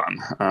great fun.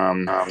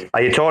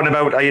 Are you talking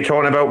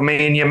about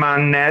me and your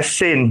man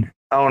Sin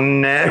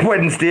on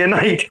Wednesday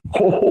night?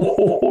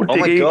 Oh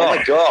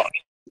my god!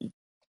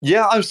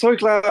 Yeah, I'm so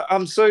glad.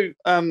 I'm so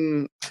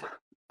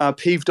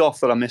peeved off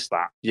that I missed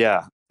that.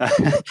 Yeah,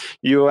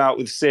 you were out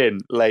with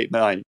Sin late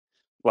night.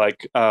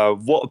 Like,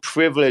 what a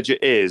privilege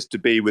it is to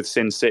be with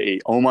Sin City.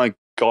 Oh my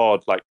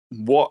god! Like,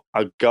 what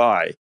a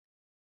guy!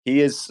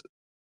 He is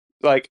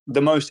like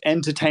the most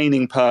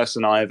entertaining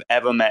person I've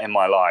ever met in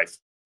my life.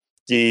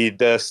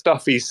 The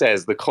stuff he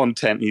says, the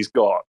content he's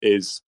got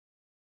is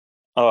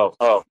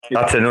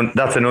that's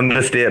an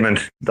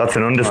understatement. That's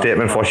an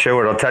understatement for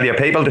sure. I'll tell you,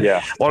 people.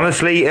 Yeah.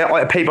 Honestly,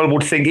 people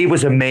would think he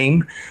was a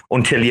meme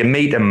until you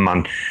meet him,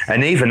 man.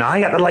 And even I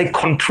had to like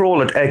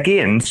control it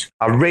against.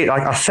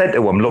 I said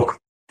to him, look,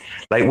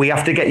 like we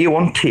have to get you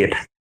on tape.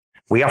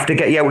 We have to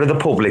get you out of the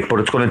public, but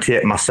it's going to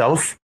take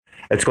myself.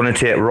 It's going to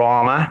take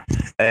Rama,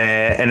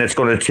 and it's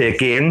going to take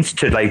Gaines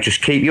to like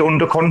just keep you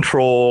under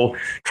control,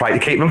 try to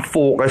keep him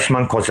focused,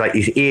 man, because like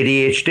his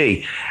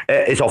ADHD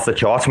is off the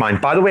charts,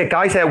 man. By the way,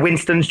 guys,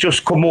 Winston's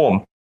just come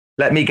home.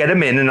 Let me get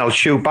him in, and I'll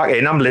shoot back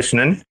in. I'm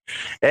listening.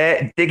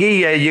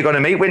 Diggy, you're going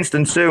to meet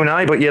Winston soon,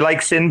 but you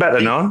like Sin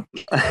better, no?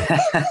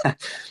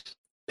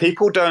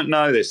 People don't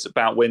know this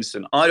about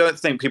Winston. I don't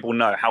think people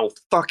know how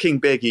fucking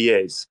big he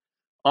is.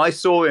 I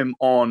saw him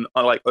on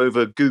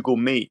over Google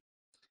Meet,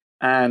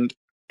 and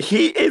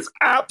he is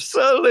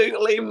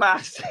absolutely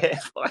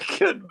massive. I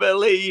couldn't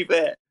believe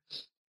it.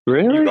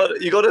 Really?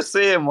 You got to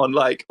see him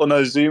on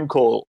a Zoom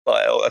call,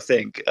 I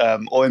think,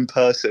 or in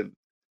person.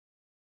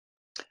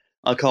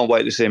 I can't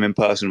wait to see him in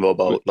person,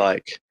 Robbo.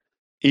 Like,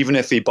 even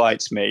if he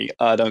bites me,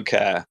 I don't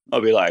care.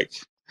 I'll be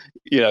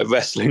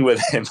wrestling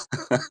with him.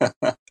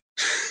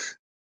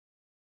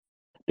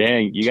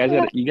 Dang, you guys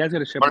got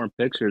to share more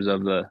pictures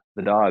of the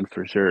dog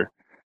for sure.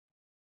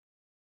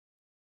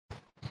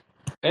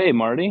 Hey,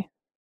 Marty.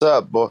 What's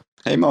up, boy?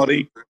 Hey,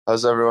 Marty.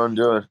 How's everyone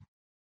doing?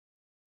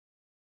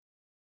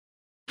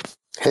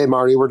 Hey,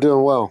 Marty, we're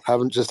doing well.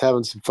 Having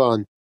some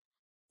fun,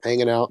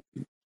 hanging out.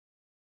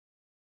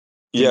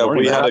 Yeah,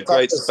 morning, we man. had a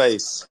great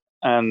space.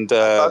 And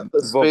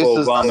Is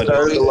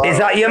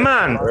that your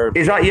man?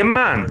 Is that your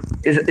man?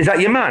 Is that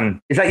your man?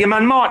 Is that your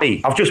man,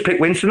 Marty? I've just picked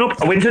Winston up.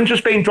 Winston's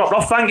just been dropped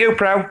off. Thank you,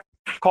 Pro.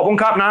 Cop one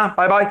cap now.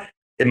 Bye-bye.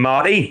 Hey,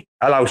 Marty.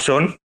 Hello,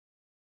 son.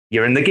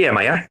 You're in the game,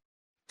 are you?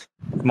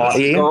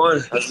 Marty.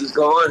 How's it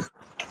going?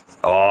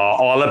 Oh,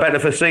 all the better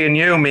for seeing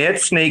you, mate.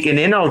 Sneaking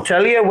in, I'll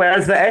tell you.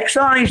 Where's the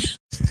excise?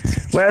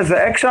 Where's the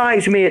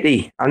excise,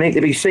 matey? I need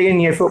to be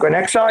seeing your fucking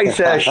excise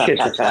shit.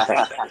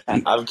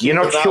 You're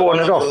not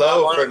showing it off.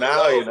 Low for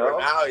now, you know.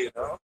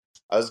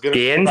 I was going to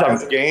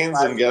Gaines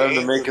and get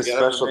him to make a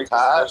special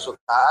tat.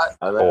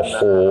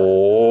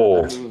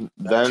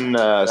 Then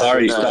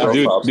sorry,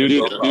 dude.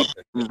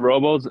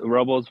 Robo's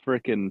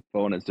freaking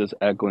phone is just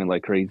echoing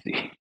like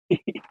crazy.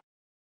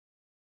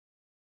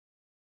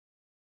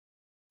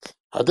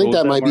 I think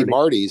that might be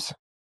Marty's.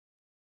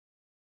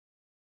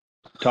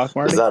 Talk,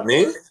 Marty. Is that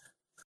me?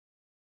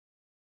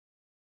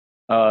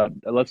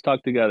 Let's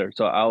talk together.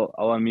 So I'll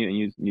unmute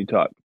and you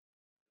talk.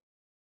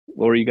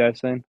 What were you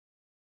guys saying?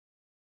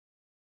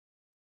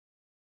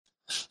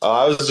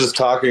 I was just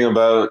talking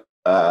about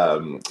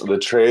the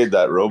trade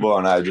that Robo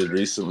and I did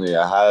recently.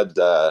 I had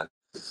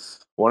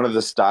one of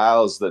the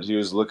styles that he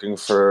was looking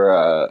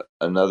for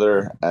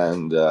another,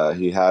 and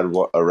he had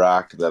a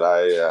rack that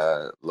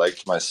I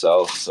liked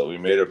myself. So we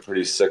made a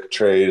pretty sick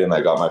trade, and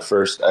I got my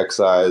first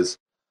excise.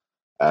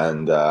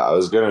 And I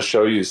was going to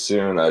show you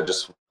soon. I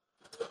just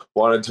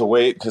wanted to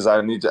wait because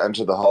I need to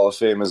enter the Hall of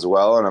Fame as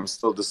well, and I'm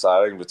still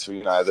deciding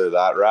between either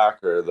that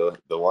rack or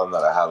the one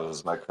that I have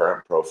as my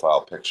current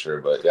profile picture.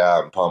 But yeah,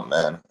 I'm pumped,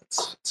 man.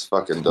 It's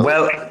fucking dope.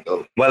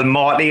 Well,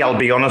 Marty, I'll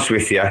be honest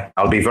with you.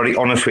 I'll be very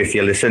honest with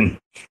you. Listen,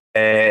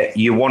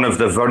 you're one of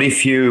the very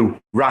few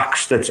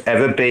racks that's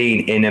ever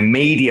been in a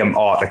Medium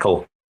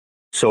article.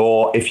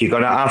 So if you're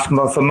going to ask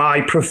me for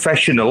my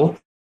professional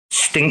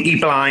stinky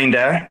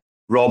blinder,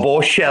 Robo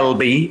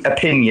Shelby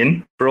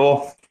opinion,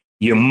 bro,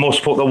 you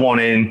must put the one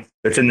in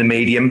that's in the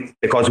Medium,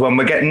 because when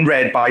we're getting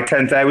read by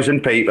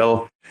 10,000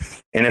 people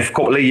in a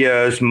couple of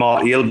years,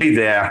 Marty will be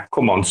there.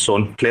 Come on,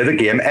 son, play the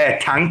game.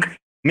 Tank,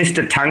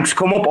 Mr. Tank's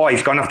come up.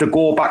 He's going to have to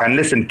go back and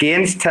listen.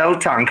 Gaines, tell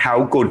Tank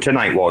how good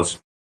tonight was.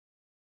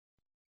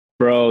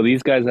 Bro,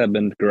 these guys have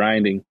been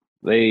grinding.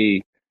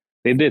 They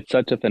did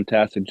such a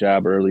fantastic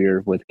job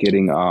earlier with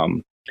getting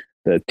the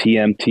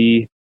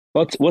TMT.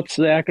 What's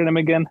the acronym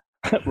again?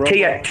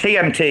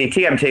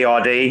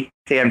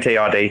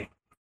 TMTRD.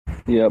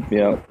 Yep.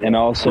 And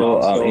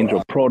also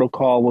Angel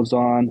Protocol was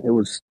on. It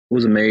was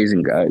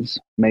amazing, guys.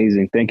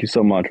 Amazing. Thank you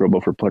so much, Robo,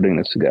 for putting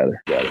this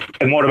together.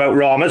 And what about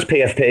Rama's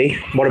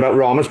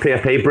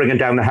PFP? Bringing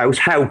down the house?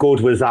 How good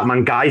was that,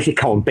 man? Guys, you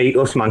can't beat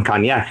us, man,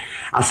 can you?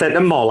 I said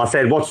to Moll,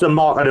 what's the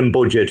marketing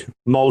budget?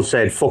 Moll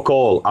said, fuck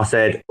all. I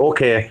said,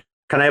 okay,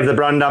 can I have the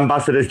brand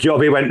ambassador's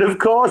job? He went, of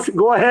course,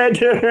 go ahead.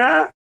 Check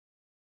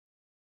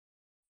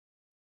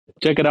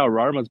it out.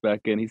 Rama's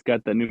back in. He's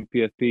got the new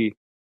PFP.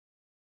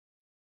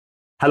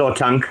 Hello,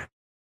 Tank.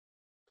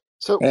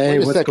 So, hey,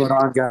 what's going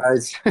on,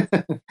 guys?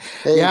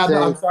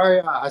 I'm sorry.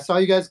 I saw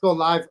you guys go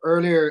live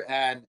earlier,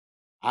 and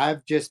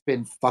I've just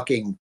been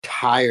fucking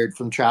tired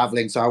from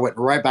traveling, so I went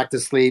right back to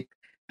sleep.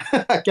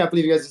 I can't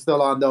believe you guys are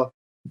still on, though.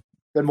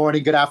 Good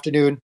morning, good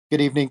afternoon,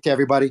 good evening to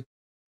everybody.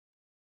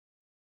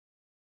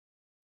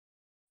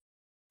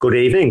 Good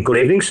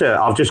evening, sir.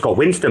 I've just got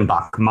Winston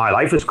back. My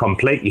life is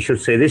complete. You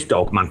should see this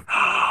dog, man.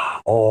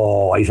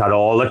 Oh, he's had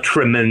all the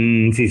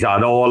trimmings. He's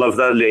had all of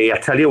the... I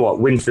tell you what,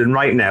 Winston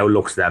right now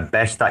looks the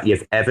best that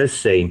you've ever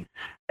seen.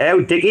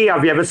 Oh, Dickie,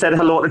 have you ever said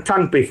hello to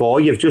Tank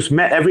before? You've just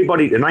met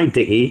everybody tonight,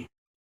 Dickie.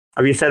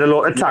 Have you said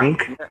hello to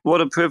Tank?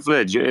 What a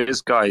privilege it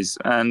is, guys.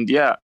 And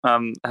yeah,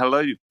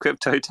 hello,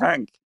 Crypto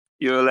Tank.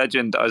 You're a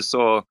legend. I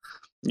saw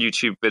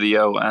YouTube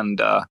video and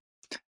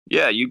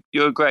yeah,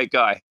 you're a great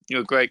guy.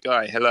 You're a great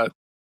guy. Hello.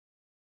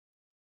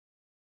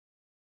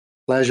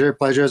 Pleasure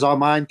is all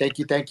mine. Thank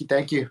you. Man,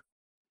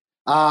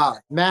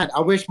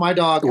 I wish my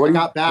dog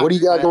got back. What do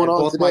you got going on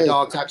both today? My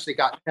dogs actually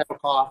got kennel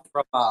cough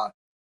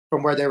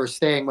from where they were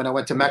staying when I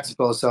went to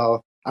Mexico.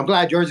 So I'm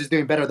glad yours is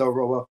doing better though,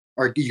 Robo.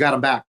 Or you got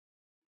him back.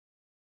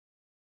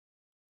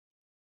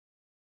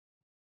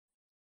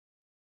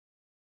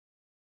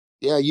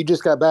 Yeah, you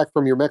just got back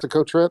from your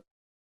Mexico trip?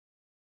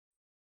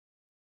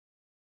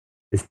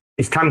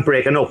 Is Tank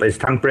breaking up? Is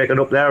Tank breaking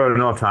up there or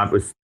not? Tank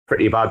was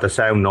pretty bad, the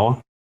sound, no?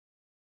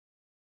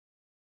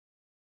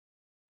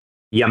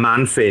 Your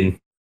man Finn.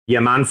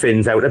 Your man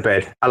Finn's out of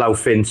bed. Hello,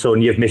 Finn,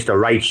 son. You've missed a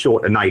right show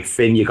tonight.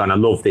 Finn, you're going to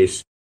love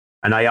this.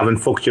 And I haven't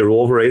fucked you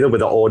over either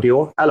with the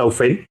audio. Hello,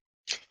 Finn.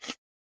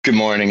 Good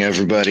morning,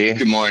 everybody.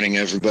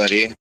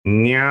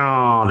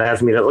 No,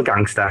 there's me little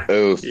gangster.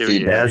 Oh,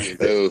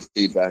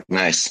 feedback.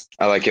 Nice.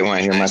 I like it when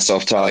I hear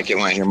myself talk.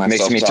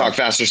 Makes me talk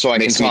faster so I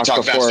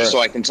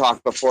can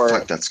talk before.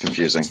 Fuck, that's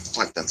confusing.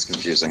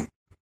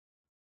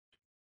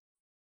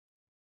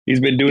 He's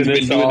been doing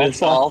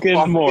this all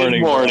fucking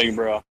morning,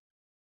 bro.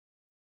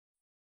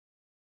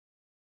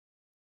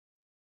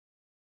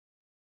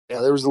 Yeah,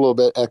 there was a little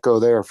bit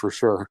echo there for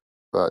sure,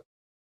 but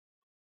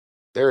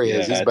there he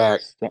is. He's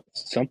back.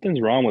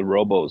 Something's wrong with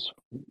Robo's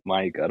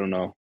mic. I don't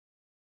know.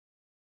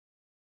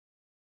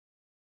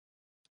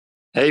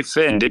 Hey,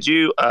 Finn, did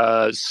you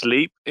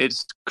sleep?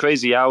 It's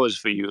crazy hours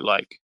for you.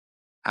 Like,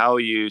 how are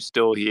you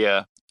still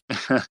here?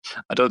 I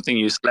don't think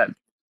you slept.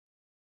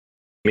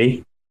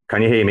 Me?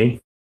 Can you hear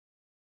me?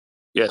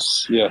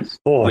 Yes.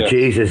 Oh, yes.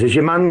 Jesus. Is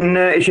your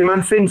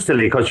man Finn still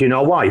here? Because you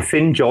know why?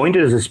 Finn joined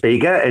as a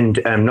speaker and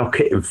not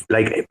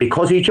like,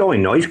 because he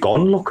joined, no, he's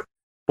gone, look.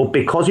 But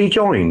because he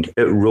joined,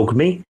 it rugged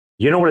me.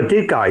 You know what it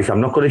did, guys?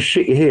 I'm not going to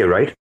shit you here,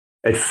 right?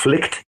 It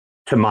flicked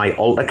to my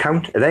alt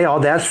account.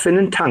 There's Finn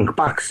and Tank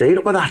back. See,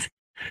 look at that.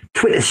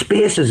 Twitter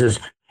Spaces is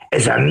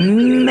a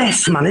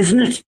mess, man,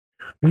 isn't it?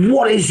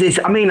 What is this?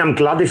 I mean, I'm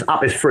glad this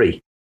app is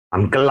free.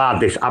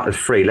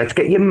 Let's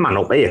get your man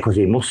up here because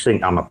he must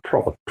think I'm a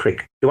proper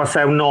prick. Do I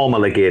sound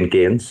normal again,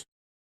 Gaines?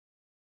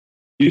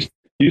 You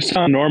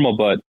sound normal,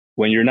 but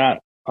when you're not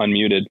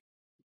unmuted,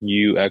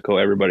 you echo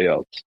everybody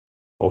else.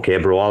 Okay,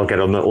 bro, I'll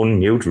get on the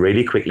unmute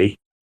really quickly.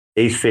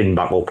 He's Finn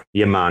back up.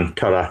 Your man,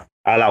 Tora.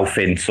 Hello,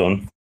 Finn,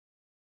 son.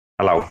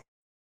 Hello.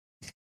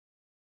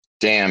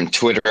 Damn,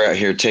 Twitter out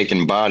here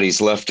taking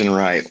bodies left and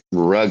right.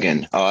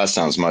 Rugging. Oh, that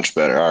sounds much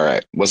better. All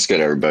right. What's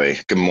good, everybody?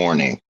 Good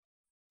morning.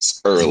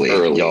 It's early.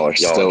 Y'all are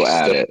still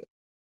at it.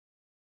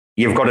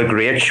 You've got a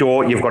great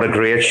show.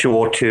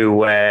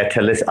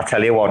 To listen. I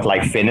tell you what,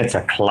 like Finn, it's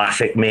a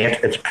classic, mate.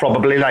 It's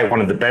probably like one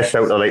of the best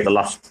out of like the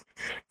last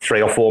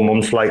 3 or 4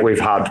 months. Like we've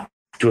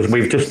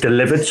just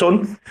delivered,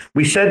 son.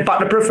 We said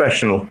back to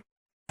professional.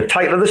 The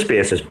title of the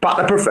space is back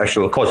to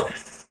professional because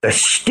the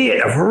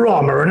state of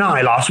Rama and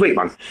I last week,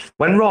 man.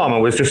 When Rama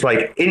was just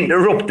like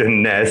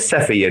interrupting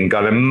Seffi and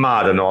going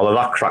mad and all of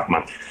that crap,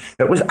 man.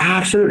 It was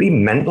absolutely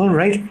mental,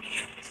 right?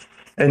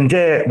 And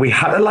we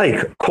had to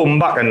like come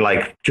back and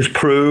like just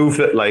prove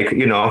that, like,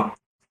 you know,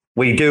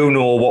 we do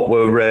know what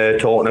we're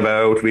talking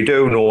about. We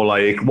do know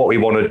like what we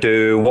want to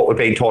do, what we've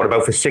been talking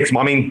about for 6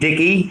 months. I mean,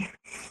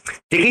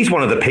 Dickie's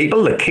one of the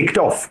people that kicked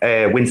off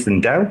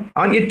Winston down,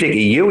 aren't you,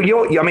 Dickie?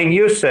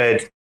 You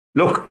said,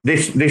 look,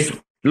 this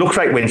looks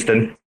like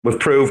Winston. We've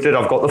proved it.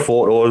 I've got the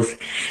photos.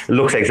 It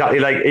looks exactly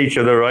like each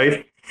other,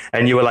 right?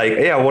 And you were like,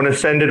 yeah, I want to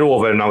send it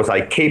over. And I was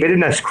like, keep it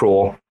in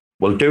escrow.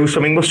 We'll do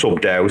something with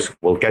SubDAOs.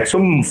 We'll get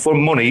some for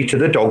money to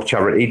the dog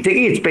charity.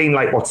 Dickie, it's been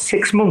like,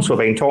 6 months we've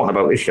been talking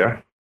about this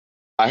year.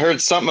 I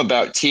heard something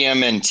about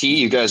TMNT.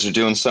 You guys are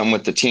doing something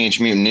with the Teenage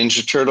Mutant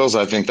Ninja Turtles.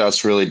 I think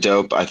that's really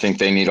dope. I think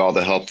they need all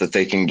the help that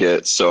they can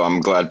get. So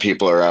I'm glad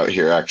people are out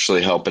here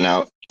actually helping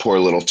out poor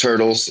little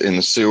turtles in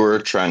the sewer,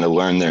 trying to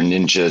learn their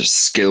ninja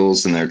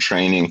skills and their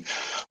training.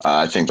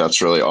 I think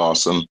that's really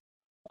awesome.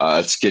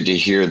 It's good to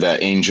hear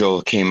that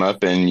Angel came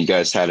up and you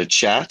guys had a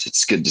chat.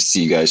 It's good to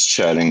see you guys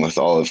chatting with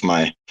all of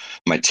my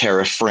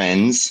Terra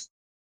friends,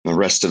 the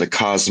rest of the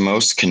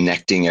cosmos,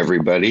 connecting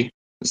everybody.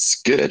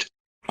 It's good.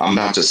 I'm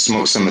about to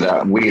smoke some of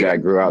that weed I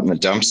grew out in the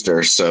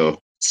dumpster, so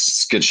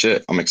it's good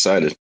shit. I'm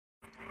excited.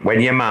 When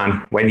your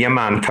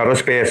man, Terra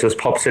Spaces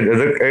pops into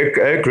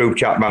the group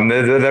chat, man,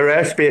 the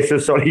rare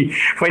spaces, sorry.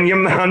 When your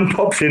man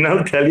pops in,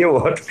 I'll tell you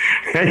what.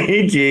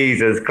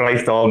 Jesus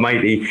Christ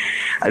almighty.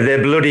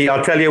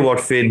 I'll tell you what,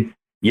 Finn,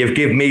 you've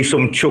given me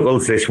some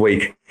chuckles this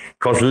week.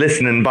 Because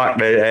listening back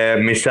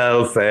to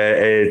myself,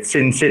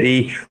 Sin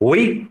City,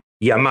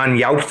 your man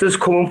Yousters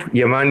come up.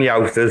 Your man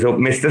Yousters up,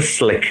 Mr.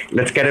 Slick.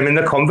 Let's get him in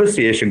the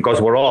conversation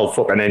because we're all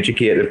fucking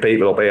educated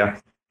people up here.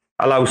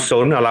 Hello,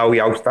 son. Hello,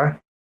 Youster.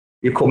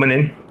 You coming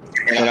in?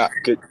 And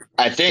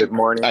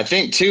I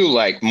think too,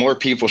 like more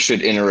people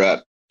should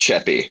interrupt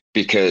Cheppy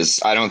because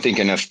I don't think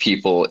enough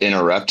people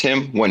interrupt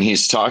him when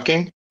he's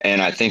talking.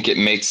 And I think it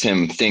makes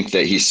him think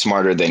that he's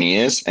smarter than he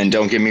is. And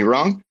don't get me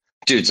wrong,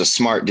 dude's a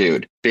smart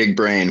dude. Big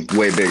brain,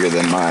 way bigger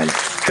than mine.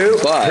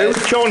 Who's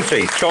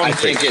Chauncey? I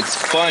think it's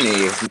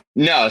funny.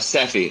 No,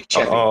 Seffi.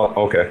 Cheppy. Oh,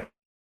 okay.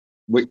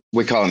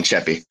 We call him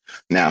Cheppy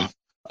now.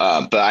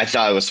 But I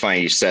thought it was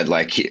funny you said,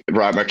 like,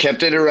 Robert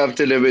kept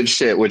interrupting him and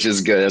shit, which is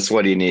good. That's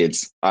what he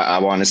needs. I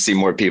want to see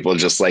more people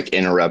just, like,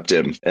 interrupt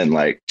him and,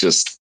 like,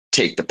 just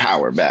take the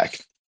power back.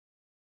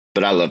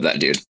 But I love that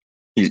dude.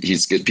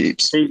 He's good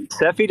peeps. See,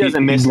 Seffi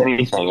doesn't miss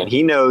anything, and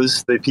he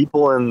knows the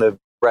people in the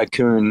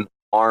raccoon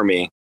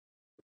army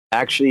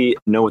actually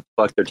know what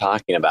the fuck they're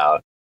talking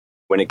about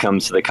when it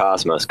comes to the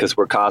Cosmos, because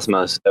we're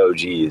Cosmos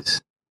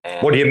OGs.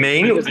 What do you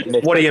mean?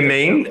 What do you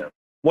mean?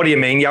 What do you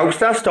mean?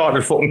 Youngster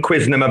started fucking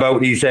quizzing him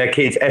about his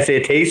kids'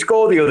 SAT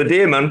score the other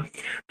day, man.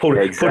 Put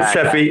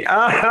Seffi.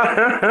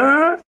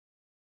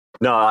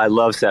 No, I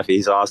love Seffi.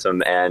 He's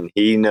awesome, and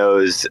he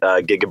knows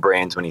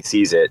gigabrains when he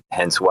sees it,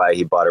 hence why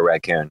he bought a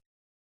raccoon.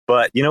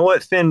 But you know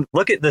what, Finn?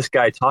 Look at this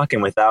guy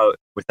talking without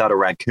a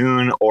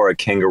raccoon or a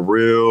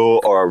kangaroo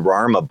or a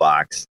Rarma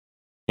box.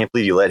 Can't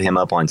believe you let him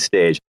up on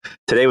stage.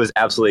 Today was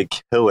absolutely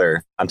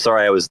killer. I'm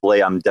sorry I was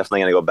late. I'm definitely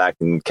going to go back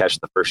and catch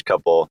the first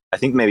couple. I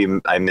think maybe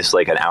I missed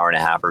like an hour and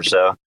a half or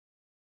so.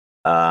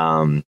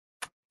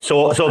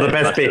 So the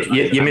best bit,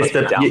 you missed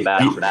it.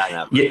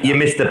 You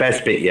missed the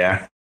best bit,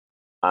 yeah.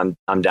 I'm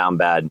down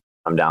bad.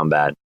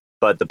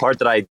 But the parts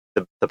that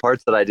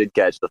I did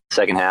catch, the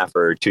second half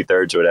or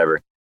 2/3 or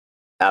whatever,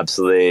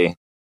 absolutely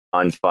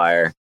on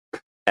fire.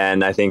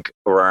 And I think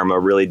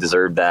Rarma really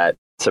deserved that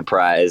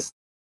surprise.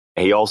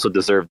 He also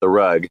deserved the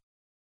rug,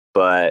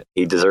 but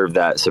he deserved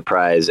that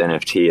surprise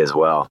NFT as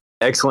well.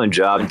 Excellent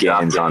job,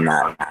 Gaines, on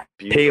that.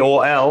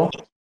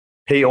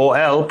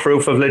 POL,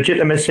 proof of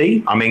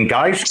legitimacy. I mean,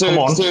 guys, come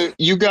on. So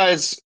you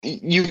guys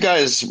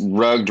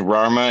rugged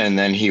Rarma, and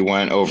then he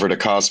went over to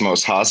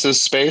Cosmos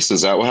Haas's space.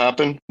 Is that what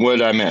happened? What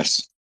did I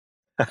miss?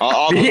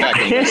 I'll go back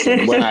and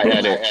listen when I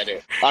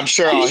edit. I'm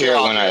sure I'll hear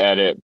it when I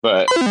edit,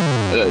 but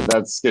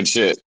that's good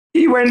shit.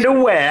 He went to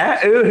where?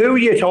 Who are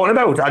you talking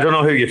about? I don't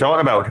know who you're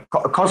talking about.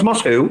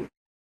 Cosmos who?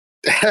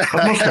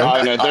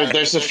 I don't know.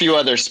 There's a few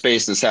other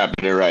spaces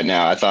happening right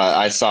now. I thought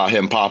I saw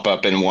him pop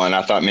up in one.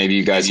 I thought maybe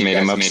you guys made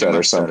him upset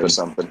or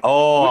something.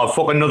 Oh,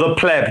 fucking another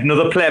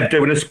pleb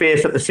doing a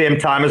space at the same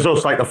time as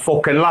us, like the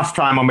fucking last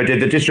time when we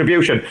did the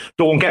distribution.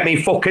 Don't get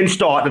me fucking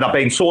started. I've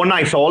been so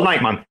nice all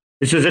night, man.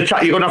 This is a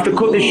chat. You're going to have to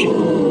cut this shit.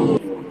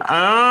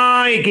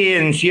 Aye,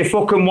 Gaines, you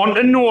fucking want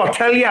to know, I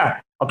tell ya.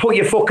 I'll put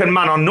your fucking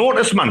man on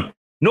notice, man.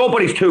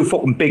 Nobody's too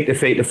fucking big to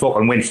defeat the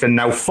fucking Winston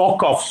now.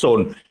 Fuck off,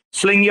 son.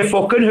 Sling your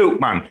fucking hook,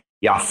 man.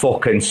 You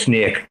fucking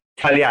snake.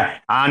 Tell ya,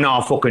 I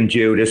know fucking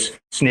Judas.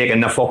 Snake in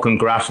the fucking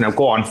grass. Now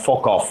go on,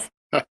 fuck off.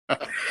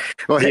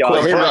 Bro,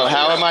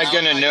 how am I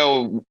gonna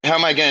know? How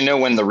am I gonna know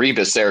when the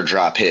Rebus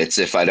airdrop hits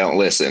if I don't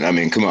listen? I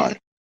mean, come on.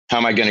 How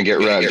am I going to get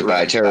rugged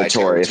by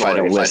territory if I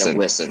don't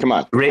listen? Come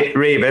on.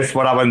 Rebus,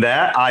 what happened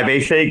there?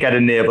 IBC get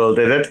enabled,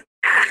 did it?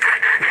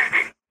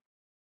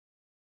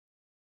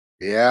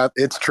 Yeah,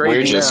 it's trading.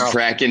 We're just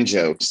cracking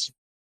jokes.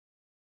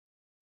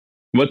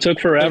 What took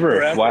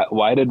forever?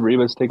 Why did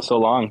Rebus take so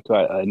long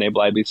to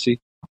enable IBC?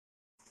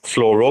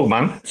 Slow rogue,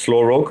 man.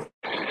 Slow rogue.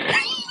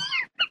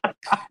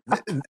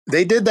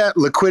 They did that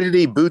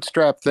liquidity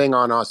bootstrap thing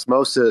on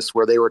Osmosis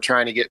where they were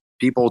trying to get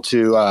people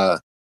to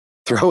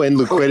throw in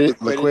liquidity.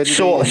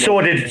 So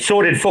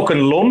did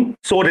fucking Lum.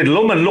 So did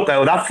Lum, and look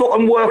how that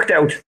fucking worked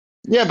out.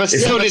 Yeah, but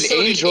so did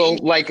Angel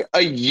like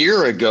a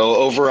year ago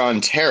over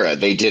on Terra.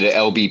 They did an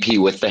LBP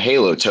with the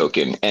Halo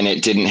token, and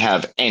it didn't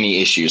have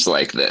any issues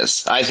like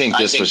this. I think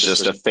this was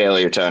just a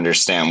failure to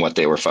understand what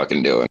they were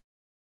fucking doing.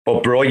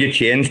 But bro, your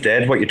chain's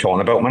dead. What you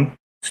talking about, man?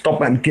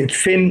 Stop, man.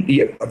 Finn,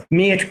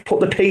 mate, put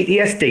the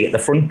PTSD at the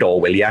front door,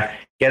 will ya?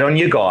 Get on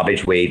your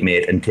garbage weed,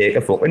 mate, and take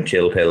a fucking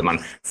chill pill, man.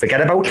 Forget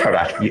about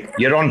Terra.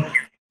 You're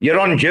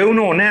on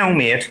Juno now,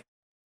 mate.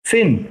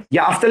 Finn,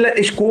 you have to let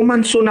this go,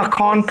 man, son. I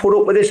can't put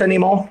up with this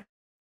anymore.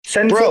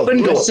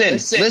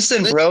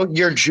 Listen, bro.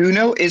 Your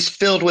Juno is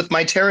filled with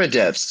my Terra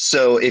devs.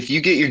 So if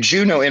you get your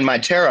Juno in my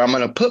Terra, I'm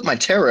going to put my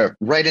Terra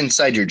right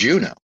inside your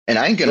Juno. And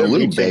I ain't going to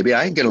lube, baby.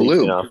 I ain't going to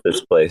lube. Off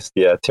this place.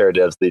 Yeah, Terra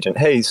devs Legion.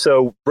 Hey,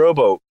 so,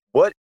 Robo,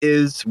 what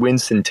is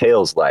Winston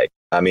Tails like?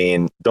 I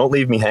mean, don't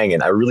leave me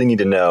hanging. I really need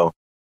to know.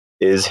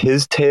 Is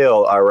his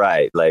tail all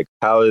right? Like,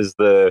 how is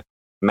the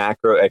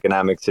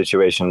macroeconomic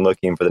situation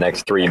looking for the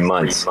next 3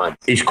 months?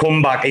 He's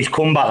come back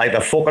like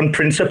the fucking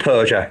Prince of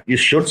Persia. You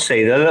should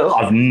see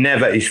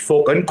his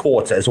fucking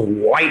coat's as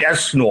white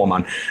as snow,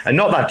 man. And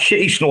not that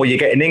shitty snow you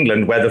get in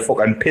England where the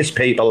fucking piss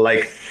people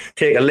like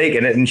take a leak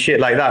in it and shit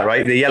like that,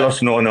 right? The yellow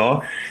snow,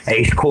 no.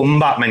 He's come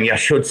back, man. You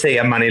should see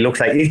him, man. He looks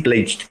like he's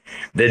bleached.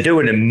 They're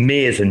doing an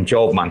amazing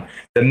job, man.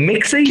 The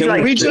mixing,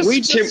 can we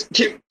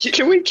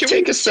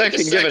take a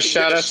second and give a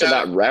shout out to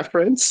that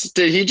reference?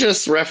 Did he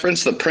just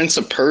reference the Prince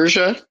of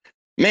Persia?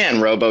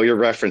 Man, Robo, your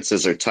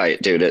references are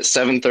tight, dude. At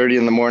 7:30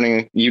 in the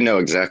morning, you know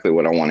exactly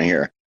what I want to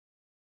hear.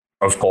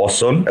 Of course,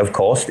 son. Of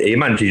course. Hey,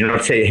 man, did you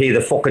not hear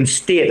the fucking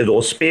state of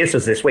those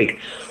spaces this week?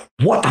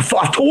 What the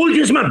fuck? I told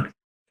you, man.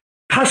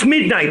 Past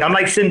midnight, I'm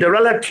like,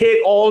 Cinderella, take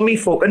all me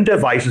fucking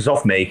devices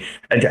off me.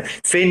 And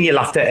Finn, you'll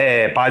have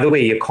to, by the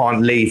way, you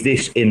can't leave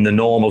this in the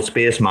normal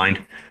space,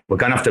 mind. We're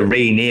going to have to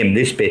rename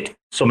this bit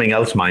something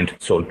else, mind,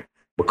 son.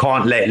 We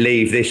can't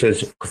leave this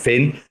as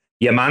Finn.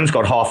 Your man's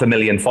got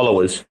 500,000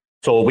 followers.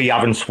 So we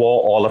haven't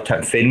swore all the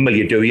time. Finn, will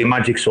you do your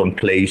magic, son,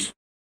 please?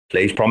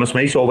 Please promise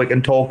me so we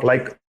can talk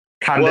like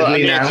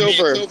candidly now. It's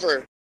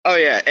over. Oh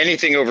yeah,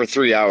 anything over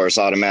 3 hours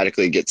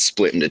automatically gets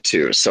split into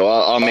two. So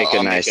I'll make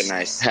a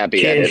nice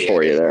happy edit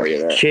for you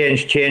there.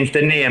 Change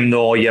the name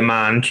though, you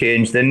man.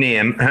 Change the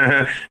name.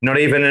 Not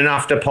even an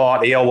after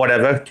party or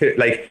whatever.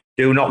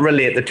 Do not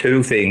relate the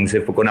two things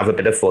if we're going to have a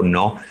bit of fun,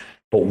 no.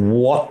 But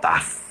what the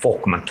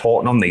fuck, man?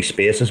 Talking on these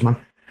spaces, man.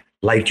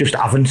 Like just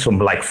having some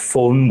like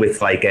fun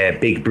with like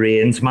big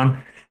brains,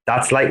 man.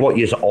 That's like what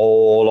you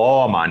all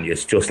are, man.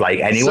 It's just like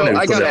anyone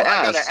who's going to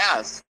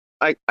ask.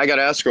 I got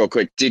to ask real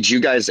quick. Did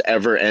you guys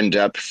ever end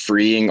up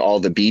freeing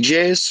all the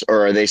BJs,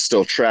 or are they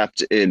still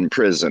trapped in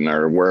prison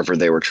or wherever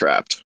they were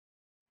trapped?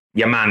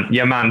 Your man,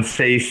 SC,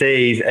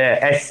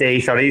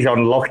 sorry, he's on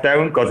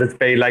lockdown because it's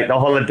been like the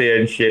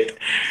holiday and shit.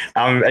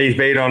 He's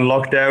been on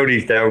lockdown.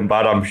 He's down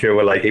bad, I'm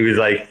sure. Like he was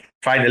like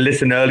trying to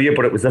listen earlier,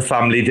 but it was a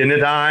family dinner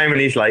time, and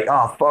he's like,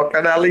 oh,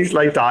 fucking hell, he's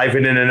like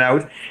diving in and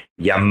out.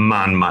 Yeah,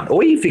 man. Oh,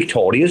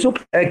 Victoria's up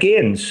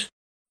against.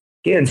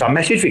 Gaines, I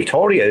messaged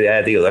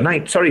Victoria the other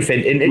night. Sorry, Finn,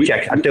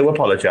 interject. I do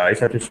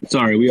apologise.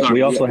 Sorry,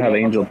 we also have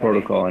Angel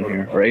Protocol in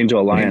here, or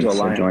Angel Alliance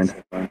joined.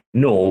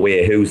 No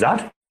way, who's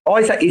that? Oh,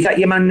 is that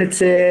your man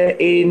that's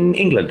in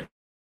England?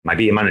 Might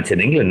be your man that's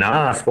in England.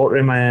 Nah, I spoke to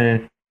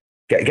him.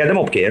 Get them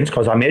up, Gaines,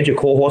 because I made you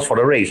co-host for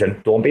a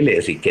reason. Don't be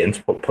lazy, Gaines.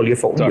 Pull your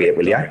fucking weight,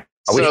 will you?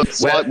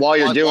 While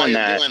you're doing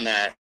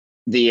that,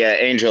 the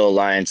Angel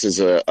Alliance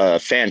is a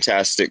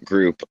fantastic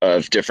group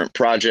of different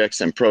projects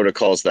and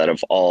protocols that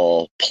have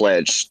all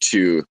pledged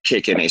to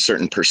kick in a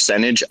certain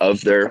percentage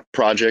of their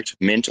project,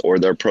 mint, or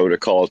their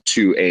protocol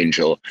to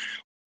Angel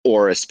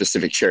or a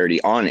specific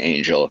charity on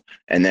Angel.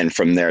 And then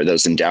from there,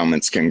 those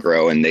endowments can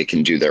grow and they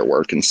can do their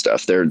work and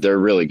stuff. They're a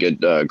really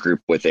good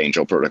group with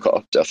Angel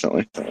Protocol,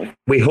 definitely.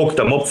 We hooked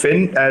them up,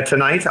 Finn,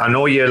 tonight. I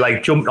know you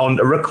like jumped on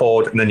to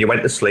record and then you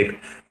went to sleep.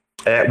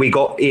 We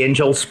got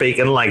Angel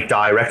speaking like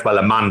direct. Well,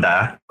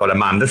 Amanda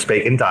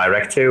speaking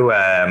direct to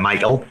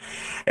Michael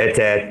at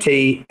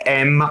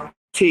TMTRD.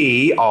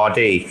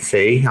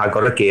 See, I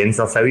got it again.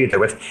 So that's how you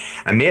do it.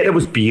 And mate, it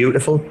was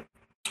beautiful.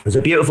 It was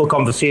a beautiful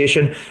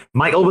conversation.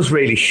 Michael was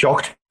really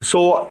shocked.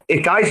 So,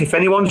 guys, if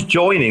anyone's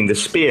joining the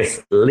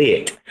space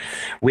late,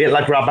 wait till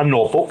I grab a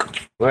notebook.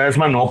 Where's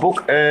my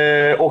notebook?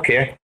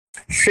 Okay.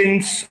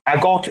 Since I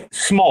got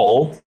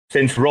small,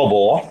 since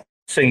Robo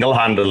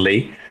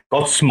single-handedly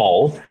got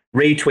small,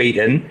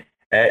 retweeting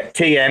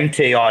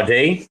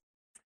TMTRD.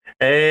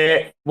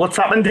 What's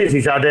happened is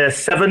he's had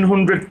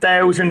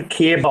 700,000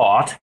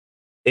 K-Bart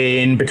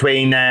in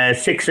between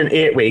 6 and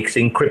 8 weeks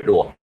in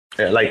crypto.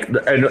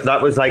 That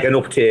was like an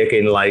uptake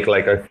in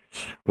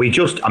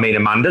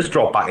Amanda's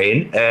dropped back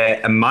in.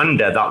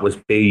 Amanda, that was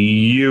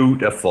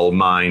beautiful,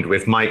 mind,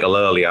 with Michael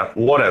earlier.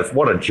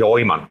 What a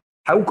joy, man.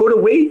 How good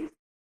are we?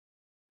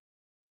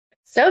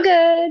 So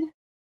good.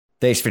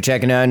 Thanks for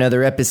checking out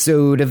another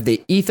episode of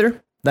The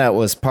Ether. That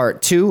was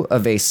part 2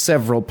 of a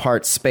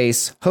several-part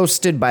space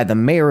hosted by the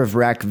mayor of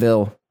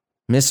Rackville,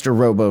 Mr.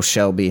 Robo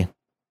Shelby.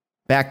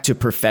 Back to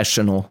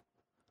professional.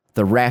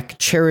 The RAC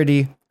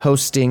charity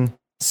hosting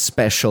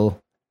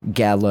special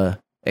gala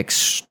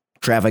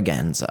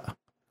extravaganza.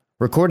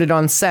 Recorded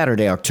on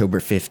Saturday, October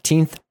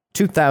 15th,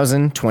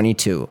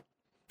 2022.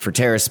 For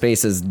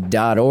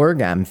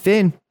TerraSpaces.org, I'm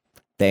Finn.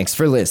 Thanks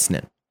for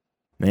listening.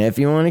 And if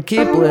you want to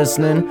keep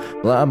listening,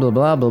 blah, blah,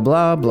 blah, blah,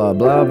 blah, blah,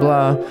 blah,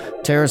 blah,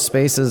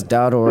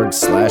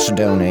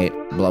 TerraSpaces.org/donate,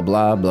 blah,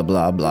 blah, blah,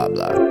 blah, blah,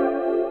 blah,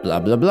 blah,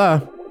 blah,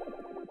 blah.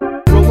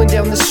 Rolling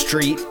down the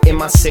street in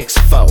my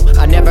 6'4".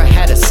 I never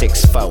had a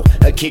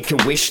 6'4". A kid can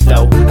wish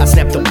though. I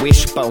snapped the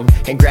wishbone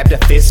and grabbed a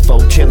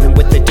fistful. Chilling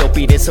with the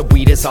dopey, this a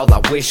weed is all I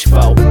wish for.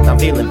 I'm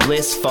feeling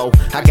blissful.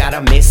 I got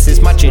a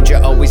missus. My ginger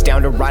always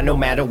down to ride no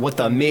matter what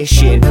the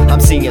mission. I'm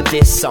singing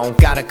this song.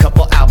 Got a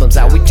couple albums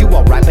out. We do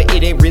alright, but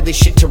it ain't really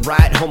shit to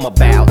write home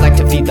about. Like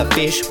to feed the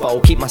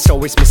fishbowl. Keep my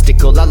stories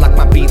mystical. I like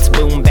my beats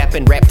boom bap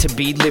and rap to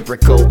be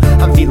lyrical.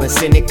 I'm feeling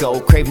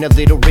cynical. Craving a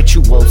little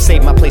ritual.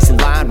 Save my place in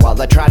line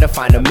while I try to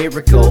find a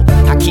miracle.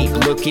 I keep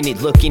looking,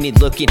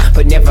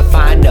 but never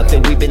find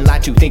nothing. We've been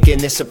lied to, thinking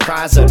this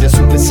surprise under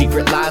super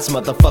secret lies.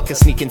 Motherfuckers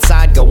sneak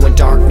inside, going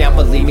dark. Now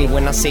believe me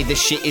when I say this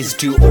shit is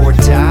do or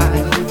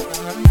die.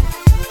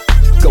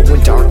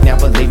 Going dark, now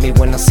believe me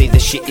when I say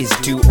this shit is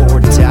do or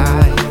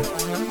die.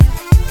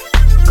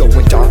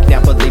 Going dark,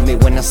 now believe me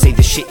when I say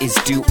this shit is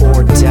do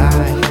or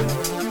die.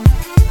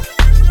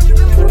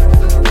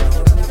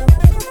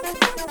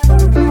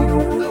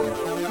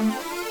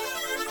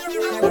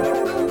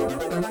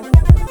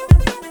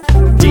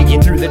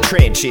 Through the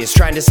trenches,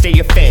 trying to stay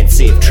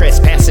offensive.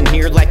 Trespassing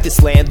here like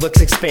this land looks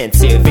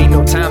expensive. Ain't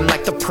no time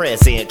like the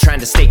present. Trying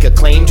to stake a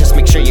claim, just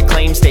make sure your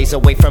claim's stays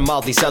away from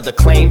all these other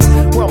claims.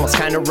 We're almost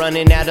kinda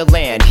running out of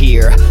land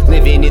here,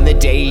 living in the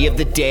day of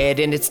the dead,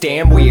 and it's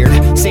damn weird.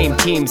 Same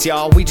teams,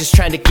 y'all, we just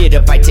trying to get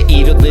a bite to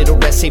eat, a little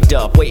rest saved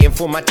up, waiting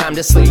for my time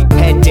to sleep.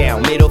 Head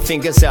down, middle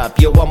fingers up,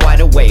 yo, I'm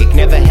wide awake.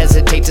 Never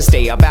hesitate to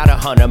stay about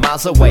 100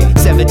 miles away.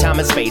 7 time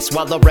and space,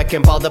 while the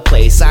wrecking ball the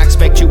place. I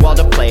expect you all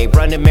to play,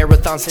 running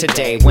marathons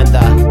today. When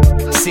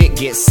the sick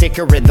get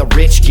sicker and the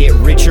rich get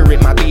richer,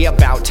 it might be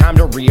about time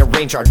to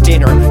rearrange our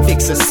dinner.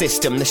 Fix the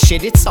system, the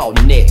shit, it's all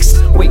nixed.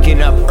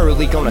 Waking up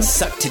early, gonna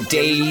suck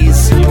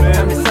today's.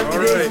 Time to suck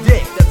today's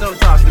dick, that's what I'm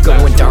talking about.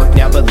 Going dark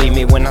now, believe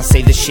me when I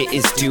say the shit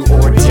is do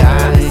or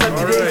die. Suck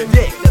today's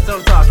dick, that's what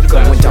I'm talking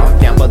about. Going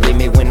dark now, believe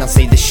me when I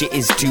say the shit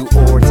is do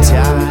or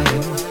die.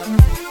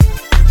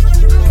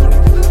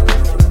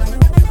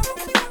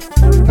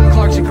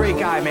 Clark's a great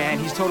guy, man.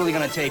 He's totally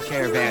gonna take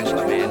care of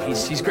Angela, man.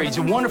 He's great. He's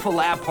a wonderful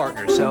lab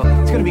partner, so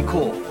it's gonna be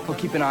cool. He'll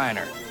keep an eye on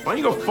her. Why don't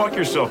you go fuck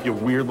yourself, you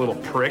weird little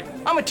prick?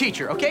 I'm a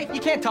teacher, okay?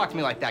 You can't talk to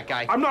me like that,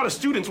 guy. I'm not a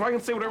student, so I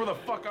can say whatever the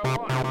fuck I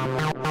want.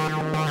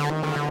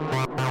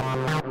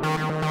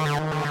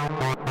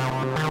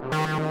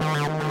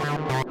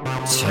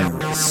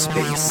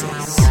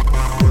 TerraSpaces.